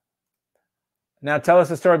go. Now tell us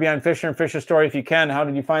the story behind Fisher and Fisher's story if you can. How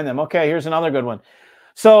did you find them? Okay, here's another good one.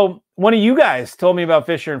 So one of you guys told me about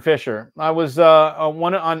Fisher and Fisher. I was on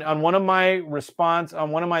one of my response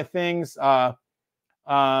on one of my things.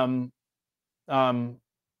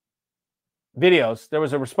 Videos, there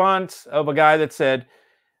was a response of a guy that said,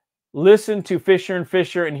 listen to Fisher and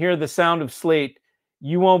Fisher and hear the sound of slate.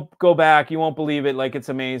 You won't go back. You won't believe it. Like, it's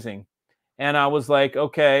amazing. And I was like,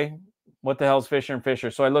 okay, what the hell's Fisher and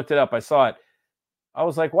Fisher? So I looked it up. I saw it. I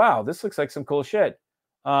was like, wow, this looks like some cool shit.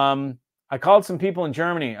 I called some people in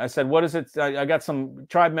Germany. I said, what is it? I got some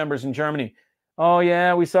tribe members in Germany. Oh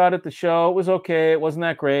yeah, we saw it at the show. It was okay. It wasn't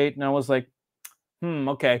that great. And I was like,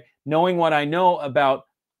 okay. Knowing what I know about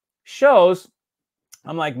shows,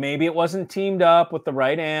 I'm like, maybe it wasn't teamed up with the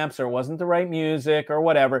right amps or it wasn't the right music or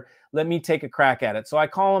whatever. Let me take a crack at it. So I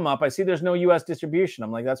call them up. I see there's no US distribution.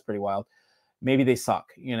 I'm like, that's pretty wild. Maybe they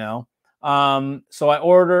suck, you know? So I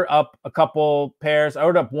order up a couple pairs. I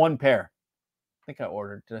ordered up one pair. I think I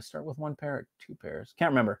ordered. Did I start with one pair or two pairs?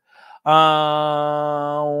 Can't remember.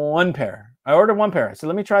 One pair. I ordered one pair. So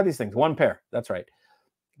let me try these things. One pair. That's right.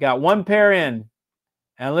 Got one pair in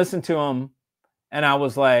and listened to them. And I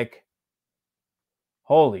was like,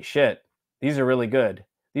 holy shit. These are really good.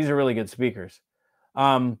 These are really good speakers.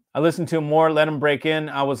 I listened to them more, let them break in.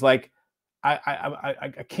 I was like,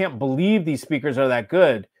 I can't believe these speakers are that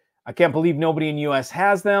good. I can't believe nobody in the US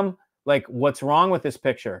has them. Like, what's wrong with this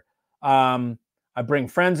picture? I bring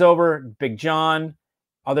friends over, Big John,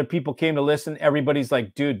 other people came to listen. Everybody's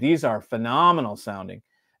like, dude, these are phenomenal sounding.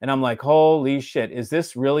 And I'm like, holy shit, is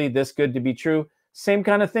this really this good to be true? Same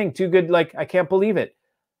kind of thing, too good. Like, I can't believe it.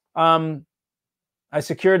 I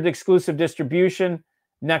secured the exclusive distribution.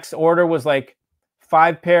 Next order was like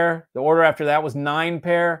 5 pair. The order after that was 9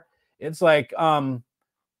 pair. It's like,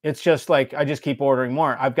 it's just like, I just keep ordering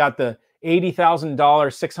more. I've got the $80,000,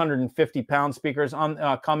 650-pound speakers on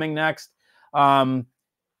coming next.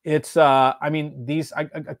 It's I mean, these I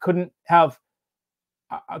couldn't have.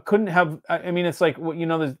 I mean, it's like, you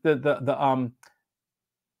know, the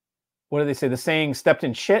what do they say? The saying, stepped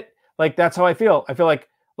in shit. Like, that's how I feel. I feel like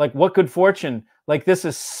what good fortune. Like, this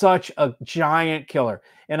is such a giant killer,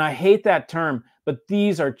 and I hate that term, but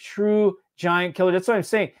these are true giant killers. That's what I'm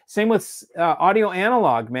saying. Same with audio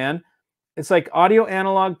analog, man. It's like audio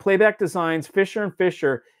analog, Playback Designs, Fisher and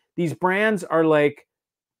Fisher. These brands are like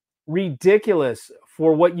ridiculous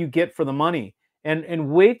for what you get for the money. And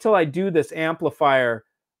wait till I do this amplifier.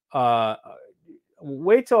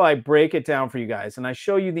 Wait till I break it down for you guys, and I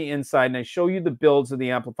show you the inside, and I show you the builds of the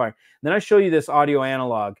amplifier. And then I show you this audio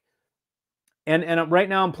analog. And right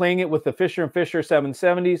now I'm playing it with the Fisher and Fisher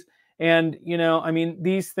 770s. And, you know, I mean,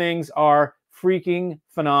 these things are freaking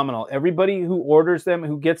phenomenal. Everybody who orders them,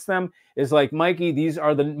 who gets them, is like, Mikey, these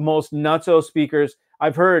are the most nutso speakers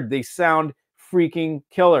I've heard. They sound freaking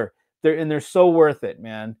killer. They're so worth it,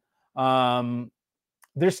 man.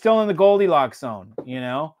 They're still in the Goldilocks zone, you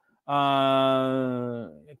know.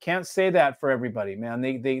 Can't say that for everybody, man.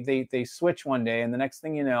 They switch one day, and the next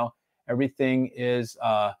thing you know, everything is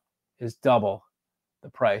double the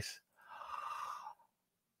price.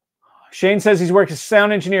 Shane says he's worked as a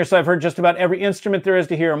sound engineer, so I've heard just about every instrument there is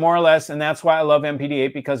to hear, more or less, and that's why I love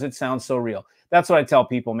MPD8, because it sounds so real. That's what I tell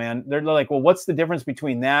people, man. They're like, well, what's the difference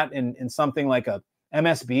between that and something like a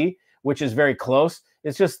MSB, which is very close?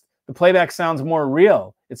 It's just the playback sounds more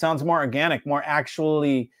real. It sounds more organic, more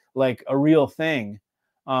actually like a real thing.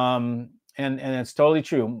 And it's totally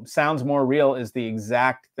true. Sounds more real is the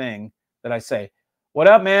exact thing that I say. What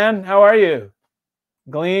up, man? How are you?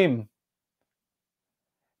 Gleam.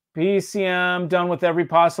 PCM done with every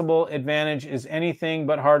possible advantage is anything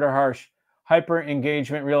but hard or harsh. Hyper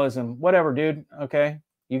engagement realism. Whatever, dude. Okay.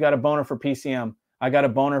 You got a boner for PCM. I got a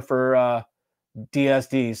boner for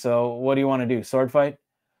DSD. So what do you want to do? Sword fight?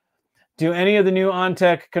 Do any of the new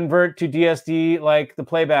OnTech convert to DSD like the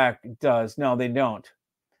playback does? No, they don't.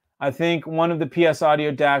 I think one of the PS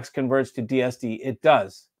Audio DACs converts to DSD. It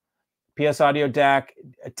does. PS Audio DAC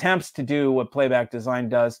attempts to do what Playback Design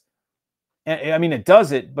does. I mean, it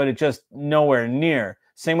does it, but it just nowhere near.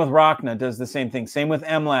 Same with Rockna, does the same thing. Same with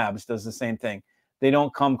M Labs, does the same thing. They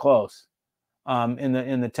don't come close in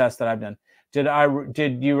the test that I've done.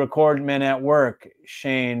 Did you record Men at Work,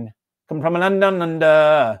 Shane? Come from London.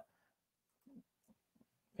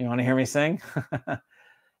 You want to hear me sing?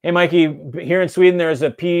 Hey, Mikey, here in Sweden, there is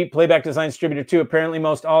a Playback Design distributor too. Apparently,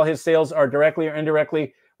 most all his sales are directly or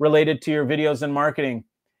indirectly related to your videos and marketing.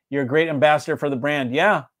 You're a great ambassador for the brand.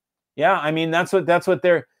 Yeah. I mean, that's what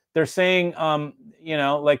they're saying. You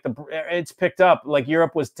know, like it's picked up. Like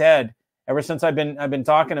Europe was dead ever since I've been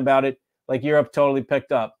talking about it. Like Europe totally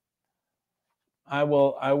picked up. I'm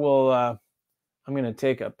going to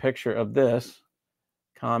take a picture of this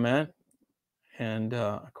comment, and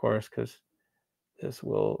of course, because this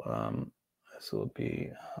will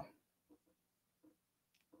be.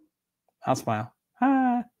 I'll smile.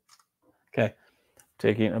 Ah. Okay,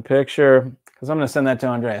 taking a picture because I'm going to send that to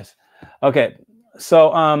Andreas. Okay,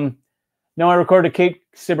 so no, I recorded Kate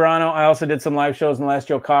Ciberano. I also did some live shows in the last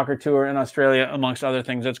Joe Cocker tour in Australia, amongst other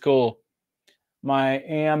things. That's cool. My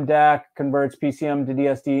AM DAC converts PCM to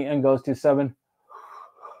DSD and goes to 7.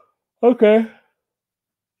 Okay.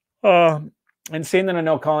 And seeing that I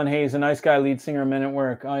know Colin Hayes, a nice guy, lead singer of Men at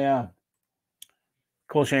Work. Oh, yeah.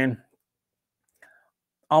 Cool, Shane.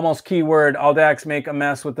 Almost keyword, all DACs make a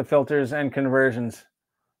mess with the filters and conversions.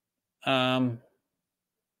 Yeah,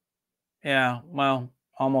 well,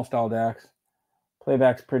 almost all DACs.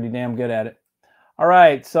 Playback's pretty damn good at it. All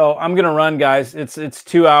right, so I'm gonna run, guys. It's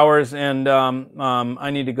 2 hours, and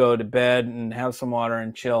I need to go to bed and have some water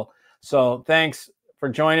and chill. So thanks for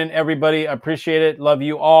joining, everybody. I appreciate it. Love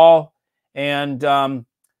you all, and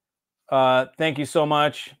thank you so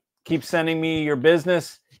much. Keep sending me your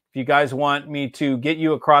business. If you guys want me to get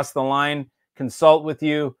you across the line, consult with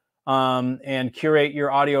you, and curate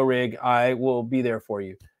your audio rig, I will be there for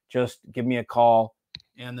you. Just give me a call,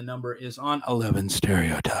 and the number is on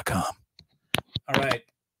 11stereo.com. All right.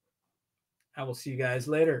 I will see you guys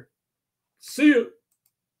later. See you.